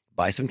store,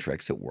 buy some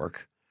tricks that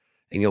work,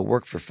 and you'll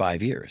work for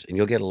 5 years. And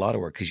you'll get a lot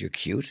of work because you're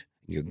cute,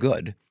 and you're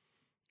good,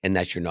 and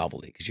that's your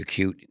novelty, because you're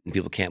cute, and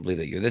people can't believe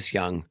that you're this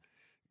young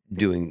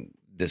doing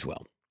this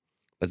well.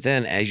 But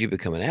then as you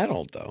become an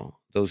adult, though,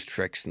 those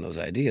tricks and those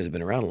ideas have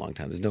been around a long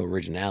time. There's no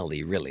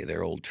originality, really.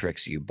 They're old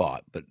tricks you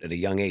bought, but at a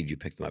young age, you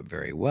pick them up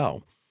very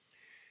well.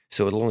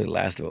 So it'll only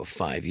last about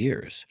 5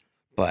 years.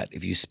 But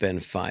if you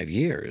spend 5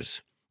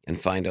 years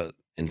and find out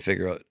and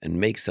figure out and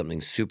make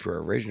something super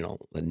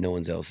original that no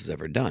one else has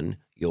ever done,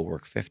 you'll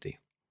work 50.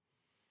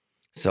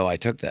 So I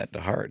took that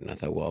to heart, and I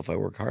thought, well, if I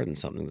work hard on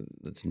something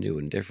that's new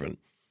and different,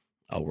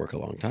 I'll work a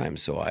long time.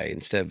 So I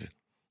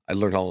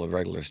learned all the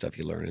regular stuff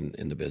you learn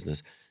in the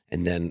business,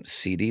 and then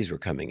CDs were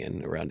coming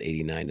in around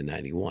 89 to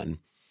 91.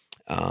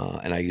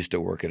 And I used to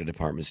work at a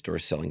department store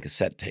selling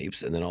cassette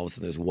tapes, and then all of a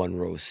sudden there's one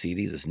row of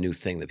CDs, this new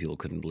thing that people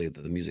couldn't believe,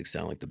 that the music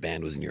sounded like the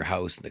band was in your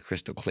house, and the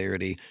crystal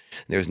clarity.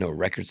 There's no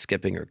record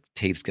skipping or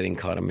tapes getting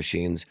caught on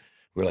machines.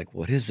 We were like,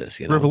 what is this?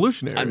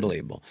 Revolutionary.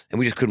 Unbelievable. And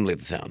we just couldn't believe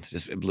the sound.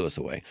 It blew us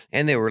away.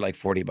 And they were like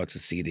 $40 a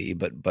CD,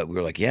 but we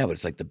were like, yeah, but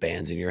it's like the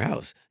band's in your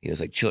house. It's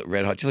like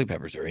Red Hot Chili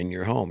Peppers are in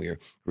your home. Your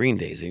Green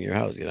Day's in your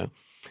house,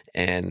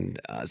 And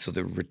so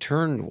the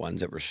returned ones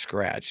that were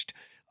scratched,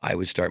 I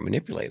would start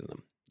manipulating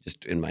them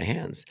just in my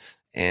hands.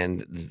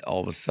 And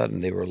all of a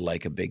sudden they were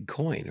like a big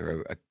coin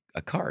or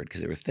a card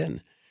because they were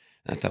thin.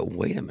 And I thought,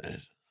 wait a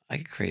minute, I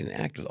could create an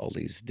act with all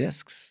these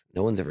discs.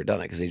 No one's ever done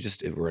it because they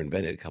just were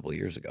invented a couple of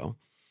years ago.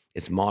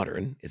 It's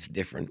modern. It's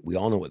different. We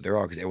all know what there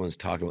are because everyone's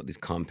talking about these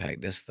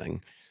compact disc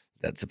thing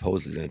that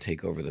supposedly is going to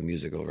take over the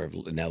musical.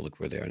 Now look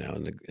where they are now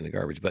in the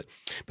garbage. But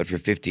for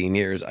 15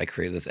 years, I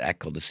created this act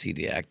called the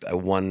CD Act. I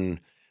won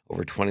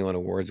over 21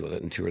 awards with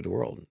it and toured the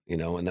world, and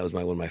that was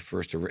one of my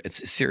first.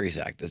 It's a serious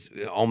act. It's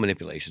all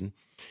manipulation.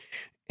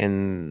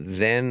 And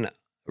then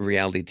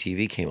reality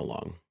TV came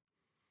along,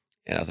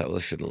 and I thought, well,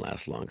 this shouldn't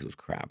last long because it was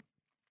crap.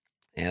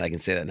 And I can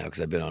say that now because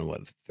I've been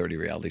on 30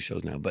 reality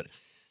shows now. But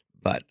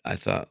I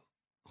thought,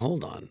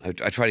 hold on. I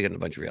tried to get on a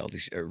bunch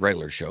of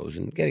regular shows,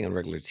 and getting on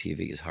regular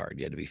TV is hard.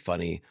 You had to be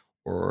funny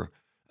or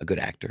a good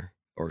actor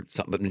or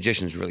something. But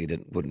magicians really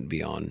wouldn't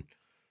be on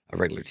a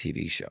regular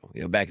TV show.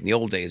 Back in the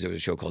old days, there was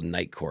a show called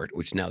Night Court,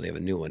 which now they have a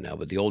new one now.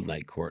 But the old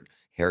Night Court,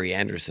 Harry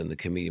Anderson, the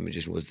comedian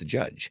magician, was the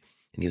judge,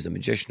 and he was a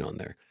magician on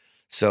there.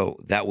 So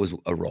that was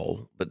a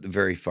role, but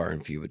very far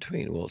and few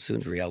between. Well, as soon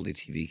as reality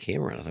TV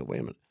came around, I thought, wait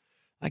a minute,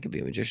 I could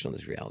be a magician on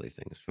these reality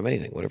things. From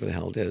anything, whatever the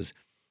hell it is,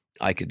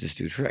 I could just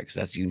do tricks.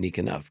 That's unique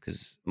enough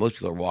because most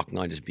people are walking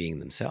on just being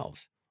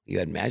themselves. You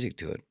add magic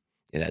to it,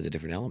 it adds a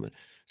different element.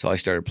 So I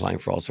started applying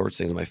for all sorts of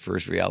things. My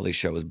first reality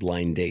show was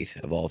Blind Date,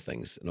 of all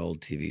things, an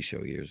old TV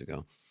show years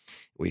ago,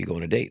 where you go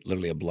on a date,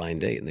 literally a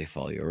blind date, and they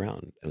follow you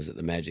around. It was at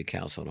the Magic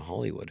House on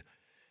Hollywood.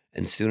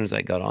 And as soon as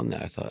I got on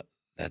that, I thought,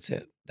 that's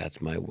it.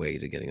 That's my way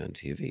to getting on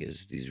TV,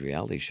 is these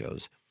reality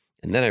shows.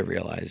 And then I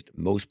realized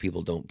most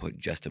people don't put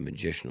just a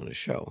magician on a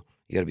show.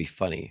 You got to be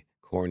funny,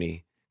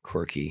 corny,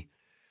 quirky.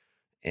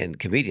 And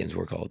comedians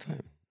work all the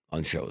time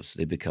on shows.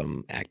 They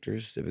become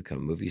actors, they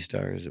become movie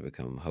stars, they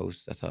become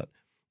hosts. I thought,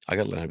 I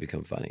got to learn how to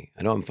become funny.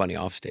 I know I'm funny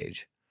off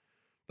stage,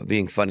 but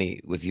being funny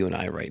with you and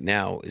I right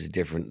now is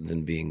different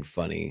than being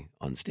funny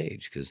on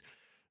stage, because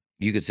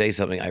you could say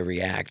something, I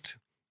react,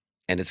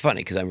 and it's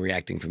funny because I'm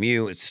reacting from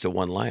you. It's just a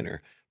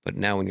one-liner. But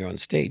now when you're on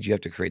stage, you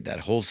have to create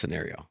that whole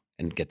scenario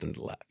and get them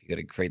to laugh. You got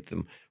to create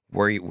them.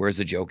 Where's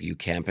the joke? Are you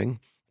camping?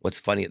 What's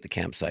funny at the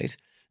campsite?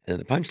 And then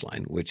the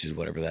punchline, which is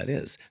whatever that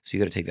is. So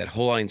you got to take that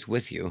whole audience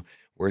with you.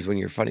 Whereas when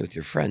you're funny with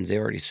your friends,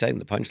 they're already setting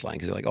the punchline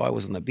because they're like, oh, I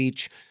was on the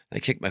beach and I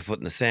kicked my foot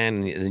in the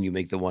sand. And then you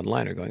make the one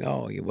liner going,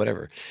 oh,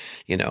 whatever,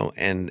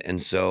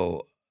 And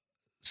so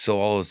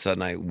all of a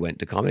sudden I went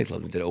to comedy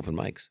clubs and did open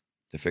mics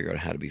to figure out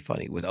how to be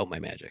funny without my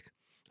magic.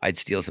 I'd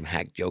steal some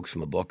hack jokes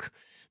from a book,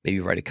 maybe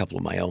write a couple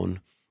of my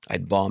own.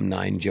 I'd bomb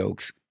 9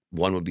 jokes.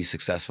 One would be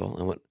successful.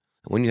 And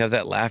when you have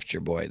that laughter,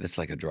 boy, that's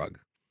like a drug.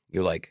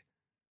 You're like,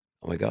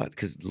 oh my God,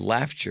 because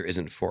laughter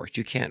isn't forced.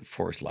 You can't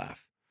force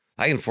laugh.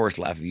 I can force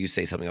laugh if you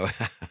say something,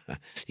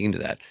 you can do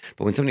that.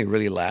 But when somebody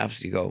really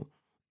laughs, you go,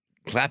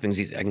 clapping's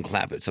easy. I can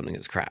clap at something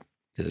that's crap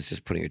because it's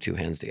just putting your 2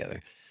 hands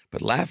together.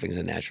 But laughing is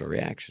a natural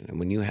reaction. And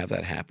when you have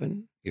that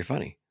happen, you're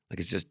funny. Like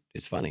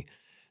it's funny.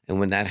 And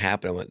when that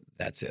happened, I went,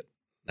 that's it.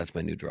 That's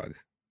my new drug,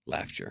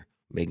 laughter,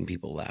 making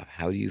people laugh.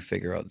 How do you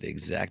figure out the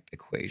exact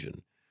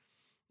equation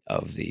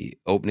of the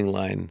opening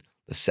line,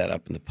 the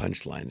setup, and the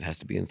punchline? It has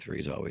to be in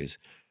 3s always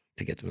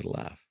to get them to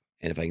laugh.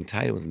 And if I can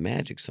tie it with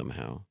magic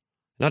somehow,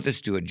 not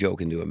just do a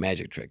joke and do a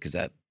magic trick,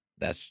 because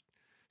that's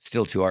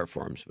still 2 art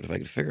forms. But if I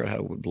could figure out how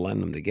to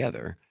blend them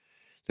together,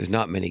 there's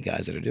not many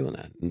guys that are doing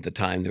that. At the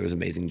time, there was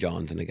Amazing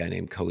Jonathan, a guy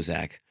named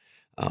Kozak,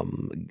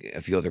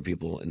 a few other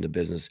people in the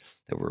business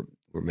that were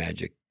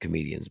magic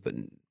comedians, but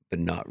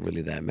not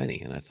really that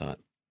many. And I thought,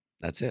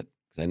 that's it.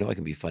 Because I know I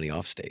can be funny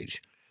off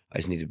stage. I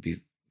just need to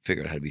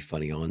figure out how to be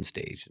funny on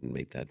stage and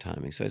make that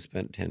timing. So I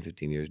spent 10,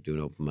 15 years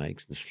doing open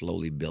mics and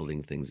slowly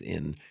building things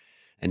in.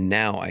 And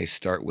now I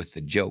start with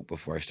the joke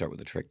before I start with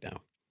the trick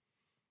now.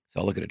 So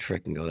I'll look at a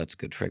trick and go, that's a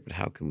good trick, but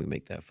how can we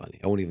make that funny?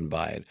 I won't even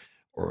buy it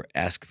or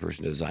ask a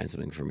person to design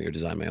something for me or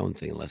design my own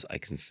thing unless I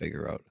can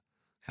figure out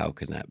how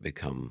can that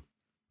become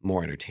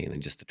more entertaining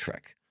than just a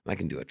trick. I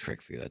can do a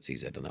trick for you. That's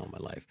easy. I've done that all my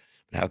life.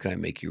 But how can I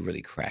make you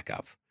really crack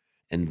up?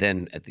 And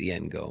then at the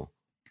end go,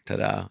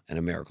 ta-da, and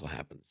a miracle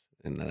happens.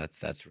 And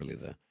that's really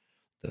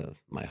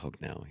my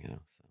hook now,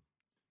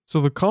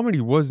 So the comedy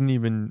wasn't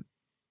even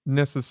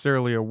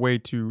necessarily a way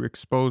to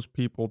expose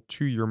people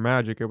to your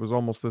magic. It was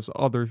almost this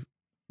other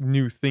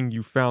new thing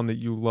you found that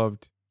you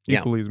loved Yeah.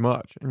 equally as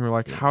much. And you're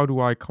like, Yeah. how do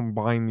I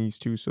combine these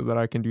two so that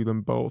I can do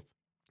them both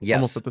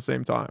almost Yes. at the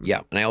same time?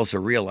 Yeah. And I also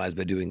realized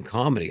by doing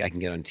comedy, I can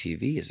get on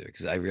TV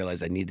because I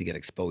realized I need to get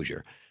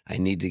exposure. I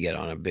need to get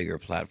on a bigger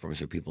platform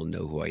so people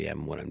know who I am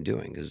and what I'm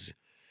doing. Because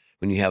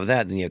when you have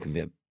that,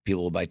 then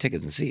people will buy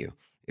tickets and see you.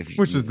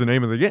 Which is the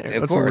name of the game. Of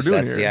That's course, what we're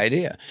doing that's here. the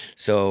idea.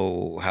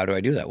 So how do I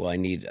do that? Well, I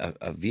need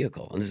a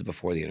vehicle. And this is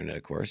before the internet,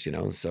 of course,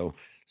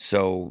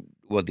 So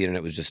the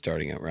internet was just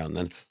starting out around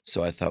then.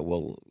 So I thought,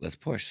 well, let's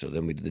push. So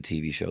then we did the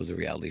TV shows, the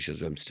reality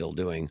shows I'm still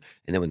doing.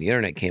 And then when the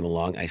internet came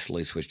along, I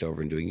slowly switched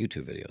over and doing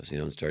YouTube videos,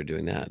 and started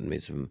doing that and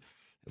made some,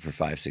 for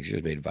 5, 6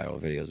 years, made viral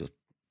videos with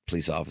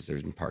police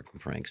officers and parking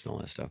pranks and all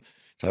that stuff.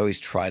 So I always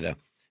try to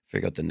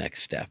figure out the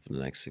next step and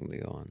the next thing to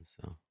go on.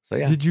 So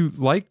yeah. Did you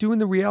like doing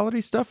the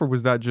reality stuff, or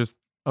was that just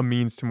a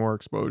means to more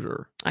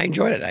exposure? I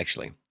enjoyed it,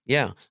 actually.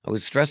 Yeah. I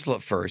was stressful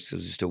at first. It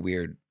was just a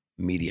weird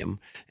medium.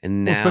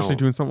 And now, Well, especially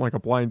doing something like a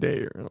blind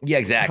date. yeah,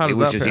 exactly. does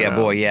Which that is, pan yeah,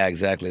 boy, out? yeah,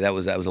 exactly. That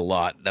was a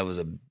lot. That was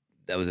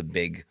a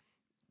big,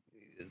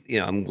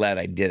 I'm glad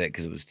I did it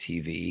because it was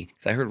TV.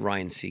 Because I heard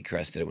Ryan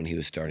Seacrest did it when he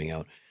was starting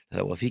out. I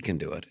thought, well, if he can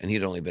do it, and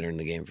he'd only been in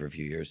the game for a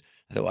few years,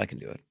 I thought, well, I can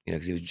do it.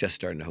 Because he was just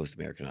starting to host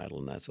American Idol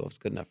and that. So if it's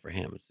good enough for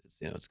him, it's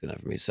good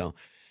enough for me.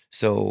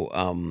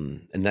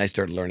 And then I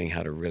started learning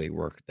how to really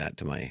work that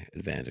to my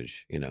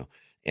advantage,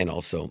 And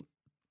also,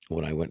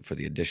 when I went for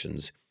the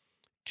auditions,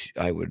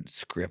 I would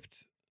script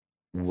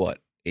what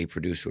a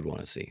producer would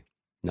want to see,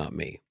 not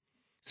me.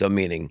 So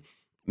meaning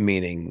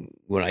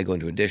when I go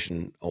into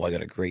audition, I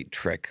got a great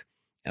trick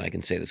and I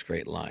can say this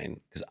great line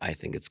because I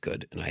think it's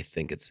good and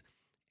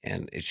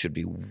and it should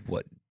be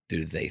what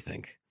do they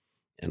think?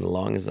 And as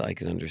long as I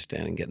can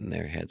understand and get in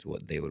their heads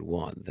what they would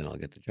want, then I'll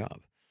get the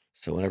job.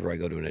 So whenever I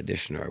go to an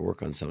audition or I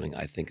work on something,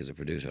 I think as a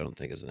producer, I don't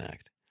think as an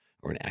act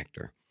or an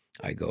actor.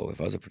 I go,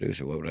 if I was a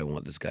producer, what would I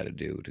want this guy to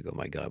do? To go,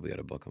 my God, we got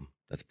to book him.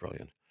 That's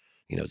brilliant.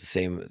 It's the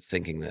same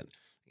thinking that,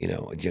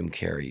 Jim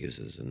Carrey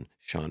uses and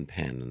Sean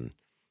Penn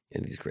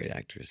and these great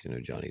actors,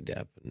 Johnny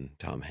Depp and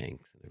Tom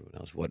Hanks and everyone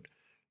else.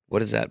 What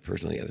does that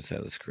person on the other side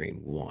of the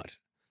screen want?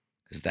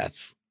 Because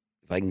if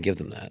I can give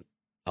them that,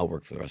 I'll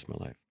work for the rest of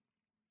my life.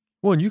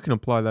 Well, and you can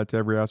apply that to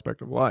every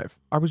aspect of life.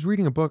 I was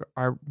reading a book.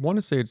 I want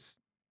to say it's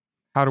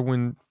How to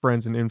Win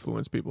Friends and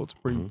Influence People. It's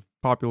a pretty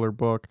popular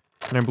book.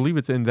 And I believe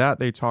it's in that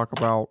they talk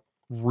about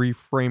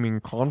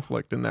reframing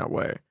conflict in that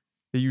way.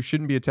 That you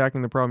shouldn't be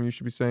attacking the problem. You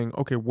should be saying,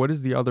 okay, what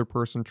is the other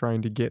person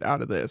trying to get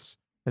out of this?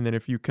 And then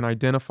if you can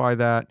identify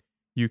that,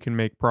 you can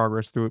make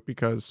progress through it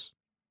because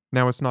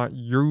now it's not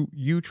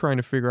you trying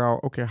to figure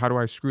out, okay, how do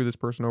I screw this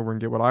person over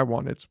and get what I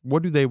want? It's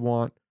what do they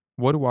want?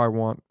 What do I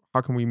want?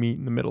 How can we meet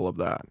in the middle of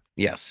that?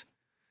 Yes.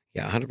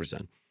 Yeah, 100%.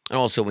 And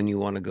also when you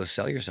want to go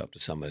sell yourself to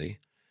somebody,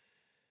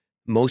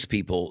 most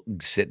people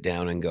sit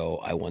down and go,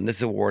 I won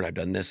this award, I've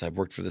done this, I've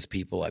worked for this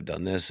people, I've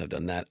done this, I've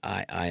done that,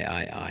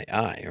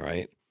 I,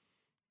 right?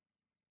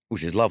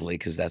 Which is lovely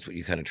because that's what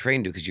you kind of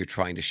train to because you're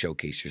trying to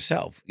showcase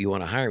yourself. You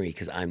want to hire me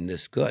because I'm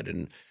this good,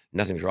 and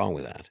nothing's wrong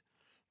with that.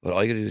 But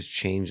all you gotta do is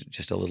change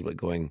just a little bit,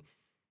 going,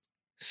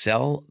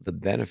 sell the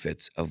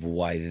benefits of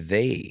why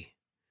they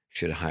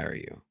should hire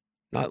you,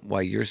 not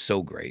why you're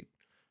so great,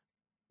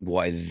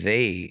 why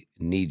they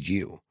need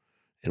you.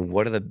 And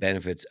what are the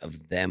benefits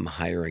of them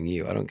hiring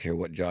you? I don't care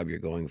what job you're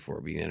going for,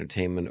 be it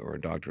entertainment or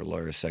a doctor,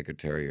 lawyer,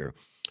 secretary, or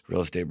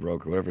real estate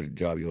broker, whatever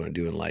job you want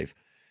to do in life.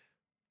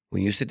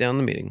 When you sit down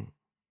in the meeting,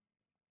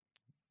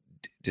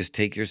 just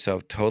take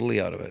yourself totally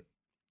out of it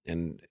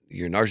and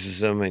your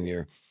narcissism and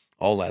your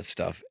all that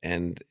stuff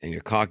and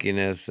your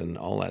cockiness and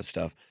all that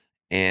stuff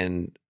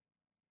and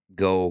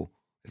go,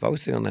 if I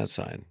was sitting on that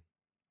side,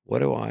 what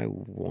do I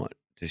want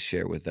to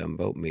share with them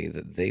about me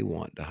that they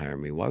want to hire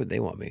me? Why would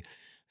they want me?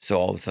 So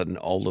all of a sudden,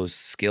 all those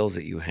skills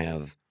that you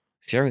have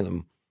sharing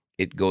them,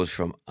 it goes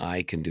from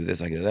I can do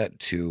this, I can do that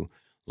to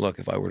look,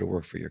 if I were to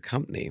work for your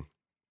company,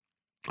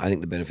 I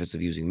think the benefits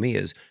of using me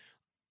is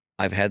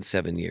I've had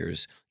 7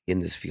 years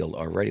in this field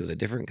already with a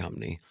different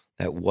company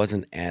that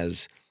wasn't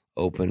as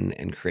open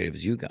and creative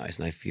as you guys.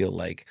 And I feel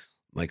like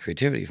my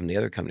creativity from the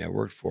other company I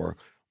worked for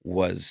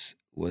was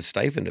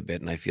stifled a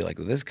bit. And I feel like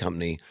with this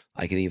company,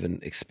 I can even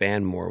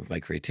expand more with my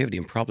creativity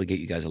and probably get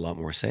you guys a lot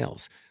more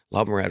sales, a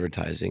lot more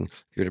advertising.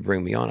 If you were to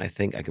bring me on, I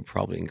think I could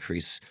probably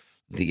increase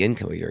the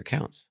income of your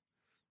accounts.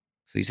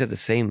 So you said the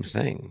same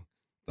thing,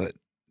 but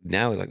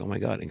now it's like, oh my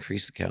God,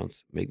 increase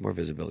accounts, make more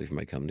visibility for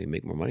my company,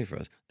 make more money for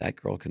us. That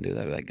girl can do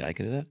that, or that guy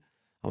can do that.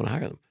 I want to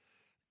hire them.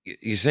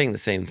 You're saying the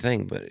same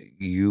thing, but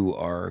you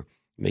are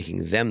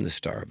making them the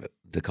star of it,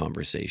 the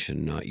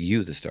conversation, not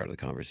you the star of the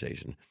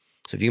conversation.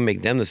 So if you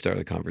make them the star of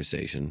the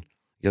conversation,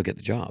 you'll get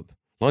the job. As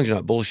long as you're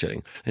not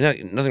bullshitting.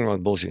 And nothing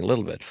wrong with bullshitting a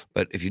little bit,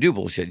 but if you do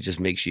bullshit, just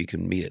make sure you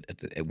can meet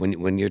it.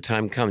 When your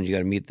time comes, you got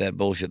to meet that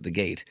bullshit at the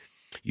gate.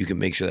 You can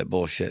make sure that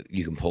bullshit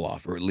you can pull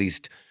off, or at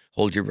least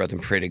hold your breath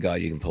and pray to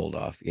God you can pull it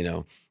off,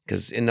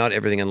 because not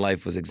everything in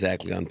life was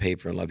exactly on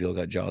paper. And a lot of people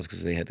got jobs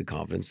because they had the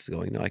confidence to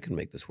going, no, I can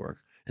make this work.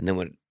 And then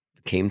when it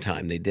came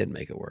time, they did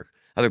make it work.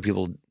 Other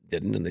people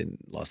didn't, and they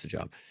lost the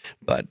job.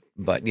 But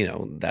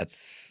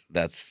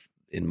that's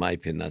in my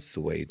opinion, that's the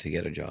way to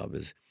get a job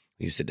is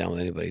when you sit down with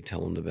anybody,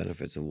 tell them the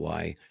benefits of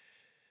why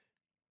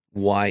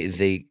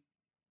they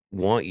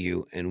want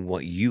you and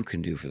what you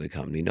can do for the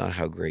company, not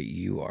how great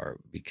you are,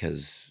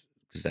 because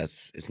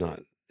it's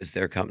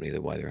their company,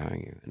 that why they're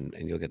hiring you,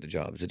 and you'll get the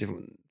job. It's a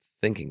different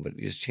thinking, but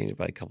you just change it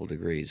by a couple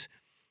degrees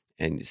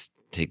and just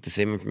take the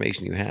same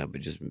information you have, but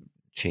just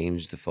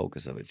change the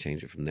focus of it,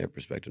 change it from their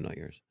perspective, not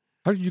yours.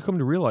 How did you come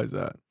to realize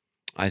that?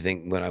 I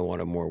think when I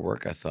wanted more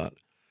work, I thought,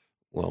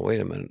 well, wait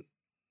a minute.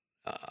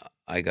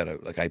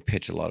 I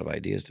pitch a lot of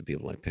ideas to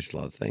people. I pitch a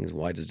lot of things.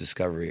 Why does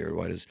Discovery or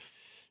why does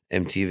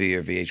MTV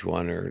or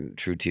VH1 or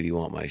True TV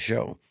want my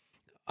show?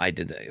 I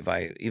did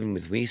that. Even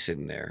with me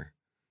sitting there,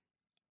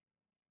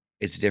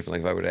 it's different.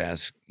 Like if I were to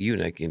ask you,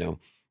 Nick,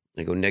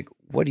 I go, Nick,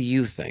 what do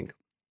you think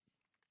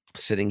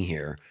sitting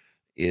here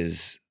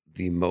is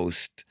the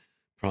most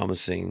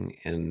promising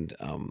and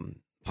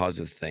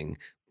positive thing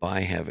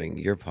by having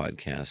your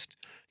podcast,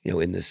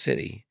 in this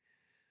city,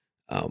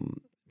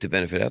 to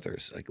benefit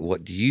others? Like,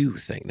 what do you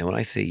think? Now, when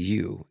I say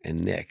you and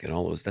Nick and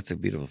all those, that's a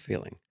beautiful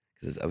feeling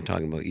because I'm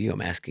talking about you.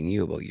 I'm asking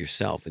you about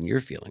yourself and your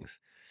feelings.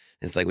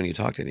 And it's like when you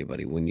talk to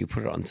anybody, when you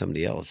put it on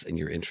somebody else and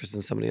you're interested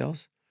in somebody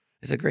else,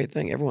 it's a great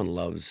thing. Everyone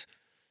loves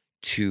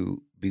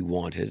to be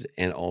wanted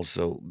and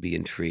also be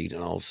intrigued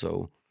and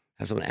also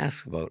have someone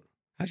ask about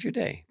how's your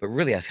day, but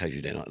really ask how's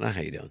your day, not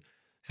how you doing.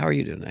 How are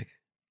you doing, Nick?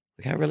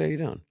 Like, how really are you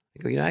doing?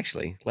 I go,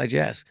 actually, glad you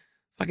asked.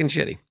 Fucking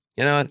shitty.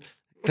 You know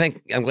what?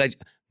 I'm glad.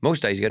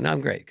 Most days you go, no,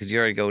 I'm great, because you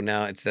already go,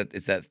 now it's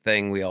that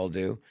thing we all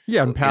do.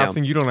 Yeah, in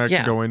passing, you don't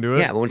actually go into it.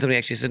 Yeah, but when somebody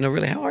actually says, no,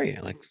 really, how are you?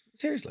 Like,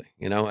 seriously,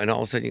 and all of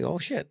a sudden you go, oh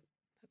shit.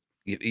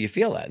 You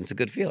feel that, and it's a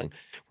good feeling.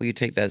 Well, you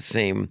take that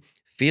same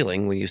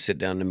feeling when you sit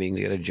down in a meeting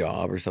to get a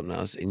job or something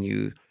else, and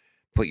you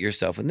put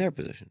yourself in their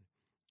position.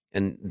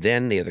 And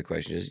then the other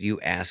question is, you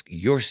ask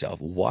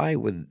yourself, why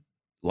would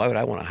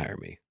I want to hire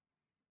me?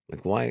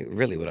 Like, why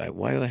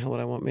the hell would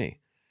I want me?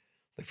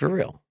 Like, for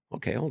real.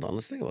 Okay, hold on.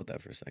 Let's think about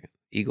that for a second.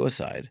 Ego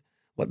aside,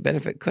 what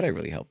benefit could I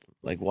really help them?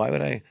 Like,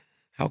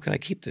 how can I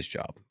keep this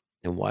job?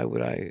 And why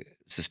would I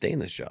sustain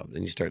this job?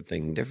 Then you start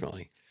thinking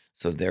differently.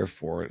 So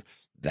therefore,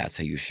 that's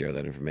how you share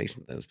that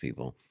information with those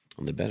people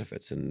on the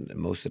benefits. And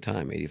most of the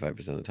time,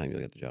 85% of the time, you'll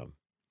get the job.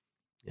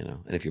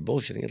 And if you're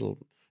bullshitting,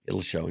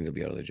 it'll show and you'll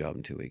be out of the job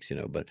in 2 weeks,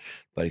 But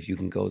if you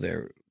can go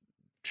there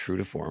true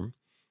to form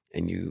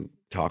and you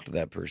talk to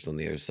that person on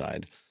the other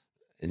side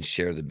and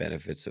share the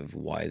benefits of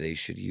why they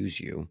should use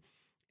you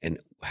and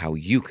how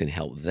you can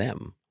help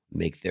them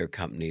make their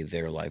company,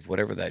 their life,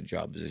 whatever that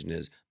job position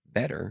is,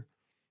 better,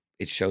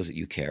 it shows that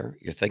you care,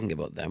 you're thinking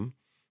about them,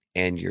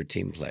 and you're a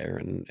team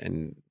player,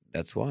 and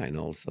that's why. And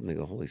all of a sudden they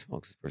go, holy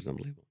smokes, this person's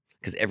unbelievable.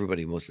 Because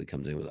everybody mostly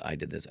comes in with, I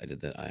did this, I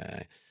did that,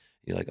 I.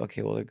 You're like,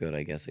 okay, well, they're good.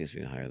 I guess I guess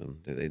we can hire them.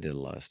 They did a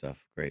lot of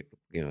stuff. Great.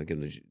 Give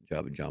them the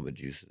job at Jamba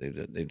Juice. They've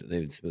done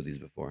smoothies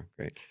before.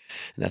 Great.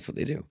 And that's what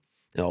they do.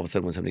 And all of a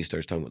sudden, when somebody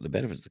starts talking about the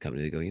benefits of the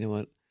company, they go, you know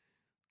what?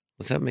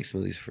 Let's have them make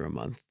smoothies for a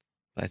month.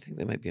 But I think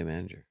they might be a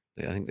manager.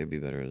 I think they'd be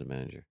better as a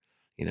manager.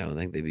 I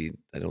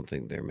don't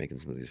think they're making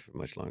smoothies for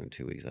much longer than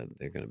 2 weeks.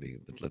 They're going to be,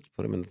 but let's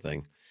put them in the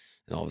thing.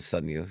 And all of a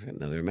sudden,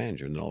 they're a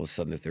manager. And then all of a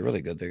sudden, if they're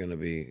really good, they're going to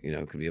be,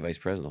 could be a vice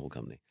president of the whole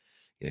company.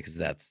 Because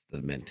that's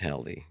the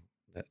mentality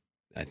that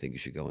I think you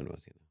should go in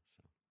with. So.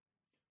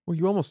 Well,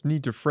 you almost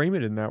need to frame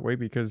it in that way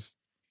because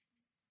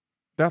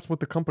that's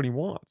what the company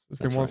wants.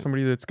 They want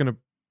somebody that's going to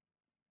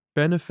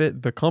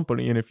benefit the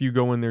company. And if you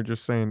go in there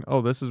just saying,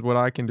 oh, this is what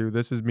I can do,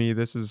 this is me,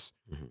 this is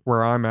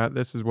where I'm at,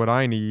 this is what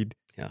I need.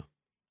 Yeah.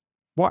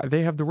 Why?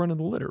 They have the run of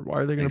the litter. Why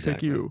are they going to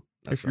pick you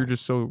if you're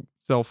just so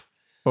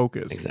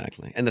self-focused?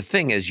 Exactly. And the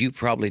thing is, you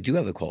probably do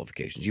have the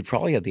qualifications. You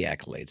probably have the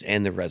accolades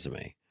and the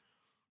resume.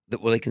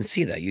 Well, they can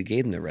see that. You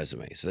gave them the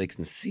resume, so they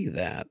can see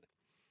that.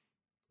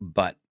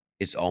 But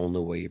it's all in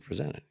the way you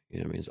present it. You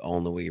know what I mean? It's all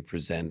in the way you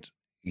present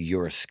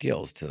your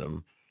skills to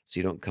them, so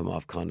you don't come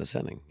off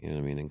condescending. You know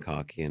what I mean? And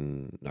cocky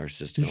and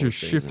narcissistic. You're just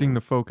shifting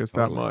the focus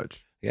that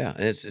much. Yeah,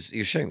 and it's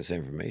you're sharing the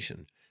same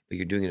information, but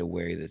you're doing it in a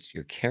way that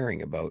you're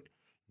caring about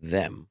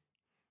them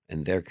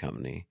and their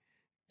company,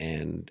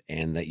 and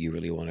that you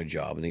really want a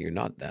job, and that you're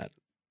not that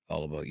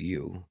all about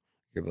you.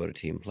 You're about a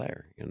team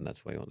player, and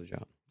that's why you want the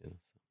job.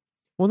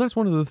 Well, that's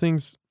one of the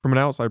things from an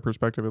outside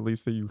perspective, at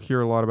least, that you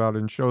hear a lot about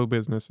in show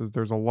business is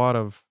there's a lot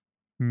of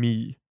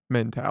me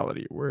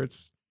mentality where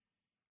it's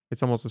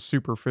almost a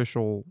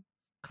superficial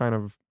kind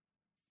of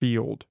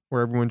field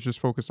where everyone's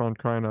just focused on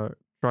trying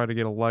to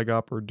get a leg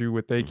up or do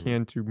what they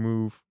can to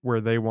move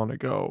where they want to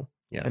go.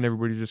 Yes. And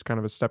everybody's just kind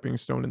of a stepping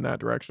stone in that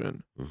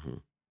direction.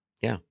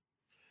 Yeah.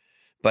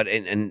 But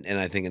and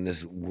I think in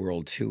this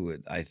world too,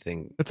 I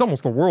think it's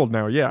almost the world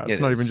now. Yeah,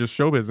 it's not even just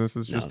show business;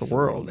 it's just the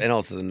world, and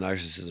also the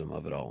narcissism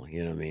of it all.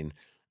 You know what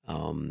I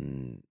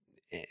mean?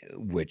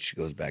 Which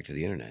goes back to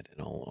the internet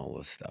and all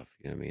this stuff.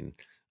 You know what I mean?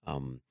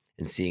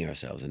 And seeing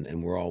ourselves,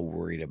 and we're all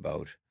worried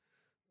about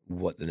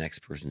what the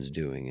next person's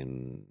doing,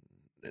 and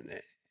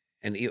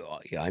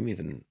yeah, I'm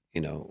even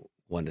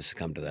one to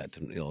succumb to that.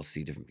 I'll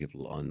see different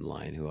people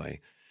online who I.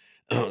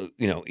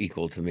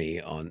 Equal to me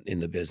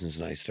in the business,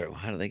 and I start, well,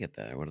 how do they get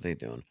that? What are they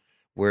doing?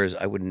 Whereas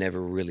I would never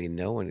really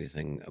know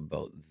anything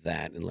about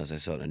that unless I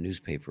saw it in a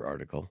newspaper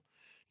article,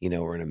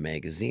 or in a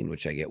magazine,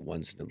 which I get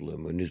once in a blue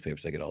moon.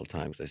 Newspapers I get all the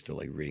time because I still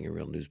like reading a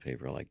real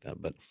newspaper. I like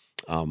that. But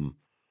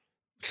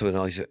so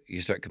then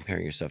you start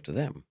comparing yourself to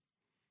them.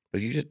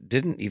 But if you just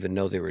didn't even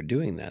know they were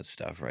doing that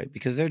stuff, right?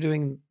 Because they're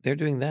doing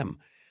them.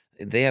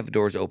 They have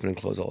doors open and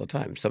close all the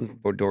time.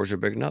 Some doors are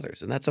bigger than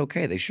others, and that's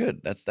okay. They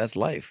should. That's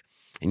life.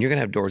 And you're going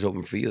to have doors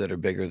open for you that are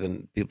bigger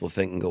than people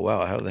think and go,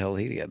 wow, how the hell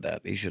did he get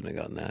that? He shouldn't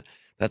have gotten that.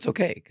 That's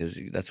okay, because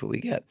that's what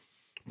we get.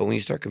 But when you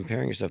start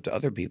comparing yourself to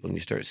other people and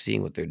you start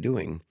seeing what they're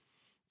doing,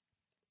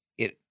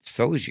 it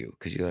throws you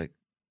because you're like,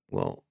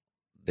 well,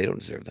 they don't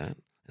deserve that.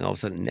 And all of a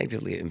sudden,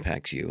 negatively it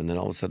impacts you. And then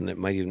all of a sudden, it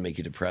might even make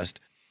you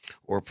depressed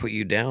or put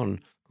you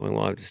down going,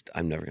 well,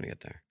 I'm never going to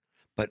get there.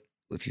 But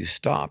if you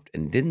stopped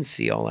and didn't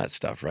see all that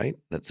stuff, right,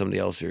 that somebody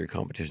else or your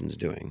competition is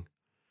doing,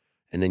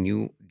 and then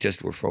you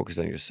just were focused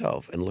on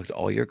yourself and looked at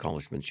all your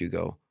accomplishments, you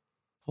go,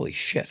 holy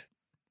shit,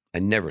 I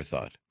never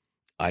thought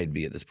I'd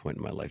be at this point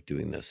in my life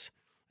doing this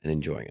and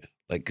enjoying it.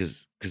 Like,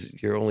 because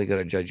you're only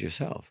going to judge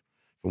yourself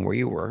from where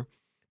you were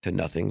to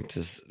nothing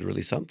to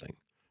really something.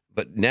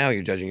 But now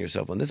you're judging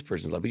yourself on this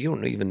person's life, but you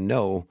don't even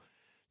know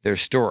their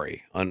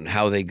story on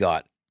how they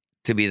got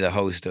to be the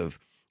host of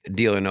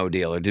Deal or No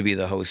Deal or to be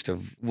the host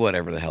of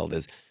whatever the hell it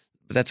is.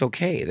 But that's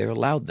okay. They're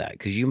allowed that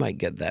because you might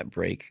get that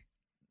break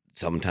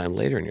sometime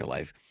later in your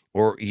life,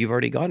 or you've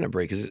already gotten a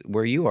break because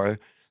where you are,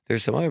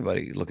 there's some other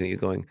buddy looking at you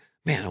going,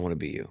 man, I want to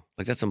be you.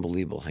 Like, that's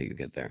unbelievable how you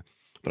get there.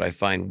 But I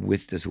find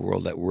with this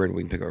world that we're in,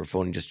 we can pick up our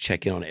phone and just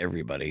check in on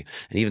everybody.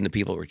 And even the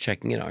people we're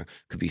checking in on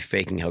could be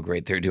faking how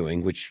great they're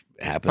doing, which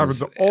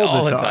happens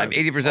all the time.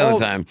 80% of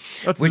the time.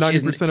 That's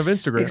 90% of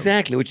Instagram.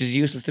 Exactly, which is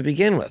useless to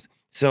begin with.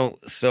 So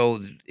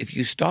if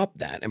you stop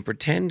that and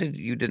pretended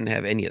you didn't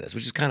have any of this,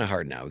 which is kind of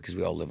hard now because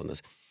we all live on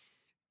this,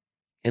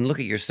 and look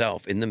at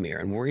yourself in the mirror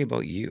and worry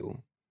about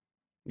you.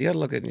 You got to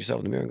look at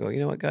yourself in the mirror and go,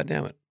 you know what? God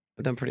damn it.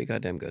 I've done pretty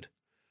goddamn good.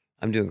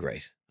 I'm doing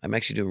great. I'm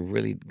actually doing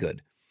really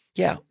good.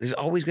 Yeah, there's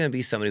always going to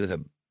be somebody with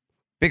a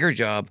bigger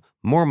job,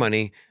 more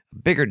money,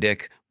 bigger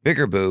dick,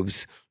 bigger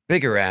boobs,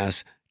 bigger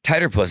ass,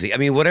 tighter pussy. I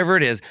mean, whatever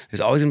it is,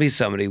 there's always going to be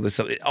somebody with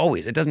something.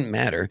 Always. It doesn't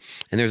matter.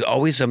 And there's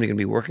always somebody going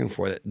to be working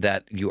for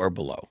that you are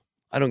below.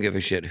 I don't give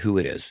a shit who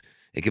it is.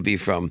 It could be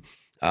from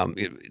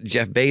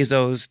Jeff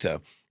Bezos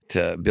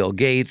to Bill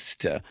Gates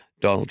to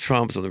Donald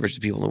Trump, some of the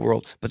richest people in the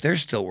world, but they're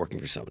still working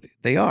for somebody.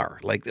 They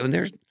are. Like, and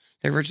they're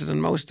richer than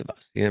most of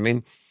us. You know what I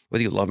mean?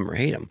 Whether you love them or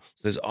hate them.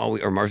 So there's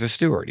always, or Martha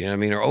Stewart, you know what I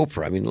mean? Or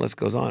Oprah. I mean, the list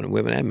goes on,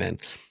 women and men.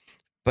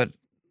 But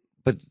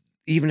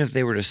even if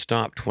they were to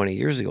stop 20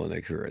 years ago in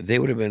their career, they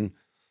would have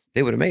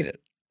made it.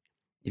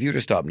 If you were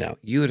to stop now,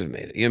 you would have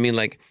made it. You know what I mean?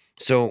 Like,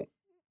 so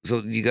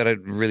So you got to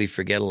really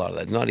forget a lot of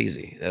that. It's not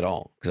easy at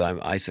all because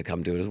I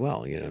succumb to it as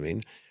well. You know what I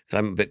mean? So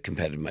I'm a bit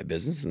competitive in my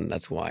business, and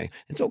that's why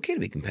it's okay to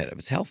be competitive.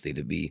 It's healthy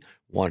to be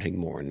wanting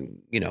more,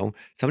 and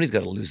somebody's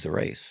got to lose the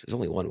race. There's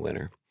only one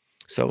winner,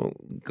 so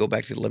go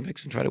back to the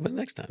Olympics and try to win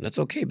next time. That's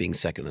okay being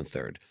second and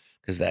third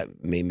because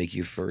that may make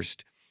you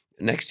first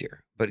next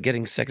year. But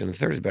getting second and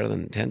third is better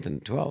than 10th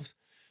and 12th.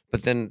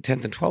 But then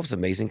 10th and 12th is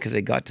amazing because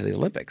they got to the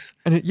Olympics.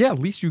 And at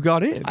least you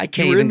got in. I You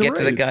can't were even in the get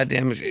to the race.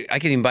 goddamn. I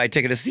can't even buy a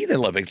ticket to see the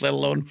Olympics, let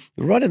alone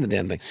run in the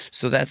damn thing.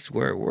 So that's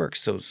where it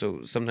works. So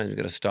sometimes you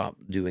got to stop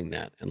doing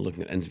that and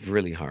looking at, and it's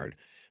really hard.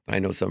 But I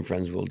know some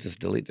friends will just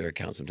delete their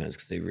account sometimes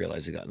because they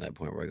realize they got to that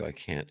point where I go, I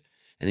can't.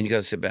 And then you got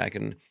to sit back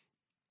and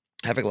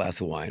have a glass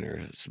of wine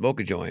or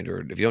smoke a joint,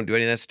 or if you don't do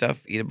any of that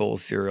stuff, eat a bowl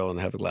of cereal and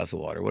have a glass of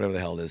water, whatever the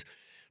hell it is.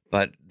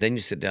 But then you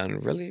sit down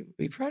and really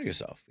be proud of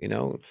yourself,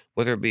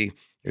 whether it be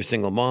you're a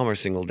single mom or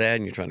single dad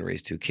and you're trying to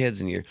raise two kids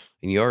and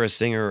you're a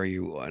singer or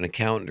you an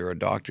accountant or a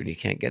doctor and you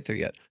can't get there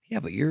yet. Yeah,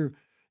 but you're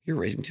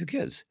raising two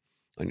kids.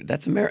 And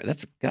that's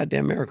that's a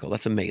goddamn miracle.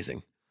 That's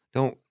amazing.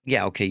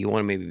 Okay, you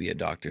want to maybe be a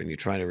doctor and you're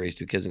trying to raise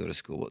two kids and go to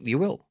school. Well, you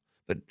will,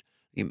 but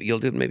you'll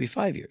do it maybe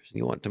 5 years and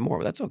you want to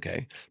more. That's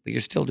okay. But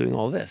you're still doing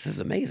all this. This is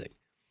amazing.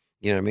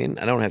 You know what I mean?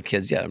 I don't have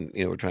kids yet.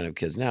 We're trying to have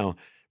kids now,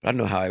 but I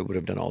don't know how I would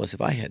have done all this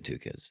if I had two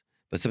kids.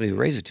 But somebody who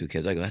raises two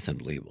kids, I go, that's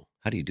unbelievable.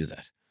 How do you do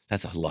that?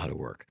 That's a lot of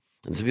work.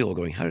 And some people are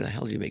going, how the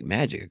hell do you make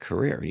magic a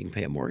career? And you can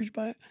pay a mortgage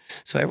by it?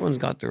 So everyone's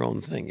got their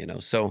own thing,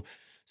 So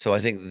I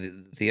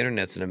think the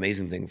internet's an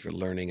amazing thing for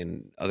learning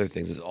and other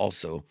things.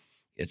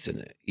 It's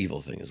an evil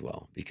thing as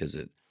well because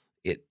it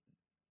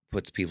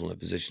puts people in a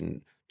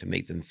position to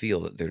make them feel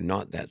that they're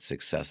not that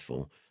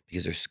successful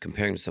because they're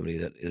comparing to somebody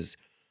that is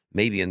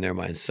maybe in their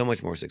mind so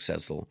much more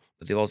successful,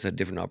 but they've also had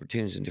different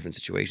opportunities and different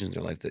situations in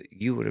their life that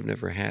you would have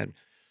never had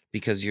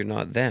because you're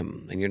not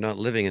them and you're not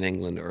living in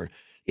England or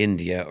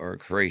India or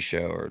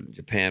Croatia or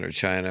Japan or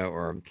China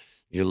or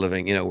you're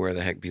living, where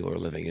the heck people are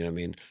living, you know what I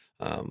mean?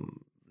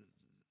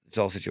 It's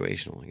all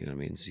situational, you know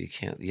what I mean? So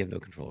you have no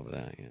control over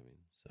that, you know what I mean?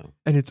 So.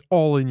 And it's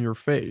all in your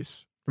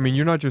face. I mean,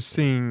 you're not just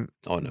seeing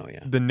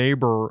the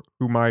neighbor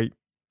who might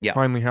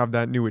finally have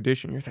that new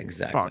edition. You're thinking,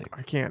 exactly.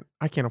 fuck,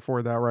 I can't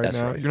afford that right That's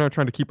now. right. You're not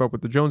trying to keep up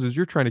with the Joneses.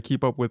 You're trying to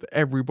keep up with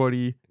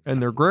everybody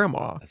and their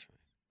grandma. That's right.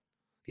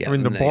 Yeah, I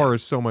mean, the bar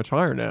is so much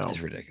higher now. It's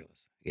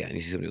ridiculous. Yeah, and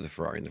you see somebody with a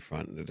Ferrari in the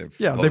front.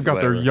 They've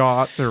got their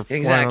yacht. They're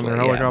flying on their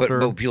helicopter.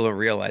 But people don't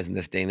realize in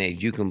this day and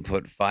age, you can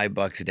put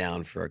 $5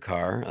 down for a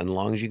car. And as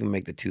long as you can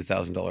make the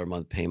 $2,000 a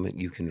month payment,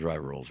 you can drive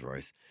a Rolls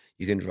Royce.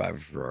 You can drive a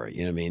Ferrari.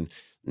 You know what I mean?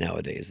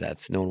 Nowadays,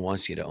 no one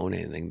wants you to own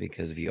anything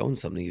because if you own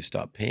something, you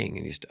stop paying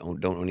and you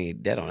don't own any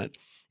debt on it.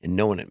 And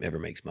no one ever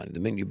makes money. The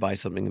minute you buy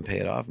something and pay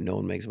it off, no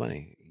one makes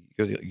money.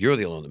 You're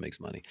the only one that makes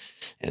money.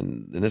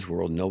 And in this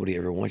world, nobody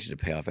ever wants you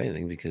to pay off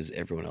anything because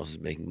everyone else is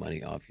making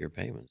money off your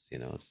payments.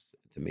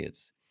 To me,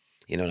 it's,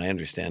 and I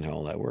understand how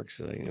all that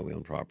works. We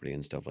own property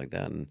and stuff like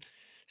that. And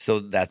so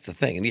that's the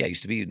thing. And yeah, it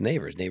used to be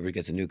neighbors. Neighbor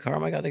gets a new car. Oh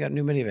my God, they got a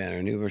new minivan or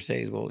a new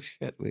Mercedes. Well,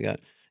 shit, we got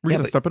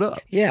to step it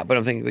up. Yeah, but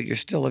I'm thinking, but you're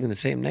still living in the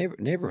same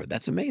neighborhood.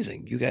 That's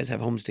amazing. You guys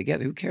have homes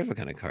together. Who cares what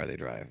kind of car they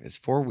drive? It's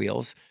 4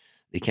 wheels.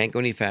 They can't go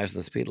any faster than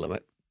the speed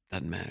limit.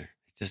 Doesn't matter.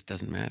 It just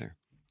doesn't matter.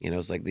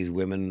 It's like these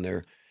women,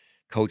 they're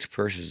Coach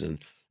purses and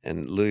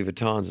Louis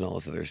Vuittons and all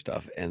this other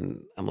stuff.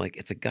 And I'm like,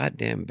 it's a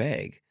goddamn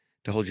bag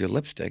to hold your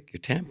lipstick, your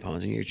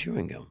tampons, and your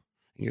chewing gum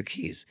and your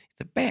keys.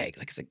 It's a bag.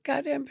 Like, it's a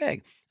goddamn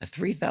bag. A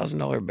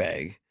 $3,000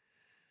 bag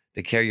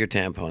to carry your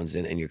tampons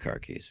in and your car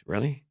keys.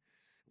 Really?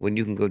 When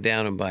you can go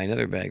down and buy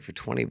another bag for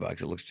 $20,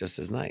 it looks just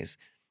as nice.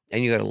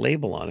 And you got a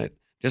label on it,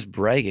 just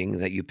bragging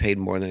that you paid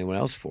more than anyone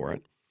else for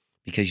it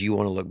because you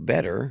want to look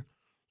better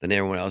than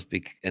everyone else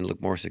and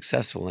look more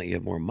successful and that you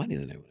have more money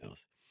than everyone else.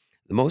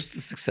 The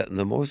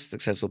most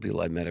successful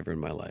people I've met ever in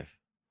my life,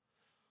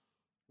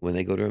 when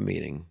they go to a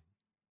meeting,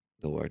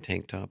 they'll wear a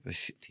tank top, a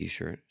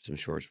t-shirt, some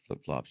shorts,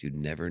 flip-flops. You'd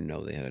never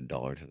know they had a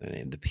dollar to their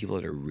name. The people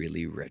that are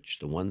really rich,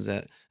 the ones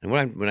that, and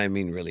when I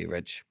mean really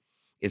rich,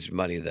 it's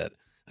money that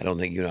I don't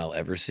think you and I'll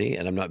ever see.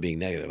 And I'm not being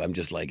negative. I'm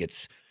just like,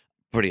 it's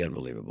pretty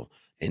unbelievable.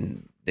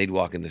 And they'd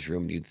walk in this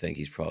room and you'd think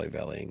he's probably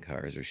valeting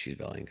cars or she's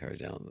valeting cars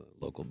down at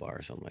the local bar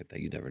or something like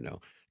that. You'd never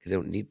know because they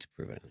don't need to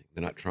prove anything.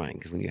 They're not trying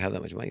because when you have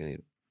that much money, you don't need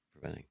to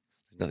prove anything.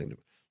 There's nothing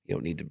you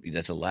don't need to,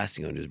 that's the last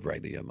thing you want to do is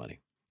brag that you have money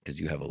because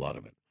you have a lot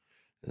of it.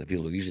 And the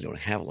people who usually don't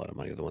have a lot of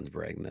money are the ones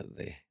bragging that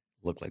they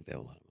look like they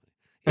have a lot of money.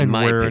 In and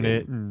my wearing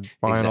opinion, it and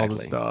buying all the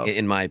stuff.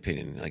 In my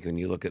opinion, like when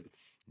you look at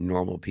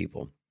normal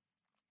people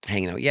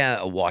hanging out, yeah,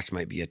 a watch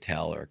might be a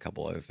towel or a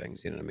couple other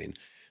things, you know what I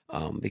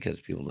mean?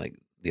 Because people like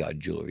the odd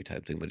jewelry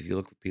type thing. But if you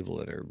look at people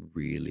that are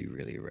really,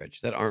 really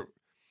rich, that aren't,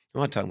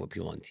 I'm not talking about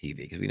people on TV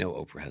because we know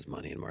Oprah has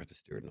money and Martha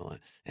Stewart and all that,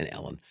 and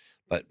Ellen.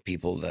 But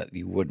people that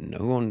you wouldn't know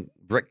who own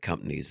brick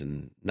companies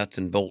and nuts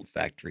and bolt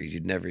factories,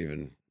 you'd never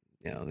even,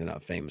 they're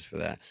not famous for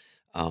that.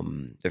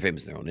 They're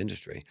famous in their own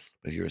industry.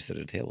 But if you were to sit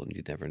at a table,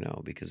 you'd never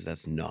know because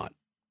that's not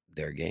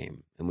their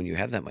game. And when you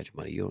have that much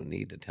money, you don't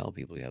need to tell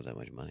people you have that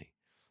much money.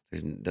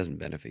 It doesn't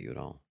benefit you at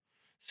all.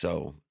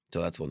 So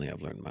that's one thing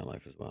I've learned in my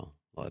life as well.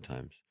 A lot of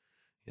times,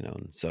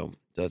 And so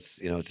that's,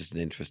 it's just an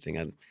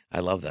interesting, I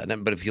love that.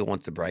 But if people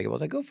want to brag about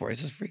that, go for it.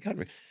 It's just free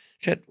country.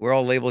 Shit, wear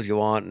all labels you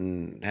want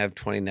and have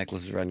 20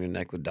 necklaces around your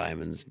neck with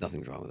diamonds.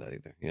 Nothing's wrong with that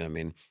either. You know what I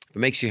mean? If it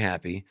makes you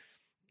happy,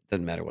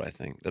 doesn't matter what I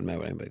think. Doesn't matter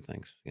what anybody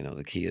thinks.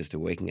 The key is to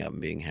waking up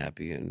and being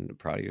happy and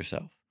proud of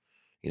yourself.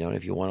 And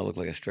if you want to look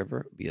like a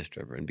stripper, be a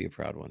stripper and be a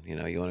proud one.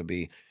 You want to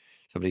be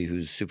somebody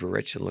who's super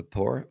rich and look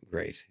poor,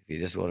 great. If you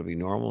just want to be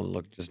normal and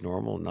look just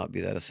normal and not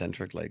be that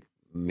eccentric like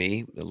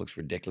me that looks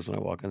ridiculous when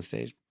I walk on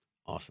stage,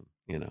 awesome.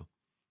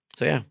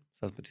 So yeah,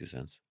 that's my 2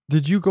 cents.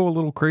 Did you go a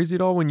little crazy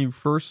at all when you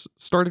first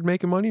started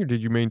making money, or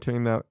did you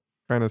maintain that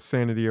kind of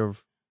sanity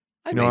of,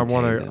 I I want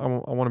maintained to,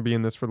 it. I want to be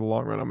in this for the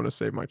long run. I'm going to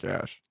save my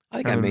cash. I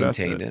think I Kind of invest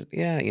in maintained it.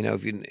 Yeah,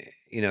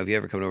 if you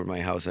ever come over to my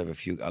house, I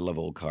love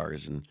old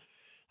cars and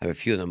I have a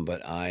few of them,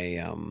 but I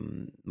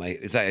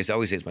always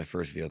say it's my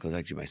first vehicle. It's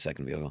actually my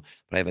second vehicle,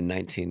 but I have a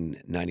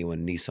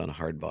 1991 Nissan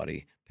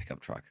hardbody pickup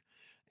truck,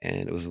 and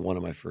it was one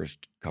of my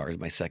first cars,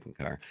 my second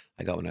car.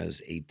 I got when I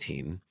was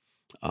 18,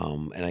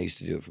 and I used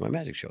to do it for my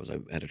magic shows. I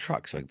had a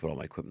truck, so I could put all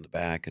my equipment in the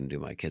back and do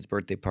my kids'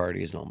 birthday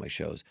parties and all my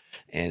shows.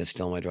 And it's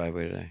still in my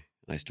driveway today,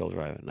 and I still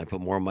drive it. And I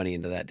put more money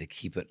into that to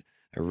keep it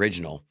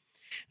original.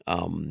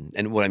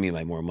 And what I mean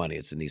by more money,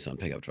 it's a Nissan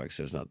pickup truck,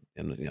 so it's not,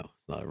 it's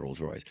not a Rolls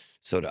Royce.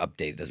 So to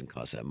update it doesn't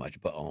cost that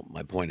much. But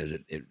my point is,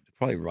 it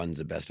probably runs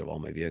the best of all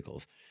my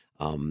vehicles,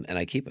 and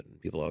I keep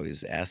it. People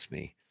always ask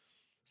me,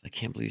 I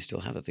can't believe you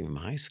still have that thing from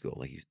high school.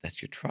 Like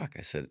that's your truck.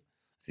 I said,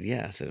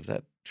 yeah. I said, if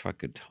that truck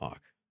could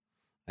talk,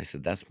 I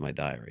said, that's my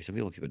diary. Some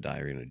people keep a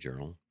diary and a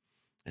journal.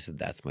 I said,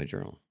 that's my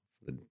journal.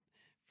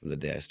 From the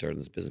day I started in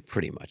this business,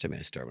 pretty much. I mean,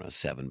 I started when I was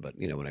 7, but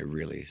when I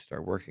really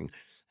start working,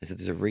 I said,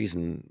 there's a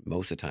reason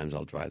most of the times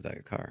I'll drive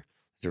that car.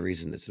 There's a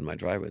reason it's in my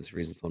driveway. It's the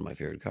reason it's one of my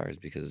favorite cars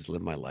because it's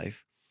lived my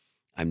life.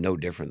 I'm no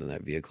different than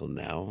that vehicle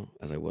now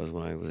as I was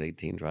when I was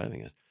 18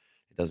 driving it.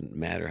 It doesn't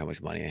matter how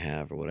much money I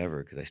have or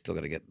whatever because I still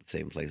got to get the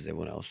same place as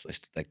everyone else.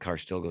 That car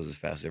still goes as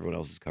fast as everyone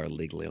else's car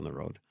legally on the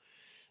road.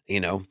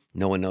 No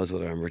one knows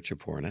whether I'm rich or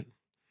poor in it.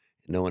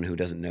 No one who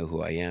doesn't know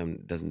who I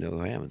am doesn't know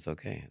who I am. It's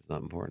okay. It's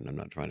not important. I'm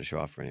not trying to show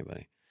off for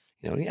anybody.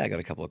 Yeah, I got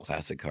a couple of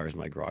classic cars in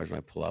my garage when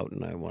I pull out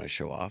and I want to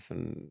show off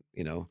and,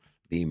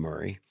 be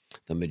Murray,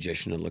 the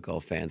magician, and look all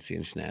fancy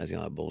and snazzy and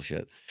all that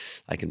bullshit.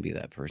 I can be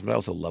that person. But I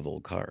also love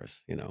old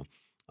cars, and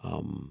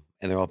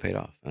they're all paid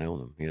off and I own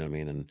them, you know what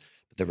I mean?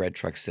 But the red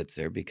truck sits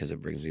there because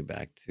it brings me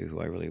back to who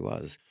I really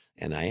was.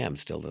 And I am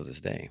still to this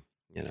day,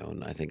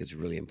 and I think it's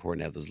really important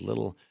to have those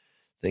little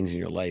things in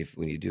your life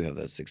when you do have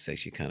that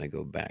success, you kind of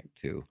go back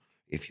to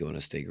if you want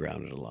to stay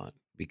grounded a lot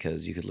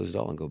because you could lose it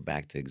all and go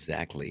back to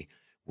exactly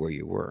where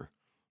you were.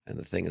 And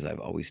the thing is, I've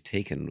always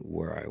taken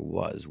where I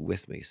was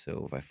with me.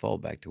 So if I fall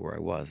back to where I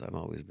was, I've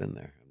always been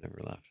there. I've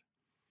never left.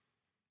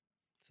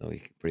 So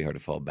it's pretty hard to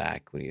fall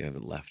back when you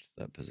haven't left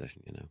that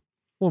position,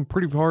 Well, and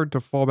pretty hard to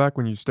fall back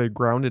when you stay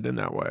grounded in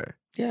that way.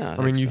 Yeah,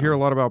 I mean, you hear a so.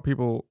 lot about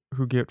people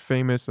who get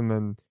famous and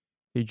then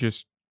they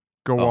just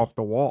go Oh, off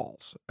the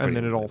walls and pretty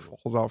then it all unbelievable.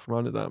 falls out from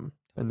under them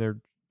and they're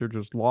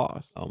just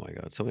lost. Oh my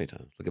God, so many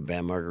times. Look at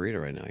Bam Margarita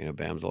right now.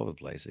 Bam's all over the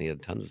place, and he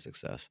had tons of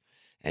success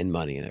and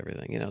money and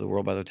everything. The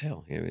world by their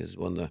tail. He's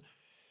one of the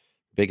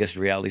biggest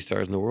reality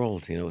stars in the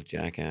world. With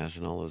Jackass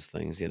and all those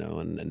things.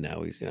 And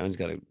now he's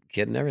got a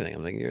kid and everything.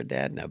 I'm thinking, you're a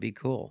dad now. Be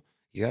cool.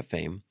 You got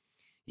fame.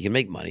 You can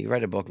make money. You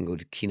write a book and go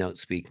to keynote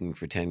speaking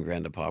for 10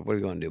 grand a pop. What are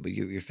you going to do? But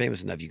you're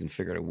famous enough. You can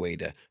figure out a way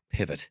to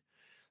pivot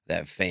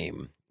that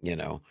fame.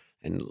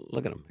 And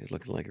look at him. He's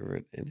looking like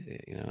an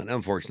idiot, And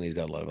unfortunately, he's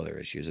got a lot of other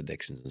issues,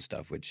 addictions and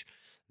stuff, which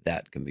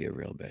that can be a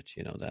real bitch,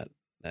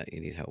 that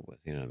you need help with,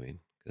 you know what I mean?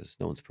 Because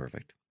no one's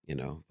perfect,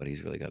 but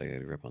he's really got to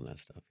get a grip on that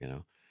stuff.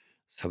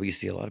 So you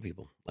see a lot of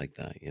people like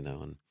that,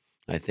 and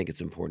I think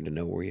it's important to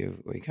know where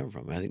you come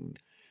from. I think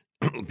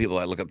people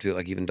I look up to,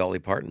 like even Dolly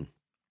Parton,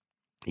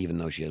 even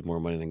though she has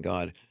more money than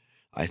God,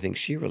 I think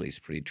she really is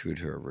pretty true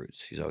to her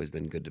roots. She's always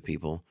been good to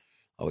people,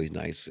 always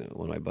nice.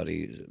 One of my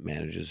buddies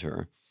manages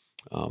her,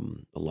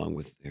 along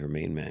with her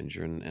main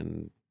manager,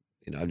 and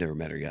I've never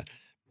met her yet,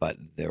 but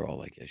they're all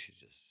like, yeah, she's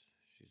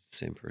the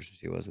same person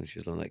she was when she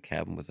was in that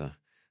cabin with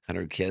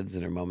 100 kids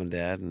and her mom and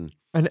dad, and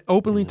And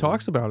openly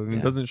talks about it and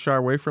yeah. doesn't shy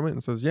away from it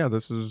and says, yeah,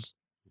 this is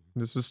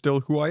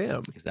still who I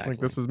am. Exactly. Like,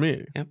 this is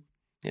me. Yep.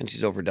 And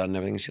she's overdone and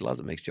everything. She loves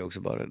it, makes jokes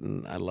about it,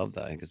 and I love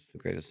that. I think it's the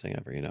greatest thing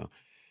ever,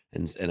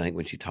 And I think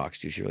when she talks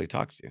to you, she really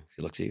talks to you.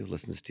 She looks at you,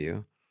 listens to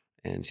you,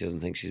 and she doesn't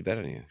think she's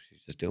better than you.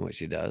 She's just doing what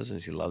she does,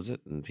 and she loves it,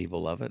 and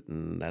people love it,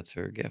 and that's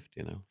her gift,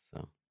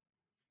 So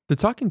The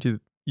talking to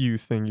you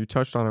thing, you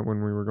touched on it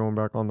when we were going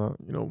back on the,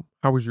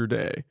 how was your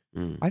day?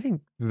 mm, I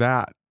think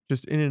that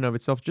just in and of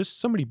itself, just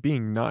somebody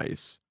being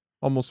nice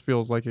almost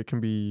feels like it can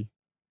be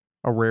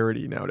a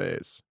rarity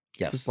nowadays.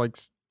 yes, Just like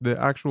the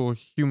actual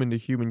human to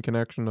human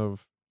connection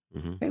of,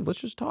 hmm, hey, let's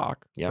just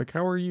talk. yeah, Like,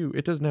 how are you?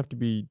 It doesn't have to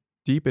be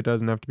deep. It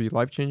doesn't have to be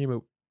life changing,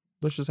 but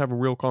let's just have a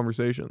real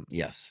conversation.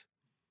 yes,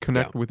 yeah,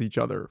 Connect with each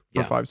other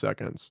for yeah, 5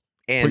 seconds.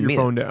 and Put your mean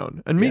it. phone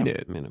down and Yeah, mean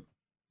it. mean it.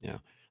 Yeah,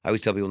 I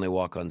always tell people when they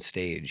walk on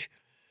stage,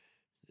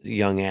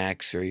 young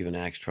acts or even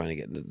acts trying to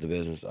get into the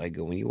business, I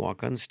go, when you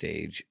walk on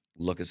stage,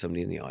 look at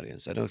somebody in the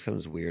audience. I know it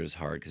sounds weird, it's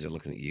hard because they're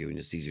looking at you, and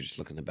it's easier just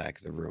look in the back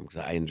of the room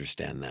because I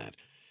understand that.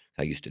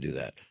 I used to do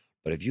that.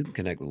 But if you can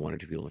connect with one or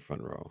two people in the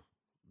front row,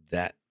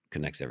 that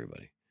connects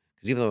everybody.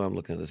 Because even though I'm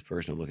looking at this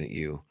person, I'm looking at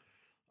you,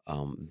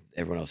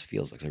 everyone else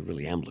feels like I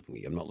really am looking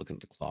at you. I'm not looking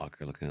at the clock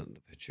or looking at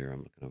the picture.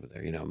 I'm looking over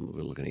there. I'm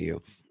really looking at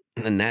you.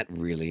 And that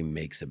really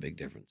makes a big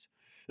difference.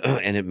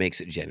 And it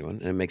makes it genuine.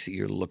 And it makes it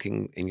you're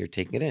looking and you're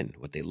taking it in,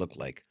 what they look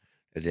like.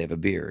 Do they have a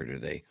beard? Are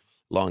they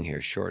long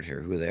hair, short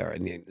hair, who they are?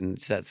 And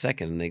it's that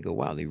second, and they go,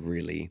 wow, they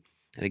really,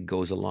 and it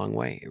goes a long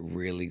way. It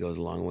really goes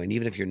a long way. And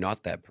even if you're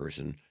not that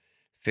person,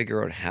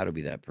 figure out how to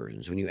be that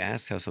person. So when you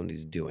ask how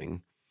somebody's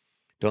doing,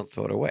 don't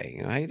throw it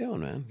away. How you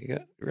doing, man? You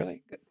good?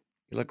 Really good.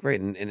 You look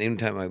great. And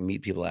anytime I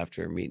meet people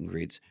after meet and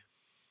greets,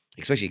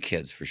 especially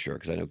kids for sure,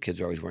 because I know kids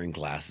are always wearing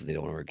glasses. They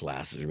don't want to wear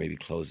glasses, or maybe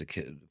clothes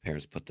the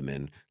parents put them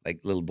in, like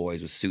little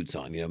boys with suits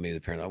on. Maybe the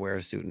parents, I'll wear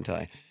a suit and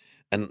tie.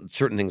 And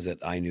certain things that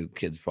I knew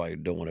kids probably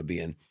don't want to be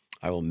in,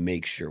 I will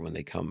make sure when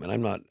they come. And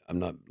I'm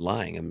not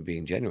lying. I'm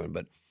being genuine.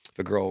 But if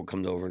a girl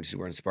comes over and she's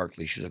wearing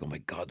sparkly shoes, I go, oh my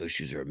God, those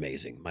shoes are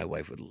amazing. My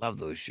wife would love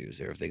those shoes.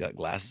 Or if they got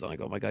glasses on, I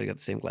go, oh my God, you got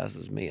the same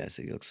glasses as me. I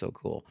say, you look so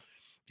cool,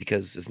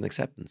 because it's an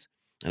acceptance.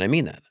 And I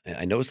mean that.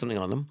 I noticed something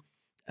on them,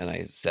 and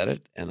I said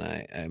it, and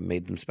I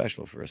made them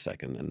special for a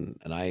second.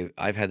 And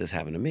I've had this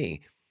happen to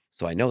me,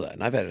 so I know that.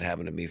 And I've had it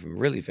happen to me from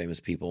really famous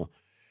people,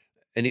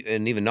 and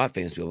even not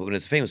famous people. But when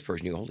it's a famous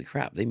person, you go, holy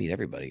crap, they meet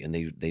everybody, and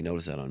they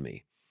notice that on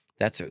me.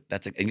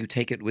 And you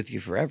take it with you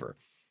forever,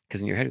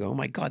 because in your head you go, oh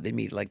my God, they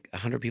meet like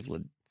 100 people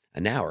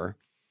an hour.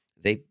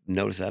 They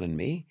notice that in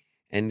me,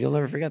 and you'll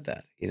never forget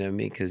that. You know what I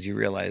mean? Because you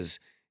realize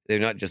they're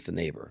not just the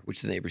neighbor,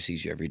 which the neighbor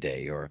sees you every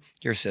day, or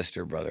your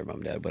sister, brother,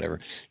 mom, dad, whatever.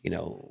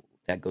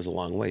 That goes a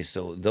long way.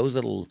 So those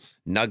little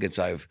nuggets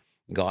I've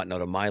gotten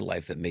out of my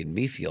life that made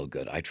me feel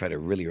good, I try to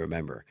really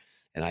remember,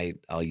 and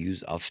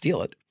I'll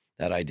steal it,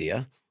 that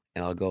idea,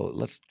 and I'll go,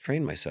 let's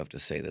train myself to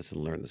say this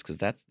and learn this, because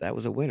that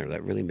was a winner.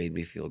 That really made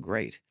me feel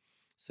great.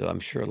 So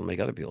I'm sure it'll make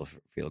other people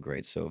feel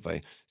great. So if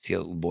I see a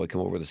little boy come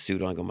over with a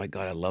suit on, I go, my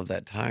God, I love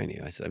that tie on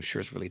you. I said, I'm sure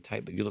it's really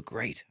tight, but you look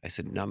great. I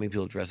said, not many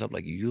people dress up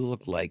like you. You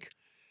look like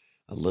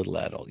a little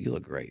adult. You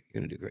look great.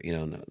 You're gonna do great.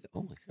 No,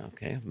 oh,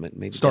 okay.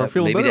 Maybe Start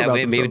feeling better about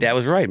maybe themselves. dad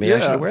was right. Maybe I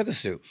should Yeah. wear the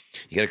suit.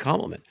 You get a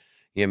compliment.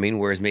 You know what I mean?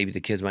 Whereas maybe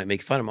the kids might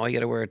make fun of him. Oh, you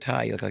got to wear a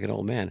tie. You look like an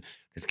old man,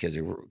 because kids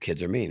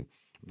are mean.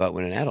 But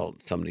when an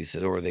adult, somebody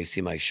says, or they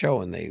see my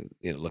show and they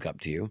look up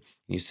to you, and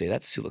you say,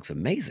 that suit looks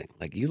amazing.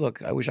 Like, you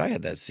look, I wish I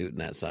had that suit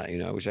and that size.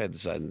 I wish I had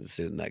the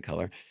suit and that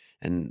color.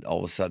 And all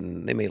of a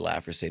sudden, they may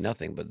laugh or say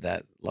nothing, but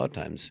that a lot of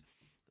times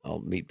I'll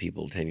meet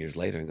people 10 years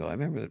later and go, I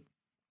remember that.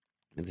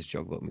 Made this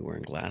joke about me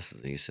wearing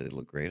glasses, and you said it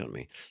looked great on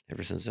me.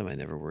 Ever since then, I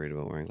never worried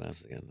about wearing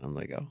glasses again. I'm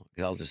like, oh,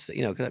 because I'll just say,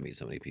 because I meet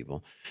so many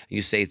people.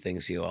 You say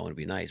things, I want to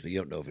be nice, but you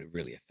don't know if it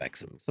really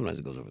affects them. Sometimes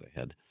it goes over their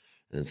head,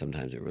 and then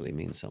sometimes it really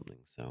means something.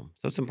 So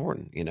it's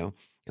important. And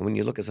when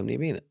you look at somebody, you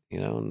mean it,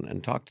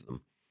 and talk to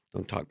them.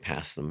 Don't talk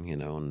past them,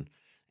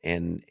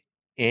 and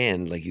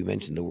and like you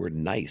mentioned, the word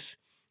nice.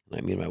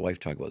 And me and my wife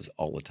talk about this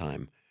all the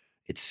time.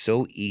 It's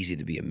so easy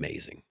to be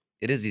amazing.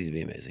 It is easy to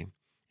be amazing,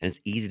 and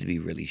it's easy to be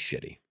really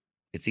shitty.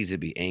 It's easy to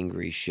be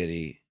angry,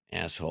 shitty,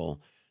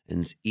 asshole, and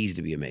it's easy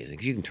to be amazing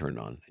because you can turn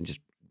it on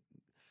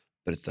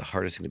but it's the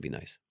hardest thing to be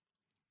nice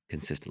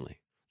consistently.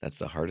 That's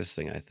the hardest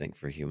thing I think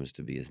for humans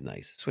to be, is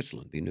nice.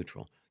 Switzerland, be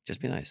neutral,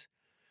 just be nice.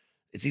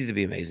 It's easy to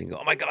be amazing. Go,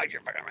 oh my God, you're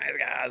fucking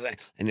amazing,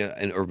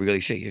 and or really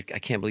shit. I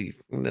can't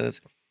believe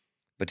this.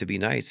 But to be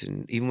nice,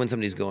 and even when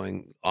somebody's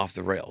going off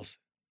the rails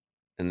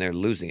and they're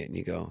losing it, and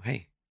you go,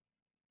 hey,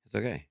 it's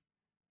okay,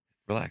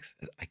 relax.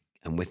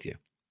 I'm with you.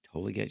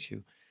 Totally get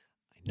you.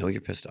 I know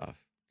you're pissed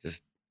off.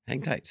 Just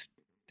hang tight. Just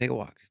take a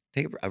walk.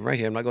 I'm right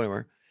here. I'm not going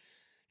anywhere.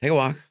 Take a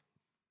walk.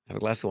 Have a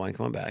glass of wine.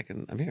 Come on back,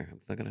 and I'm here. I'm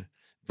not gonna.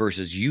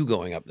 Versus you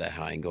going up that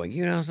high and going,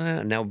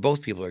 now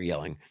both people are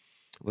yelling.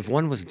 If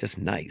one was just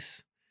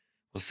nice,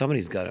 well,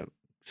 somebody's got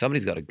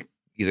to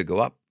either go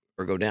up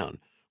or go down.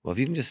 Well, if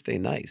you can just stay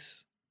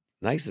nice,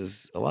 nice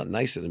is a lot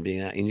nicer than being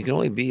that, and you can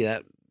only be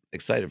that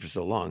excited for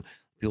so long.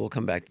 People will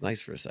come back to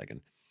nice for a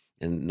second,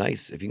 and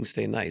nice. If you can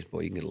stay nice,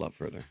 boy, you can get a lot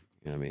further.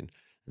 You know what I mean?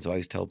 And so I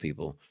always tell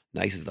people,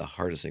 nice is the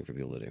hardest thing for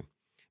people to do,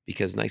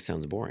 because nice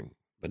sounds boring,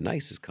 but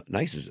nice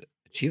is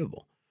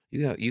achievable.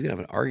 You can have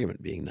an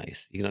argument being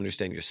nice. You can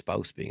understand your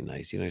spouse being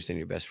nice. You can understand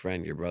your best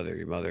friend, your brother,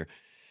 your mother,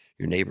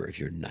 your neighbor if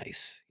you're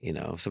nice.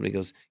 If somebody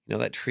goes,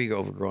 that tree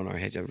overgrown our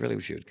hedge, I really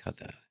wish you would cut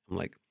that. I'm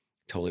like,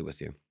 totally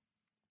with you.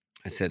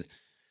 I said,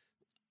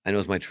 I know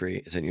it's my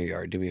tree. It's in your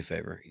yard. Do me a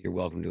favor. You're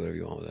welcome to do whatever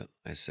you want with it.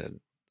 I said,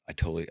 I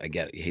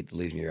get it. You hate the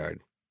leaves in your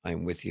yard.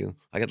 I'm with you.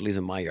 I got the leaves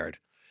in my yard.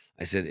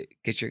 I said,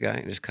 get your guy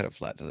and just cut it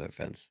flat to the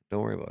fence.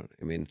 Don't worry about it.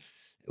 I mean,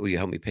 will you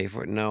help me pay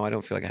for it? No, I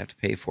don't feel like I have to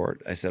pay for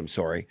it. I said, I'm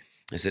sorry.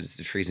 I said, it's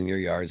the trees in your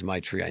yard. It's my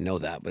tree. I know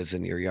that, but it's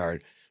in your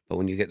yard. But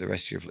when you get the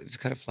rest of your place, just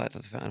cut it flat to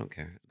the fence. I don't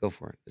care. Go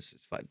for it. It's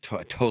fine.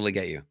 I totally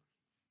get you.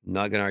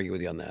 Not going to argue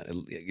with you on that.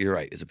 You're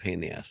right. It's a pain in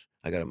the ass.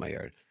 I got it in my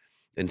yard.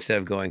 Instead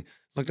of going,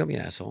 look, don't be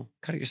an asshole.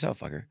 Cut it yourself,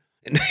 fucker.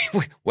 And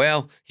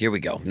well, here we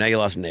go. Now you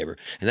lost a neighbor.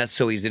 And that's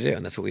so easy to do.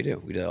 And that's what we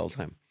do. We do it all the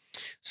time.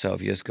 So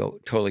if you just go,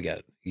 totally get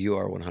it. You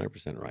are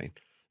 100% right.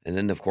 And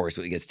then, of course,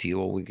 when it gets to you,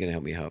 well, we can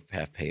help you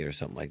half paid or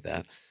something like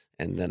that.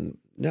 And then,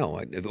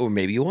 no, or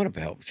maybe you want to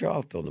help. Sure,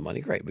 I'll fill the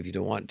money. Great. But if you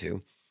don't want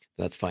to,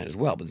 that's fine as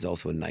well. But there's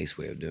also a nice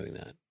way of doing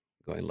that.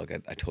 Going, look, I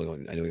totally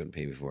want, I know you want to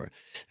pay me for it.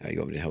 You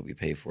want me to help you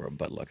pay for it.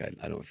 But look,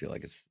 I don't feel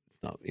like it's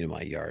not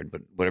my yard.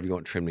 But whatever you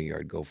want trimmed in your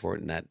yard, go for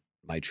it. And that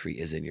my tree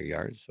is in your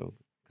yard. So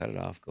cut it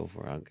off. Go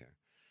for it. I don't care.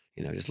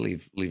 Just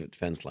leave it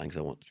fence line because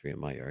I want the tree in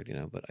my yard.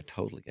 But I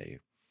totally get you.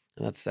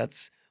 And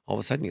that's all of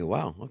a sudden you go,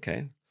 wow,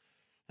 okay.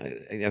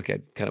 Okay,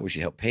 I kind of wish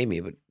he'd help pay me,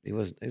 but he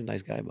was a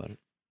nice guy about it.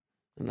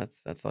 And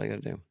that's all you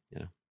got to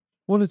do.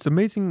 Well, it's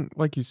amazing,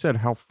 like you said,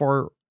 how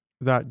far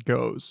that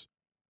goes.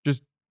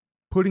 Just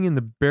putting in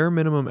the bare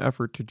minimum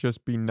effort to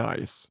just be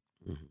nice.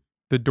 Mhm.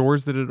 The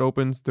doors that it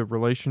opens, the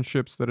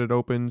relationships that it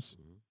opens,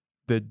 Mhm.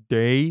 the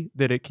day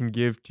that it can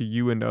give to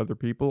you and to other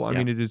people. I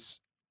Yeah. mean,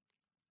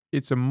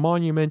 it's a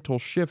monumental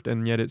shift,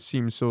 and yet it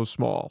seems so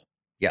small.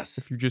 Yes.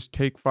 If you just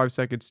take 5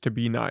 seconds to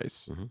be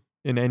nice Mhm.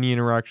 in any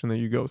interaction that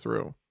you go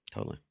through,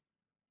 Totally.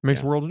 it makes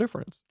Yeah. a world of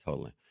difference.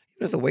 Totally.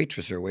 Even if the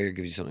waitress or waiter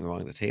gives you something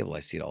wrong at the table, I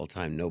see it all the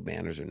time. No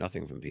banners or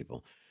nothing from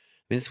people.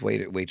 I mean, this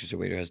waitress or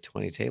waiter has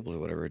 20 tables or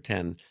whatever,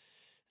 10.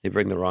 They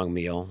bring the wrong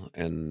meal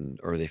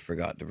or they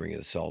forgot to bring in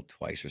a salt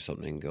twice or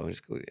something.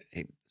 Just go,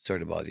 hey, sorry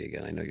to bother you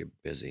again. I know you're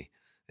busy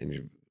and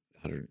you're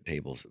 100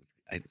 tables.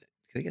 Can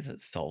I get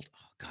that salt?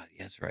 Oh, God,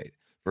 yeah, that's right.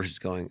 Versus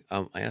going,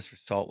 I asked for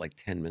salt like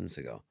 10 minutes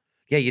ago.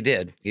 Yeah, you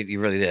did. You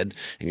really did.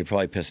 And you're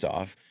probably pissed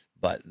off.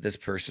 But this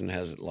person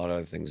has a lot of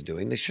other things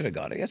doing. They should have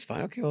got it. That's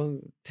fine. Okay,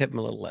 well, tip them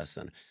a little less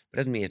then. But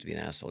it doesn't mean you have to be an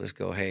asshole. Just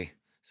go, hey,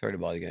 sorry to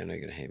bother you again. I know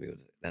you're going to hate me with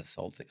that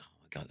salt thing. Oh,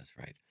 my God, that's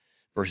right.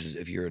 Versus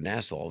if you're an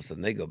asshole, all of a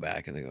sudden they go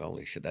back and they go,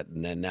 holy shit,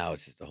 and then now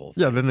it's just the whole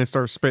thing. Yeah, then they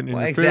start spitting in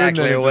Well, your food, and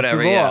exactly, then or it just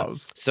whatever, yeah.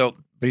 evolves. So,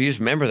 but you just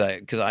remember that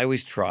because I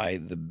always try,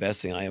 the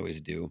best thing I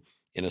always do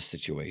in a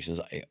situation is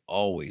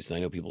and I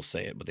know people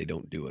say it, but they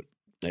don't do it.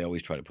 I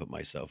always try to put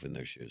myself in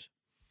their shoes.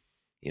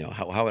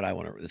 How would I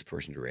want this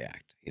person to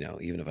react?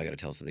 Even if I got to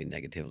tell somebody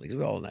negatively, because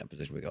we're all in that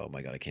position. We go, oh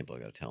my God, I can't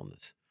believe I got to tell them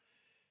this.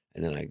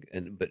 And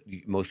then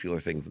most people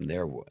are thinking from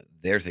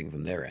they're thinking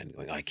from their end,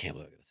 going, I can't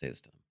believe I got to say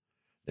this to them.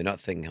 They're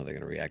not thinking how they're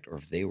going to react, or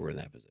if they were in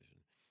that position.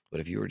 But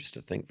if you were just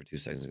to think for 2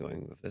 seconds,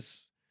 going,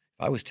 if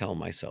I was telling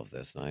myself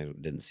this and I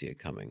didn't see it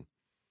coming,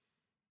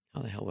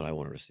 how the hell would I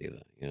want to receive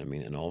that? You know what I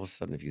mean? And all of a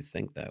sudden, if you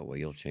think that way,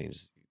 you'll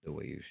change the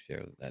way you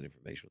share that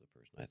information with the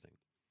person. I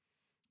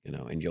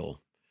think, and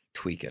you'll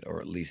tweak it, or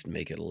at least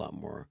make it a lot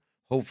more,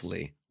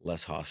 hopefully,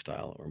 less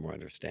hostile or more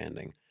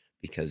understanding.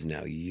 Because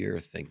now you're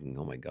thinking,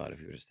 oh my God,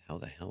 if you were just, how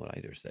the hell would I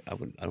do say? I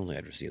don't think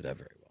I'd receive that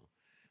very well.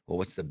 Well,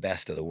 what's the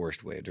best of the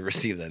worst way to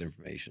receive that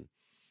information?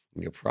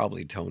 And you'll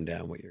probably tone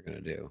down what you're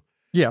going to do.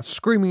 Yeah,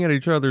 screaming at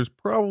each other is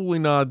probably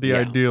not the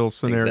ideal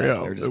scenario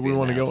exactly. Or just that we be an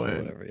want to go asshole or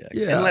in. whatever. Yeah.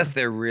 Yeah. Unless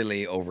they're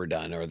really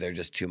overdone or they're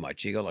just too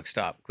much. You go, look,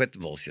 stop, quit the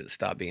bullshit,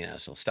 stop being an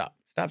asshole, stop.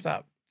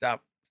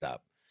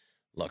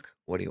 Look,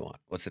 what do you want?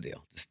 What's the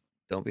deal? Just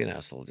don't be an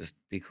asshole. Just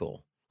be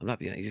cool. I'm not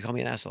being. You call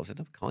me an asshole. I said,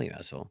 I'm not calling you an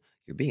asshole.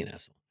 You're being an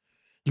asshole.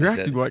 You're I said,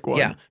 acting like one.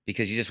 yeah,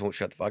 because you just won't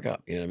shut the fuck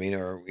up. You know what I mean?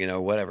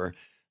 Or whatever.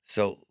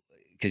 So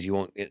because you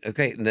won't.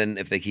 Okay, and then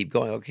if they keep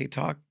going, okay,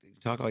 talk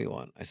all you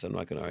want. I said, I'm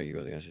not going to argue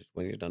with you. I said,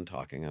 when you're done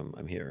talking,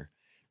 I'm here,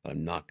 but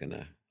I'm not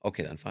gonna.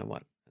 Okay, then fine.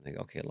 What? And they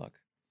go, okay, look,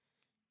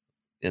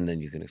 and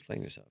then you can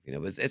explain yourself. But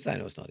I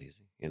know it's not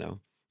easy.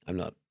 I'm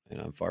not.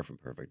 I'm far from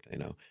perfect.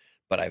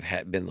 But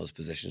I've been in those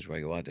positions where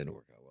I go, well, it didn't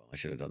work out well. I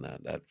should have done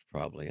that. That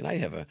probably. And I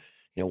have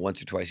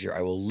once or twice a year,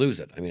 I will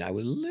lose it. I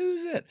would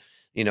lose it.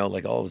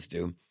 Like all of us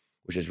do,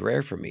 which is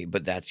rare for me.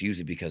 But that's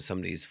usually because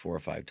somebody's 4 or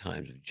 5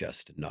 times have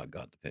just not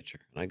got the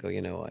picture. And I go,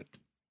 you know what?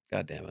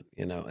 God damn it.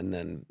 And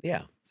then,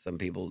 yeah, some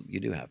people you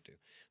do have to.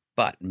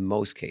 But in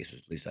most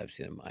cases, at least I've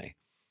seen in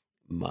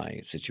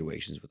my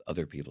situations with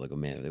other people, I go,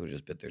 man, if they would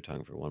just bit their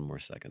tongue for one more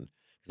second.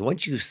 Because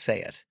once you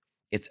say it,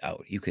 it's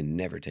out. You can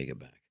never take it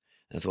back.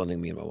 And that's one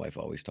thing me and my wife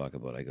always talk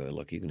about. I go,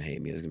 look, you can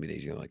hate me. There's going to be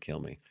days you're going to kill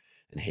me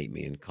and hate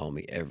me and call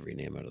me every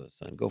name out of the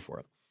sun. Go for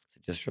it. So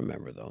just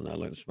remember, though, and I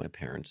learned this from my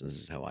parents, and this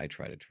is how I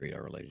try to treat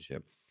our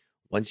relationship.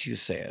 Once you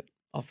say it,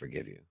 I'll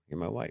forgive you. You're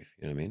my wife.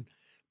 You know what I mean?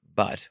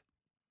 But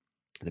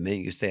the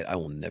minute you say it, I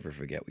will never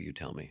forget what you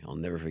tell me. I'll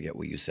never forget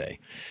what you say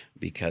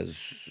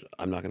because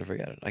I'm not going to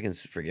forget it. I can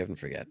forgive and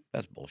forget.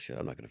 That's bullshit.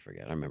 I'm not going to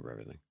forget. I remember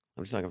everything.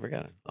 I'm just not going to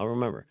forget it. I'll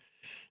remember.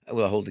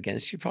 Will I hold it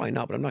against you? Probably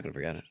not, but I'm not going to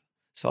forget it.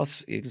 So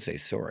you can say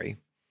sorry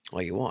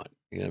all you want.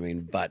 You know what I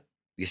mean? But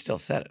you still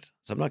said it.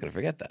 So I'm not going to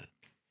forget that.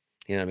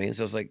 You know what I mean?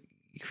 So it's like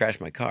you crashed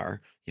my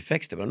car. You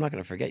fixed it, but I'm not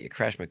going to forget you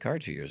crashed my car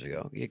 2 years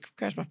ago. You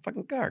crashed my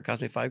fucking car. It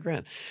cost me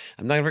 $5,000.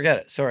 I'm not going to forget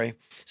it. Sorry.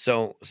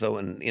 So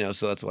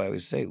that's why I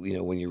always say,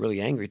 when you're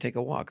really angry, take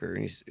a walk. Or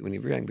when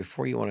you're really angry,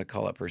 before you want to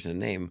call that person a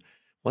name,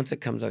 once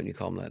it comes out and you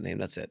call them that name,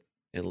 that's it.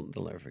 They'll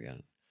never forget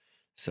it.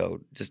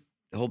 So just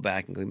hold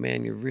back and go,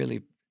 man,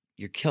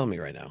 you're killing me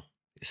right now.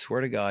 I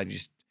swear to God, you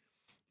just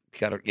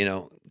got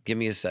to, give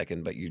me a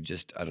second, but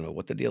I don't know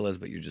what the deal is,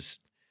 but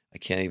I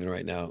can't even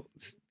right now.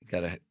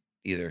 Got to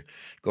either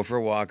go for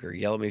a walk or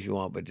yell at me if you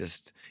want, but and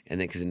then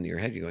because in your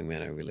head you're going,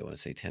 man, I really want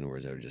to say 10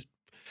 words that are just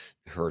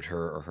hurt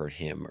her or hurt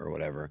him or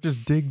whatever.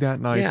 Just dig that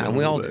knife Yeah, in a and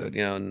we little all do bit.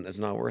 it, and it's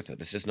not worth it.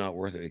 It's just not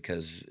worth it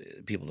because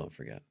people don't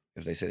forget.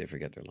 If they say they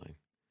forget, they're lying,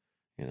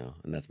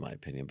 and that's my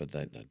opinion. But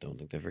I don't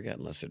think they forget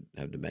unless they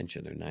have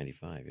dementia. They're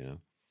 95,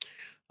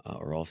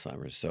 or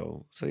Alzheimer's.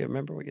 So yeah,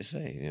 remember what you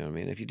say. You know what I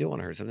mean? If you do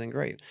want to hurt something,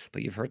 great,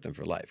 but you've hurt them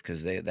for life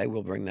because they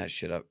will bring that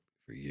shit up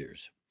for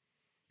years.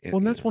 Well,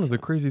 and that's one of the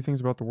So crazy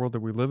things about the world that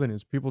we live in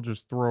is people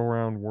just throw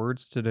around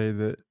words today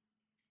that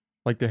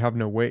like they have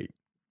no weight.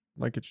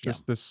 Like it's yeah,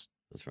 just this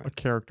that's a right.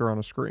 character on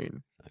a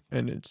screen. Exactly.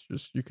 And it's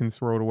just you can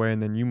throw it away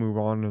and then you move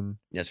on and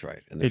That's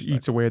right. And they're it stuck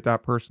eats with away it. at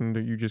that person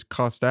that you just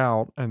cussed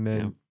out and Yeah,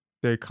 then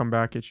they come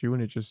back at you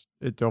and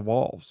it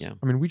devolves. yeah,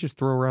 I mean, we just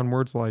throw around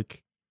words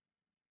like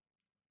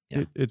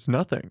yeah, it's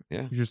nothing.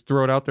 yeah, You just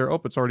throw it out there. Oh,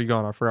 it's already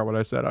gone. I forgot what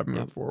I said. I've yeah,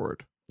 moved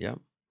forward. yeah.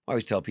 I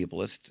always tell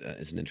people it's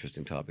an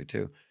interesting topic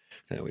too.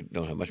 I know we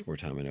don't have much more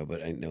time, I know,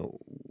 but I know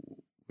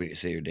when you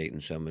say you're dating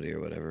somebody or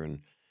whatever,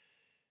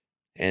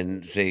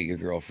 and say your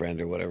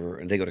girlfriend or whatever,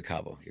 and they go to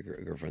Cabo. Your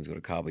girlfriends go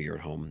to Cabo. You're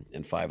at home,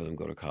 and 5 of them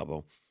go to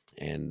Cabo,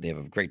 and they have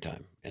a great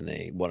time. And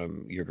one of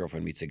them, your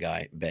girlfriend meets a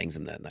guy, bangs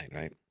him that night,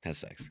 right? Has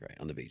sex, right,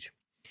 on the beach,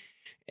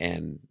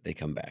 and they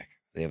come back.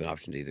 They have an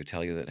option to either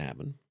tell you that it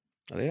happened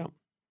or they don't.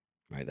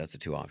 Right? That's the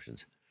 2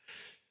 options.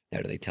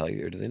 Now, do they tell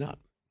you or do they not?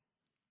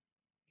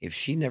 If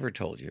she never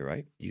told you,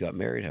 right? You got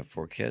married, have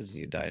 4 kids,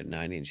 and you died at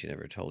 90, and she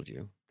never told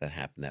you that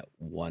happened that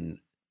one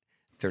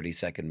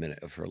 30-second minute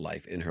of her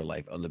life, in her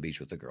life on the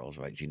beach with the girls,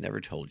 right? She never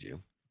told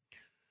you.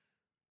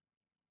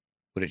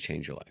 Would it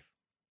change your life?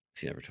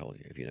 She never told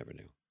you, if you never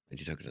knew, and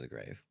you took her to the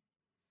grave.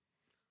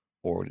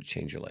 Or would it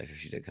change your life if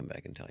she did come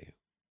back and tell you?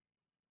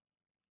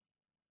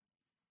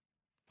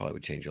 Probably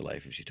would change your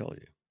life if she told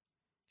you.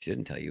 If she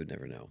didn't tell you, you'd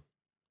never know.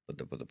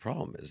 But the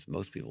problem is,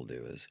 most people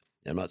do is,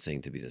 and I'm not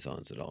saying to be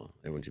dishonest at all.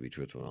 Everyone should be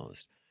truthful and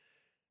honest.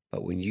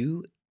 But when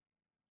you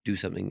do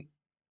something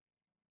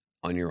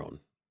on your own,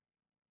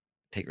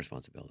 take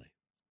responsibility.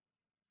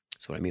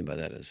 So what I mean by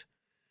that is,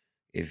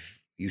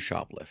 if you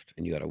shoplift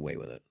and you got away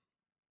with it,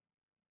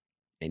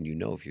 and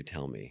if you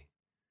tell me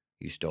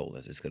you stole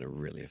this, it's going to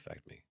really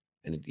affect me.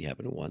 And it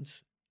happened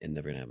once and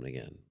never going to happen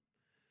again.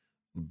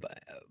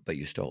 But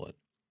you stole it.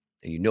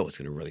 And it's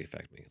going to really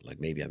affect me.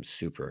 Like maybe I'm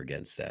super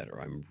against that,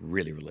 or I'm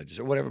really religious,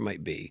 or whatever it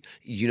might be.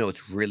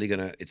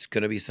 It's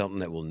going to be something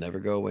that will never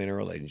go away in a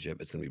relationship.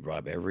 It's going to be brought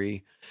up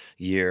every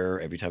year,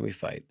 every time we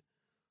fight.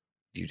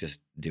 You just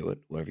do it,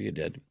 whatever you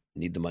did.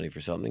 Need the money for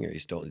something, or you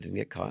stole it, didn't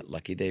get caught.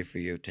 Lucky day for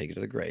you. Take it to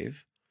the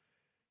grave.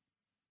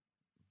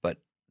 But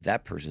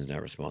that person's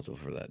not responsible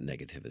for that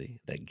negativity,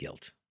 that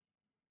guilt.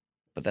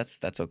 But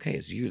that's okay.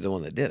 It's you, the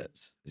one that did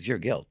it. It's your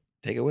guilt.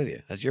 Take it with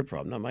you. That's your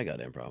problem, not my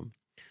goddamn problem.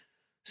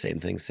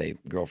 Same thing, say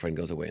girlfriend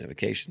goes away on a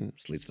vacation,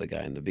 sleeps with a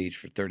guy on the beach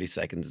for 30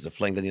 seconds, is a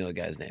fling, doesn't know the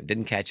guy's name.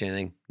 Didn't catch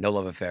anything, no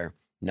love affair,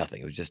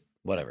 nothing. It was just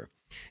whatever.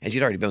 And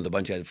she'd already been with a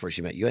bunch of guys before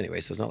she met you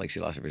anyway, so it's not like she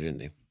lost her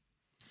virginity.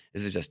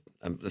 This is just,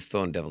 I'm just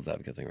throwing devil's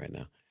advocate thing right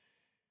now.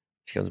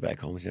 She comes back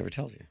home, she never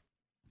tells you.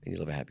 And you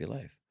live a happy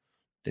life.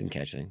 Didn't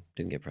catch anything,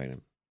 didn't get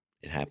pregnant.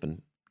 It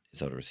happened,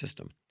 it's out of her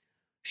system.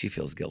 She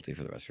feels guilty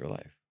for the rest of her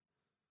life.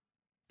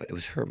 But it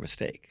was her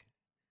mistake,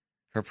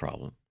 her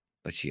problem.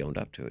 But she owned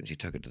up to it and she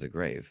took it to the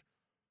grave.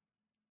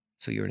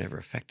 So you were never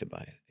affected by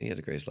it. And you had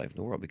the greatest life in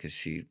the world because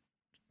she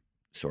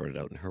sorted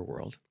out in her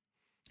world.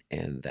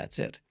 And that's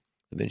it.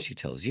 The minute she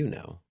tells you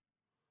now,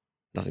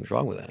 nothing's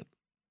wrong with that.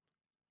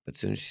 But as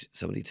soon as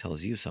somebody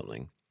tells you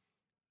something,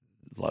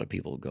 a lot of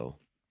people go,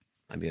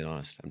 I'm being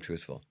honest, I'm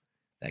truthful.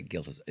 That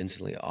guilt is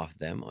instantly off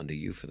them onto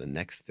you for the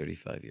next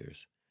 35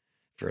 years.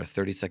 For a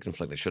 30-second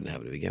flick that shouldn't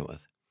happen to begin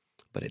with.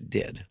 But it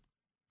did.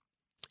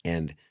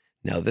 And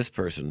now this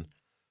person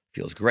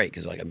feels great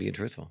because I'm being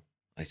truthful.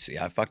 I see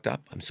I fucked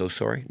up. I'm so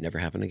sorry. Never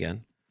happened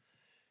again.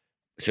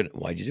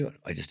 Why'd you do it?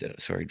 I just did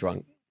it. Sorry,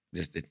 drunk.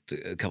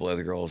 A couple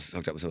other girls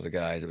hooked up with some other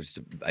guys. It was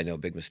I know, a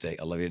big mistake.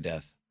 I love you to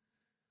death.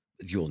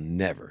 You'll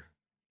never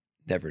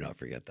not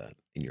forget that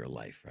in your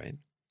life, right?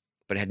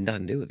 But it had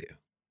nothing to do with you.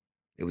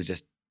 It was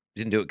just,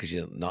 you didn't do it because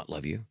you didn't not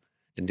love you.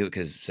 Didn't do it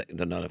because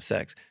not enough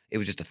sex. It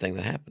was just a thing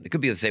that happened. It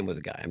could be the same with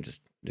a guy. I'm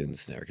just doing the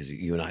scenario because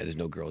you and I, there's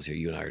no girls here.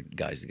 You and I are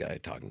guys, the guy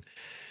talking.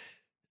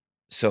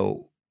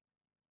 So,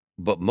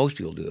 but most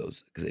people do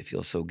those because they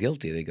feel so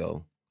guilty. They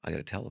go, I got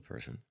to tell the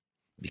person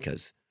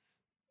because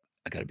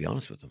I got to be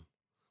honest with them.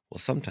 Well,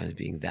 sometimes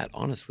being that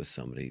honest with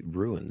somebody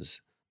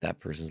ruins that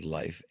person's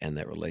life and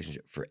that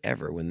relationship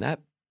forever. When that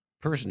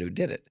person who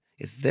did it,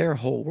 it's their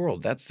whole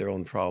world. That's their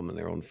own problem and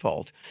their own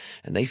fault.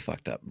 And they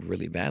fucked up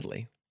really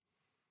badly.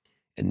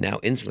 And now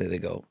instantly they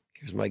go,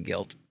 here's my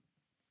guilt.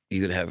 You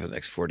could have it for the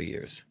next 40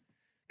 years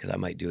because I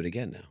might do it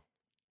again now.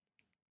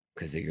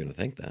 Because they're going to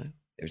think that.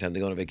 Every time they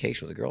go on a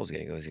vacation with the girls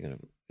again, is it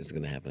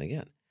going to happen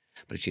again?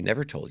 But if she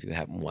never told you, it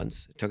happened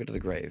once, took it to the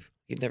grave,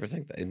 you'd never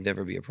think that. It'd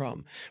never be a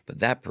problem. But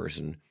that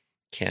person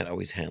can't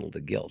always handle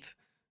the guilt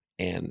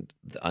and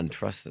the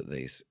untrust that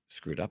they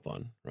screwed up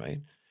on,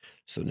 right?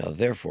 So now,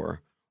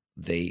 therefore,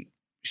 they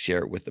share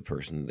it with the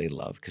person they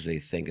love because they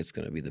think it's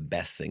going to be the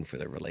best thing for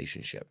their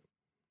relationship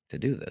to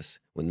do this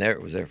when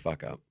it was their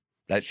fuck up.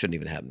 That shouldn't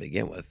even happen to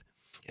begin with.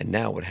 And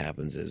now what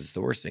happens is it's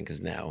the worst thing,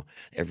 because now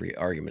every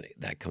argument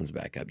that comes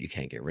back up, you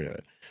can't get rid of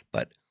it.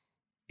 But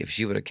if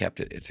she would have kept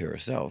it to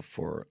herself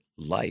for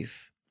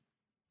life,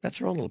 that's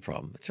her own little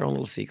problem. It's her own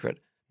little secret.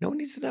 No one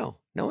needs to know.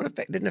 No one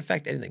didn't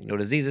affect anything. No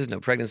diseases,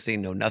 no pregnancy,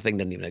 no nothing.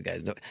 Didn't even,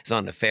 guys. No, it's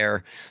not an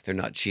affair. They're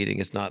not cheating.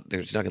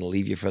 They're just not going to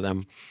leave you for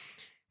them.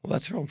 Well,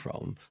 that's her own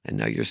problem. And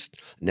now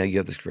you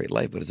have this great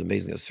life. But it's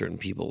amazing that certain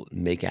people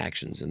make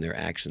actions, and their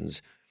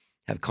actions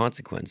have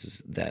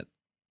consequences that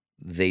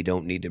they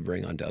don't need to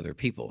bring onto other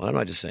people. And I'm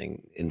not just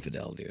saying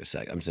infidelity or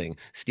sex. I'm saying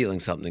stealing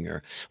something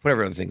or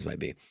whatever other things might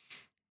be.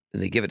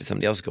 And they give it to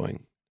somebody else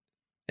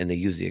and they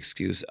use the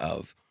excuse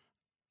of,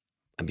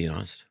 I'm being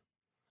honest.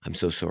 I'm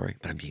so sorry,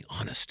 but I'm being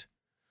honest.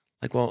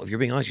 Like, well, if you're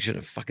being honest, you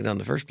shouldn't have fucking done it in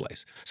the first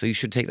place. So you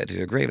should take that to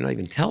your grave and not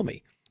even tell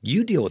me.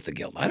 You deal with the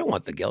guilt. I don't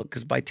want the guilt,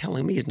 because by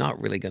telling me is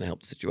not really going to help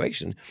the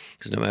situation,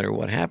 because no matter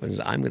what happens,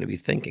 I'm going to be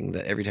thinking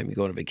that every time you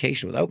go on a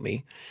vacation without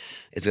me,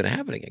 it's going to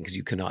happen again, because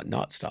you cannot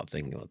not stop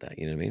thinking about that.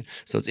 You know what I mean?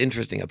 So it's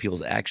interesting how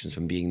people's actions,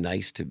 from being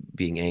nice to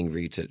being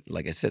angry to,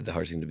 like I said, the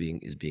hardest thing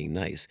is being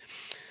nice.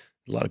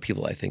 A lot of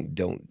people, I think,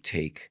 don't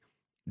take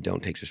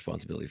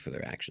responsibility for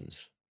their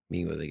actions.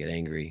 Meaning, whether they get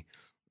angry,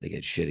 they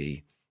get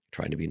shitty,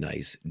 trying to be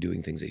nice,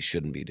 doing things they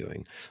shouldn't be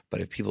doing.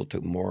 But if people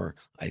took more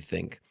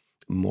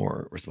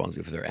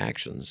responsibility for their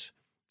actions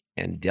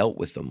and dealt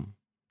with them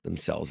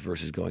themselves,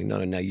 versus going,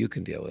 no, now you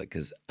can deal with it,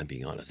 because I'm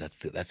being honest. That's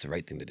the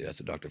right thing to do. That's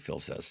what Dr. Phil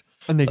says.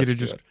 And they get to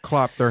just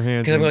clap their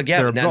hands. Because I'm like,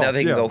 yeah, but now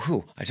they can go,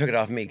 whew, I took it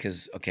off me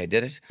because, okay, I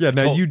did it. Yeah,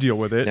 now you deal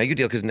with it. Now you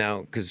deal, because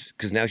now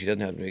she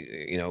doesn't have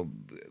to,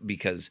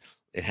 because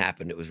it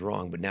happened, it was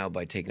wrong. But now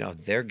by taking off,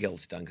 their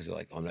guilt's done, because they're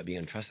like, oh, I'm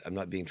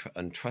not being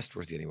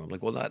untrustworthy anymore. I'm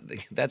like, well,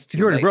 that's too late.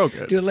 You already broke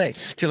it. Too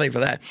late for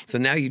that. So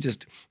now you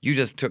just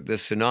took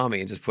this tsunami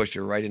and just pushed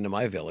it right into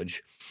my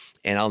village.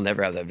 And I'll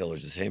never have that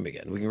village the same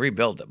again. We can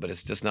rebuild it, but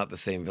it's just not the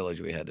same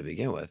village we had to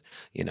begin with.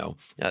 Now,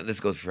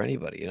 this goes for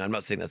anybody. And I'm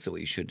not saying that's the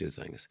way you should do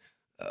things.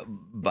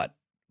 But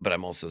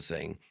I'm also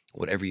saying,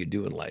 whatever you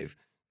do in life,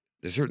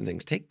 there's certain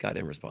things, take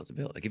goddamn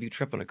responsibility. Like, if you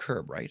trip on a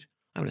curb, right?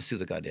 I'm going to sue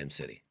the goddamn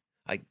city.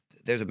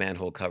 There's a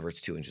manhole cover, it's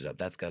 2 inches up.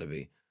 That's got to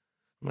be.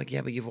 I'm like,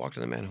 yeah, but you've walked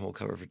on the manhole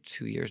cover for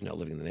 2 years now,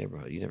 living in the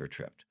neighborhood. You never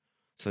tripped.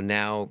 So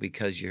now,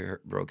 because you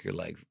broke your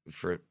leg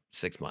for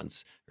 6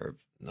 months, or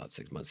not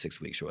 6 months,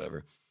 6 weeks or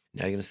whatever,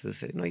 now you're going to sue the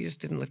city. No, you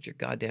just didn't lift your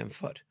goddamn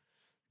foot.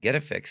 Get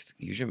it fixed.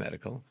 Use your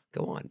medical.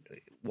 Go on.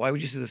 Why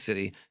would you sue the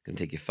city? It's going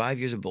to take you 5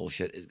 years of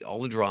bullshit,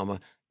 all the drama.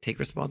 Take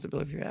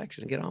responsibility for your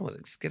action and get on with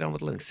it. Just get on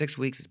with living. 6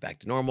 weeks, it's back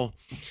to normal.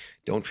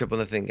 Don't trip on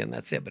the thing again.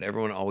 That's it. But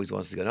everyone always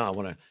wants to go, no, I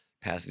want to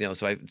pass,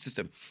 so it's just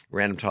a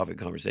random topic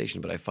conversation,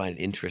 but I find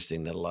it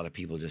interesting that a lot of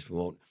people just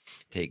won't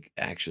take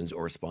actions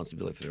or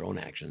responsibility for their own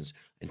actions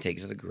and take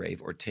it to the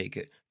grave, or take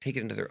it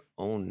into their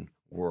own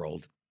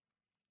world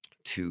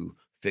to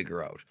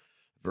figure out,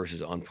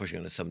 versus on pushing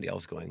onto somebody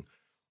else going,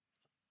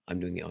 I'm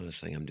doing the honest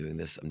thing, I'm doing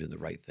this, I'm doing the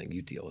right thing,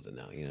 you deal with it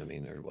now, you know what I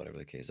mean, or whatever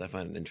the case. I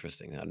find it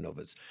interesting. I don't know if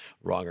it's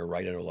wrong or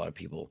right. I know a lot of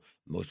people,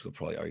 most people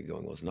probably argue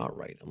going, well, it's not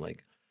right. I'm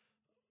like,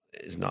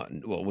 it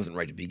wasn't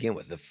right to begin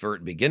with. The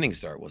beginning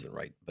start wasn't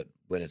right, but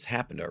when it's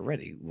happened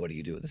already, what do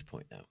you do at this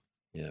point now?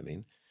 You know what I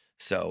mean?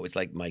 So it's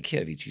like my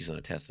kid, if he cheats on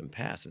a test and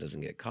passes and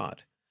doesn't get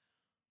caught,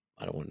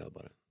 I don't want to know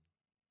about it,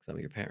 because I'm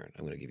your parent.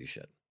 I'm going to give you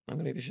shit.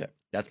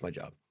 That's my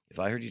job. If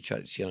I heard you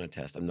cheat on a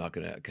test, I'm not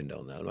going to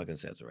condone that. I'm not going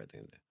to say that's the right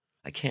thing to do.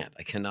 I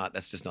cannot.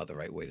 That's just not the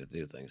right way to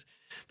do things.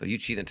 But if you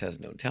cheat on a test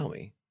and don't tell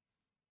me,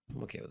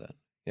 I'm okay with that.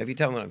 If you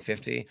tell me when I'm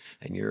 50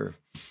 and you're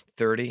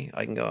 30,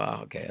 I can go,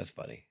 oh, okay, that's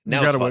funny. Now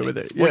you got it's away funny. with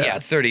it. Yeah. Well, yeah,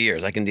 it's 30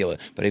 years. I can deal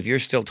with it. But if you're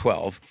still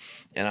 12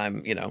 and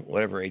I'm,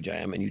 whatever age I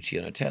am, and you cheat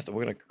on a test,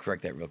 we're going to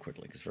correct that real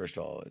quickly, because first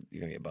of all,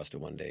 you're going to get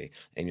busted one day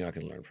and you're not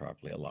going to learn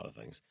properly a lot of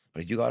things.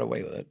 But if you got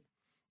away with it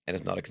and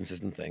it's not a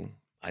consistent thing,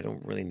 I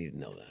don't really need to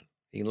know that.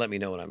 You can let me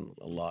know when I'm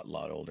a lot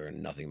older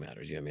and nothing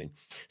matters. You know what I mean?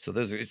 So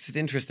it's just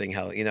interesting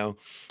how,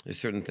 there's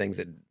certain things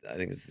that I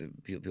think it's the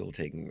people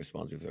taking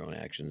responsibility for their own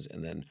actions,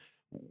 and then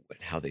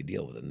how they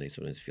deal with it. And they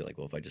sometimes feel like,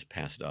 well, if I just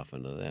pass it off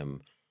onto them,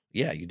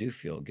 yeah, you do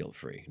feel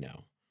guilt-free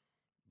now.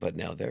 But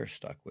now they're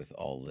stuck with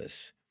all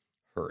this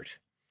hurt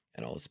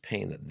and all this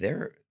pain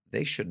that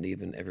they shouldn't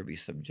even ever be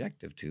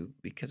subjective to,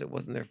 because it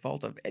wasn't their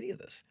fault of any of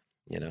this.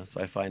 So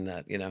I find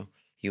that,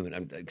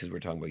 human, because we're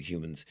talking about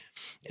humans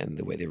and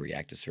the way they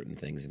react to certain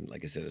things. And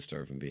like I said, it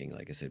started from being,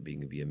 like I said, being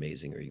to be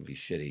amazing, or you can be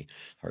shitty.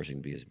 Hardest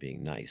thing to be is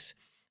being nice.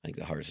 I think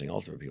the hardest thing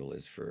also for people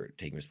is for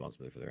taking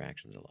responsibility for their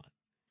actions a lot.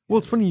 Well,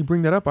 it's funny you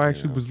bring that up. I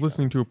actually was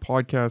listening to a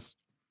podcast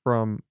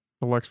from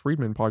the Lex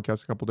Friedman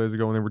podcast a couple days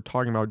ago, and they were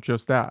talking about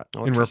just that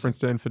in reference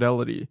to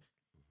infidelity.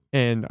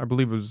 And I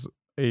believe it was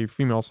a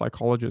female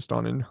psychologist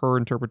on, and her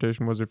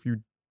interpretation was, if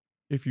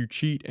you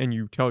cheat and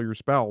you tell your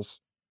spouse,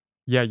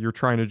 yeah, you're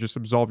trying to just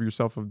absolve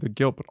yourself of the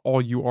guilt, but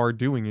all you are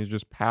doing is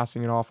just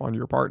passing it off on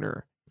your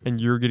partner,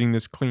 and you're getting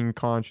this clean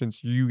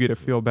conscience. You get to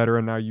feel better,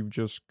 and now you've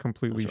just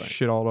completely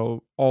shit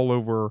all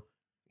over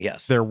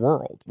their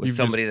world. With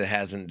somebody that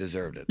hasn't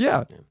deserved it.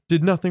 Yeah,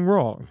 did nothing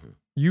wrong.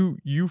 Mm-hmm.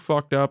 You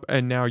fucked up,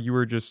 and now you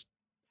were just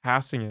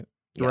passing it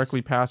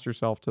directly past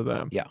yourself to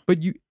them. Yeah. But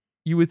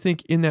you would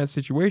think in that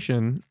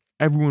situation,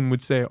 everyone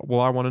would say,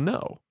 well, I want to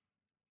know.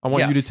 I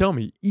want you to Yes. tell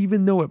me,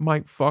 even though it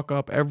might fuck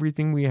up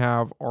everything we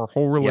have, our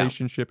whole Yeah.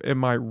 relationship, it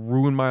might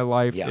ruin my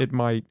life, Yeah. it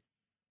might,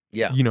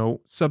 Yeah.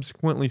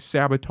 subsequently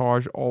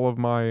sabotage all of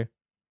my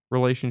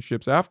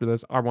relationships after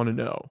this. I want to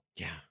know,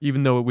 Yeah.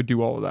 even though it would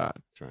do all of that.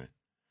 That's right.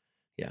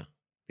 Yeah.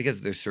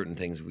 Because there's certain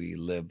things we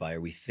live by or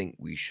we think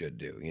we should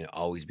do.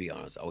 Always be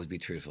honest, always be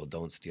truthful,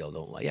 don't steal,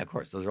 don't lie. Yeah, of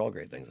course, those are all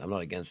great things. I'm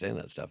not against any of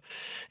that stuff.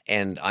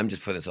 And I'm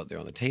just putting this out there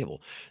on the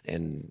table.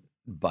 And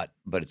but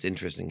it's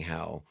interesting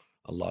how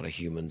a lot of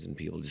humans and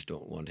people just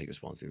don't want to take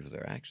responsibility for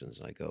their actions.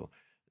 And I go,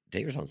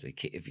 take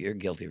responsibility. If you're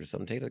guilty of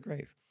something, take it to the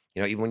grave.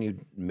 Even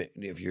when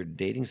if you're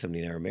dating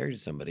somebody now or married to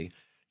somebody,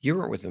 you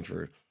weren't with them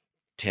for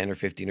 10 or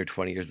 15 or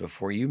 20 years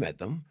before you met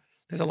them.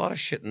 There's a lot of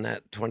shit in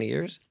that 20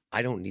 years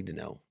I don't need to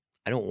know.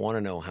 I don't want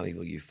to know how many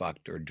people you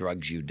fucked or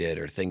drugs you did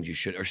or things you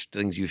should or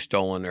things you've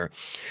stolen or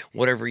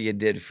whatever you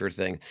did for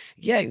thing.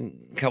 Yeah, a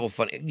couple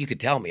funny. You could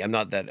tell me. I'm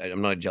not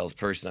a jealous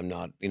person. I'm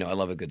not. I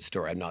love a good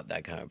story. I'm not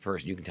that kind of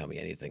person. You can tell me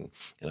anything,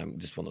 and I'm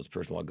just one of those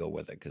person. I'll go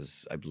with it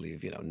because I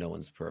believe no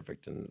one's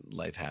perfect and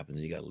life happens.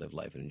 And you got to live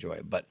life and enjoy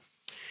it. But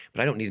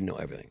I don't need to know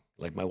everything.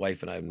 Like my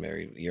wife and I have been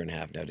married a year and a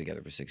half now,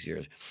 together for 6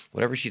 years.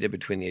 Whatever she did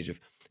between the age of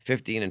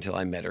 15 until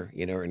I met her,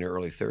 in her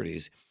early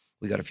 30s,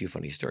 we got a few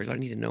funny stories. I don't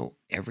need to know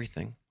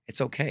everything. It's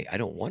okay. I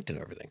don't want to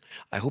know everything.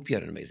 I hope you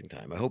had an amazing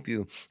time. I hope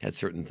you had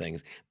certain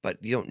things, but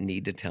you don't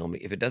need to tell me.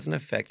 If it doesn't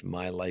affect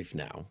my life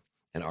now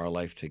and our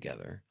life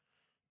together,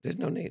 there's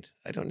no need.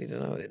 I don't need to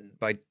know it.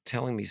 By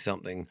telling me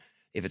something,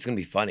 if it's going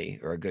to be funny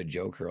or a good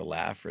joke or a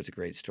laugh or it's a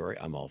great story,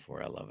 I'm all for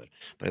it. I love it.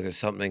 But if there's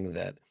something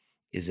that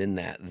is in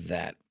that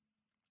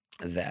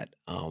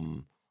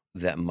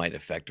that might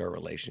affect our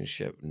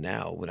relationship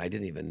now when I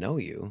didn't even know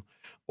you,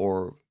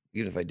 or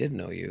even if I did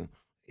know you,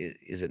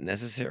 is it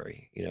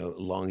necessary? As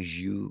long as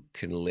you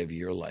can live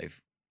your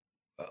life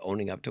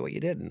owning up to what you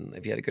did, and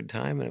if you had a good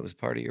time and it was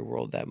part of your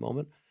world that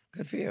moment,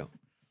 good for you.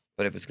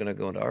 But if it's going to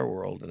go into our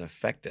world and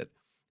affect it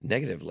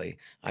negatively,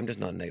 I'm just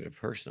not a negative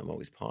person. I'm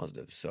always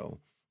positive. So,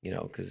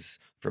 because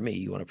for me,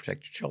 you want to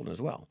protect your children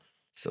as well.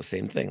 So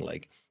same thing,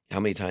 like how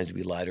many times do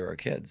we lie to our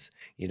kids,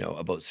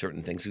 about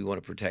certain things? We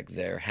want to protect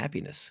their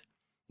happiness,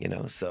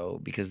 so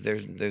because they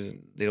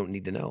don't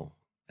need to know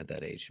at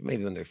that age.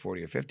 Maybe when they're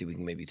 40 or 50, we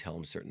can maybe tell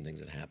them certain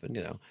things that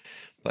happened,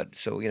 But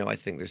so, I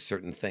think there's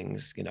certain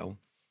things, you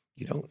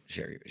don't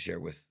share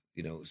with,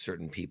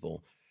 certain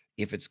people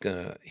if it's going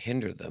to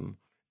hinder them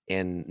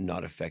and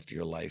not affect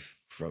your life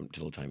from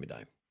till the time you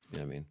die. You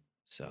know what I mean?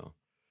 So,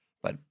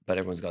 but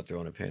everyone's got their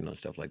own opinion on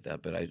stuff like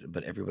that.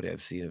 But everybody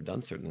I've seen have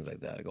done certain things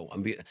like that. I go,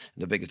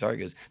 the biggest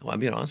argument is, well, I'm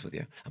being honest with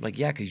you. I'm like,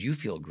 yeah, because you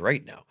feel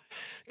great now,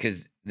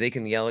 because they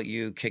can yell at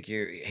you, kick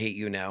you, hate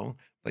you now,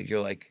 but you're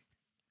like,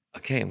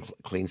 okay, I'm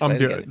clean I'm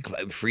slate again.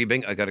 good. Free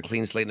bingo. I got a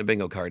clean slate and a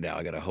bingo card now.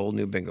 I got a whole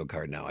new bingo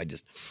card now. I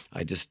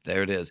just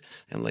there it is.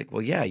 And I'm like,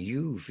 well, yeah,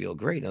 you feel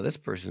great. Now this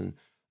person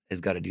has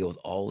got to deal with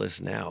all this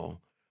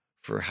now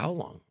for how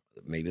long?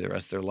 Maybe the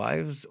rest of their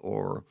lives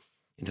or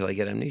until they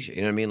get amnesia.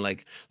 You know what I mean?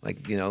 Like,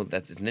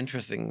 it's an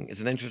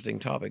interesting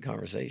topic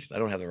conversation. I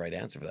don't have the right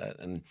answer for that.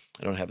 And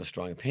I don't have a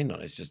strong opinion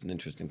on it. It's just an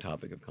interesting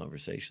topic of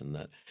conversation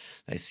that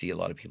I see a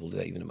lot of people do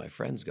that, even my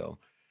friends go,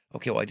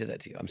 okay, well, I did that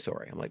to you. I'm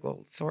sorry. I'm like,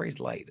 well,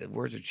 sorry's light.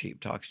 Words are cheap.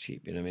 Talk's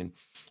cheap. You know what I mean?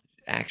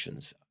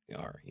 Actions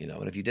are,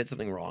 and if you did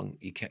something wrong,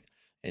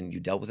 and you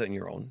dealt with it on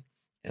your own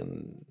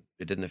and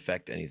it didn't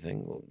affect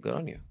anything, well, good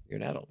on you.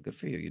 You're an adult. Good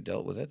for you. You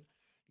dealt with it.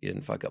 You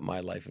didn't fuck up my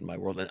life and my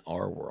world and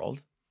our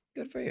world.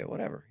 Good for you.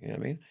 Whatever. You know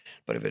what I mean?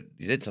 But if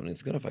you did something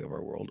that's going to fuck up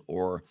our world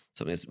or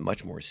something that's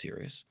much more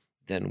serious,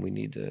 then we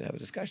need to have a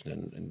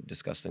discussion and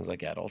discuss things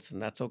like adults,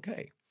 and that's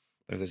okay.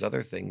 But if there's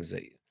other things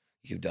that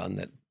you've done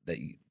that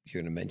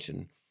you're going to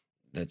mention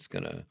that's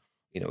going to,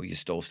 you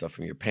stole stuff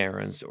from your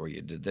parents or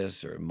you did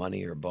this or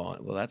money or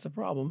bond, well, that's a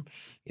problem.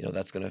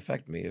 That's going to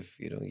affect me if,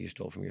 you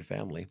stole from your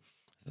family,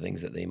 the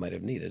things that they might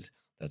have needed.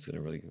 That's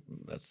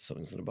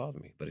something's going to bother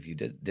me. But if you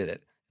did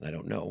it and I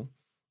don't know,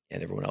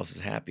 and everyone else is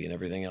happy and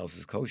everything else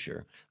is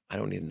kosher, I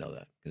don't need to know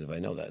that, because if I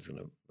know that, that's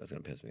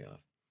gonna piss me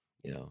off.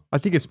 I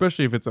think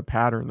especially if it's a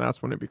pattern,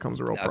 that's when it becomes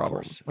a real Of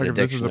problem. course, Like an if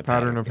this is addiction, a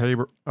pattern of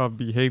yeah.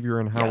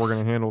 behavior and how we're Yes.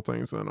 going to handle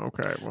things, then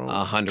okay, well,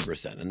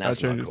 100%, and that's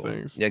that not changes cool.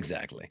 things.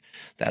 Exactly,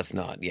 that's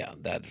not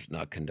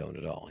condoned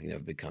at all.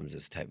 It becomes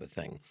this type of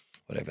thing.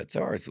 But if it's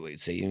ours,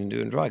 say you're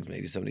doing drugs,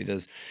 maybe somebody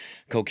does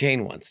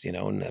cocaine once,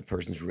 and that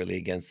person's really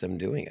against them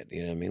doing it.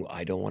 You know what I mean?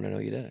 I don't want to know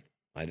you did it.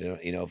 I don't,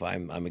 if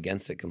I'm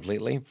against it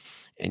completely,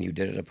 and you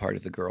did it a part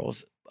of the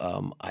girls.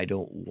 I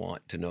don't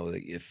want to know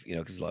that if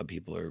because a lot of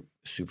people are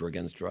super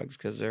against drugs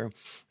because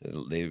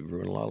they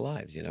ruin a lot of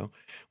lives.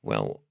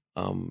 Well,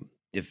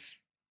 if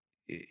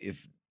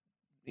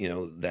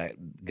that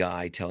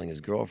guy telling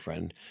his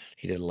girlfriend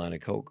he did a line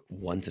of coke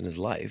once in his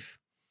life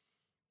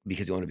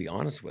because he wanted to be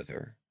honest with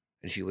her,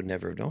 and she would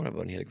never have known about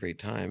it, and he had a great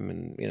time,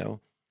 and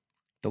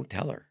don't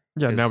tell her.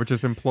 Yeah, now it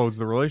just implodes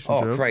the Oh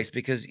relationship. Christ,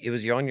 because it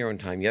was on your own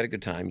time. You had a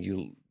good time.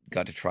 You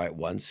got to try it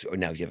once, or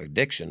now if you have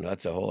addiction,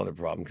 that's a whole other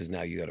problem because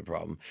now you got a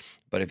problem.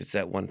 But if it's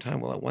at one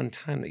time, well, at one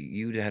time that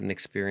you had an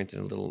experience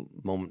in a little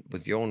moment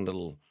with your own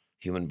little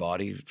human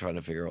body trying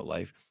to figure out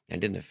life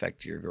and didn't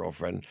affect your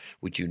girlfriend,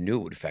 which you knew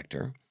would affect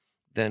her,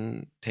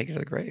 then take it to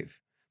the grave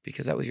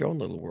because that was your own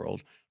little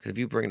world. Because if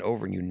you bring it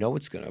over and you know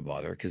it's going to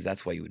bother her, because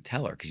that's why you would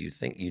tell her, because you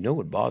think you know it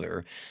would bother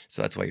her.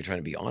 So that's why you're trying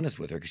to be honest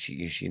with her because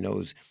she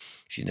knows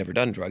she's never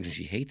done drugs and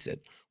she hates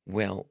it.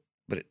 Well,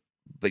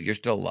 but you're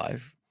still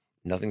alive.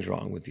 Nothing's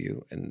wrong with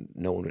you, and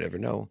no one would ever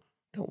know.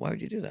 Why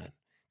would you do that?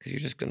 Because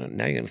you're going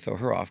to throw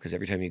her off because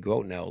every time you go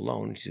out now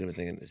alone, she's going to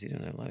be thinking, is he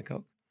doing a line of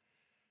coke?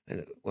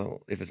 And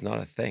well, if it's not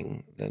a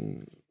thing,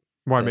 then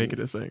why make it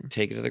a thing?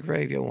 Take it to the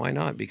grave. Yeah, why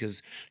not?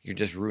 Because you're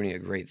just ruining a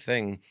great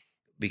thing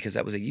because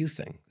that was a you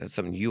thing. That's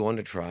something you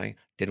wanted to try,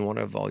 didn't want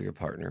to involve your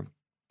partner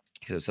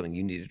because it's something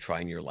you needed to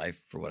try in your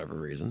life for whatever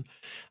reason.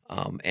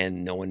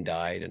 And no one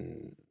died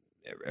and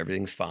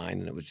everything's fine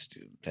and it was just,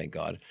 thank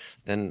God.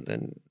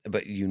 Then,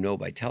 but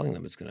by telling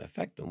them it's going to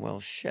affect them.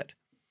 Well, shit,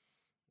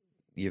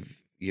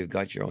 you've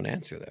got your own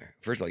answer there.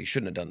 First of all, you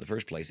shouldn't have done it in the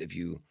first place if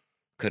you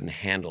couldn't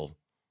handle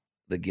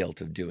the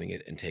guilt of doing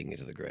it and taking it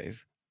to the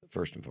grave,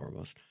 first and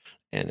foremost.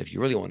 And if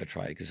you really want to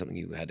try it because something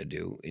you had to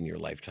do in your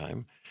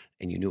lifetime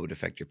and you knew it would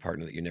affect your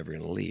partner that you're never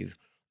going to leave,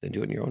 then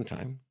do it in your own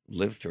time,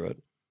 live through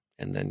it,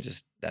 and then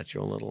just, that's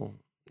your own little,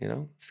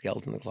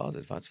 skeleton in the closet.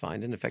 If that's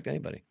fine, didn't affect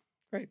anybody.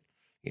 Great.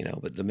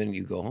 But the minute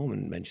you go home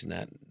and mention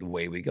that, the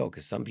way we go,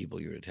 because some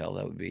people you were to tell,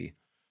 that would be,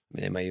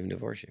 they might even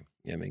divorce you.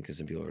 You know what I mean? Because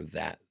some people are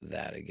that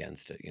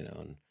against it,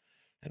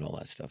 and all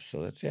that stuff.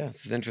 So that's,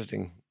 it's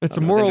interesting. It's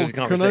a moral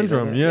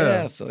conundrum,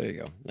 yeah. So there you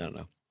go. I don't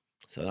know.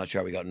 So not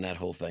sure how we got in that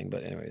whole thing,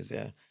 but anyways,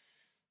 yeah.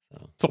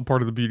 So it's all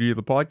part of the beauty of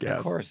the podcast.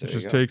 Of course. It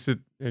just takes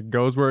it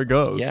goes where it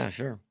goes. Yeah,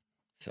 sure.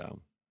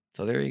 So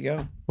there you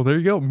go. Well, there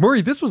you go.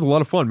 Murray, this was a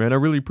lot of fun, man. I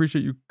really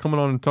appreciate you coming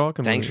on and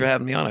talking. Thanks for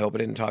having me on. I hope I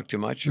didn't talk too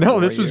much. No,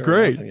 this was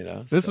great.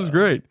 This was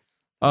great.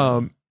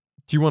 Do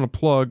you want to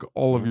plug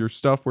all of your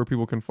stuff where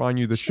people can find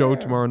you? The show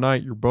tomorrow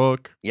night, your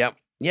book. Yep.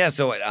 Yeah,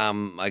 so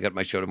I got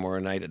my show tomorrow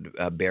night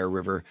at Bear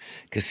River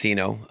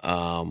Casino,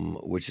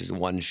 which is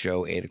one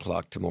show, 8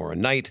 o'clock tomorrow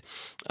night,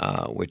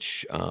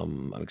 which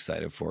I'm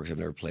excited for because I've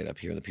never played up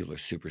here, and the people are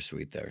super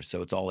sweet there.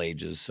 So it's all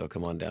ages, so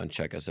come on down,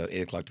 check us out,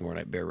 8 o'clock tomorrow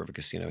night, Bear River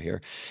Casino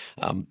here.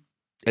 And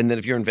then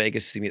if you're in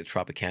Vegas, see me at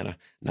Tropicana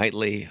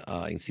nightly.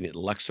 You can see me at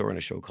Luxor in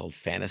a show called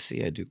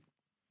Fantasy. I do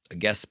a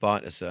guest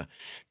spot. It's a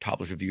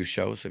topless review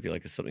show, so if you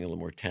like something a little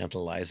more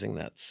tantalizing,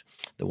 that's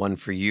the one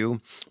for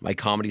you. My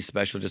comedy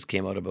special just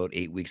came out about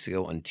 8 weeks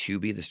ago on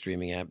Tubi, the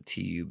streaming app,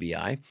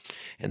 TUBI.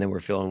 And then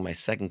we're filming my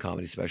second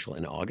comedy special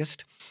in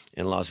August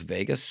in Las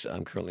Vegas.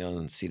 I'm currently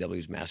on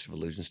CW's Master of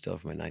Illusion still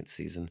for my 9th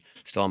season.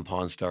 Still on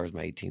Pawn Stars,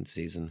 my 18th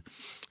season.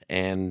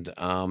 And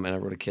I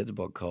wrote a kid's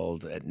book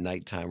called At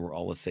Nighttime We're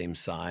All the Same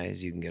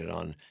Size. You can get it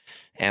on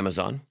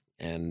Amazon.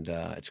 And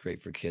it's great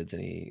for kids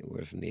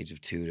anywhere from the age of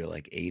 2 to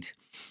like 8.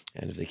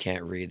 And if they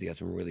can't read, they got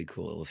some really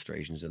cool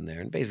illustrations in there.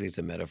 And basically, it's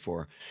a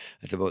metaphor.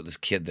 It's about this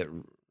kid that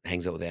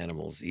hangs out with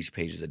animals. Each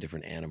page is a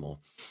different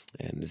animal.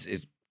 And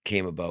it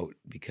came about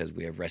because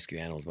we have rescue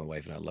animals. My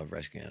wife and I love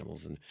rescue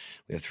animals. And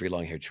we have 3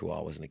 long-haired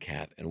chihuahuas and a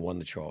cat. And one of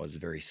the chihuahuas is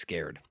very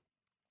scared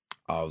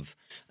of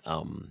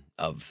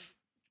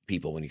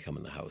people when you come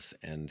in the house,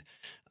 and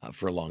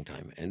for a long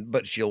time.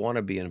 But she'll want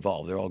to be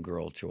involved. They're all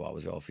girl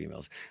chihuahuas, they're all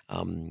females.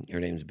 Her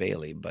name's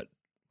Bailey. But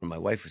when my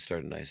wife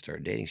and I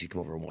started dating, she'd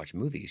come over and watch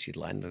movies. She'd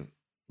lie on the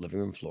living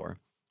room floor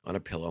on a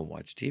pillow and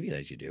watch TV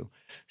as you do.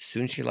 As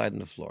soon as she lied on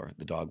the floor,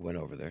 the dog went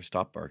over there,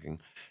 stopped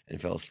barking,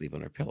 and fell asleep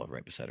on her pillow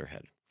right beside her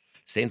head.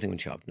 Same thing when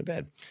she hopped into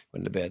bed.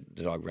 Went into bed,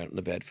 the dog ran in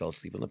the bed, fell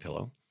asleep on the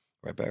pillow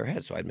right by her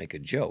head. So I'd make a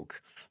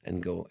joke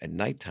and go, at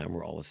nighttime,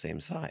 we're all the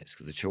same size.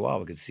 Because the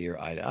chihuahua could see her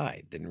eye to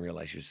eye. Didn't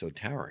realize she was so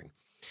towering.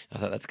 I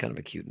thought that's kind of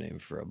a cute name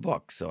for a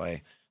book. So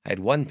I had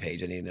 1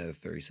 page. I needed another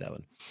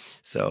 37.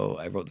 So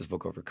I wrote this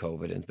book over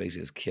COVID. And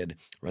basically this kid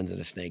runs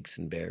into snakes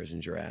and bears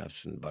and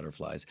giraffes and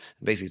butterflies.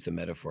 And basically it's a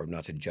metaphor of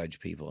not to judge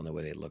people in the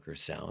way they look or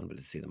sound, but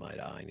to see them eye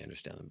to eye and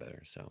understand them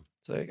better. So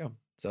there you go.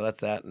 So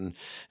that's that. And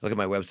look at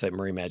my website,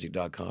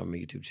 murraymagic.com, my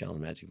YouTube channel,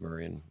 Magic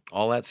Murray, and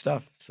all that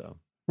stuff. So.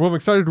 Well, I'm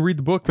excited to read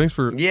the book. Thanks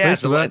for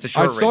that. It's a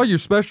short I saw your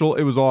special.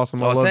 It was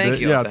awesome. I loved it.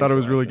 You. Yeah, I thought it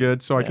was really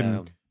good. So I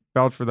can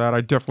vouch for that.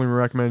 I definitely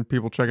recommend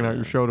people checking out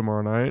your show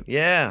tomorrow night.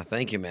 Yeah,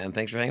 thank you, man.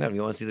 Thanks for hanging out. If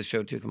you want to see the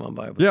show too, come on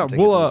by. Yeah,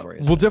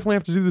 we'll definitely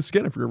have to do this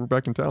again if you're ever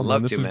back in town.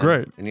 Love this to, was man.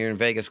 great. And you're in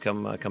Vegas,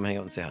 come hang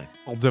out and say hi.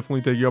 I'll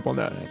definitely take you up on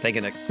that. Thank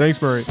you, Nick.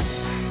 Thanks, Murray.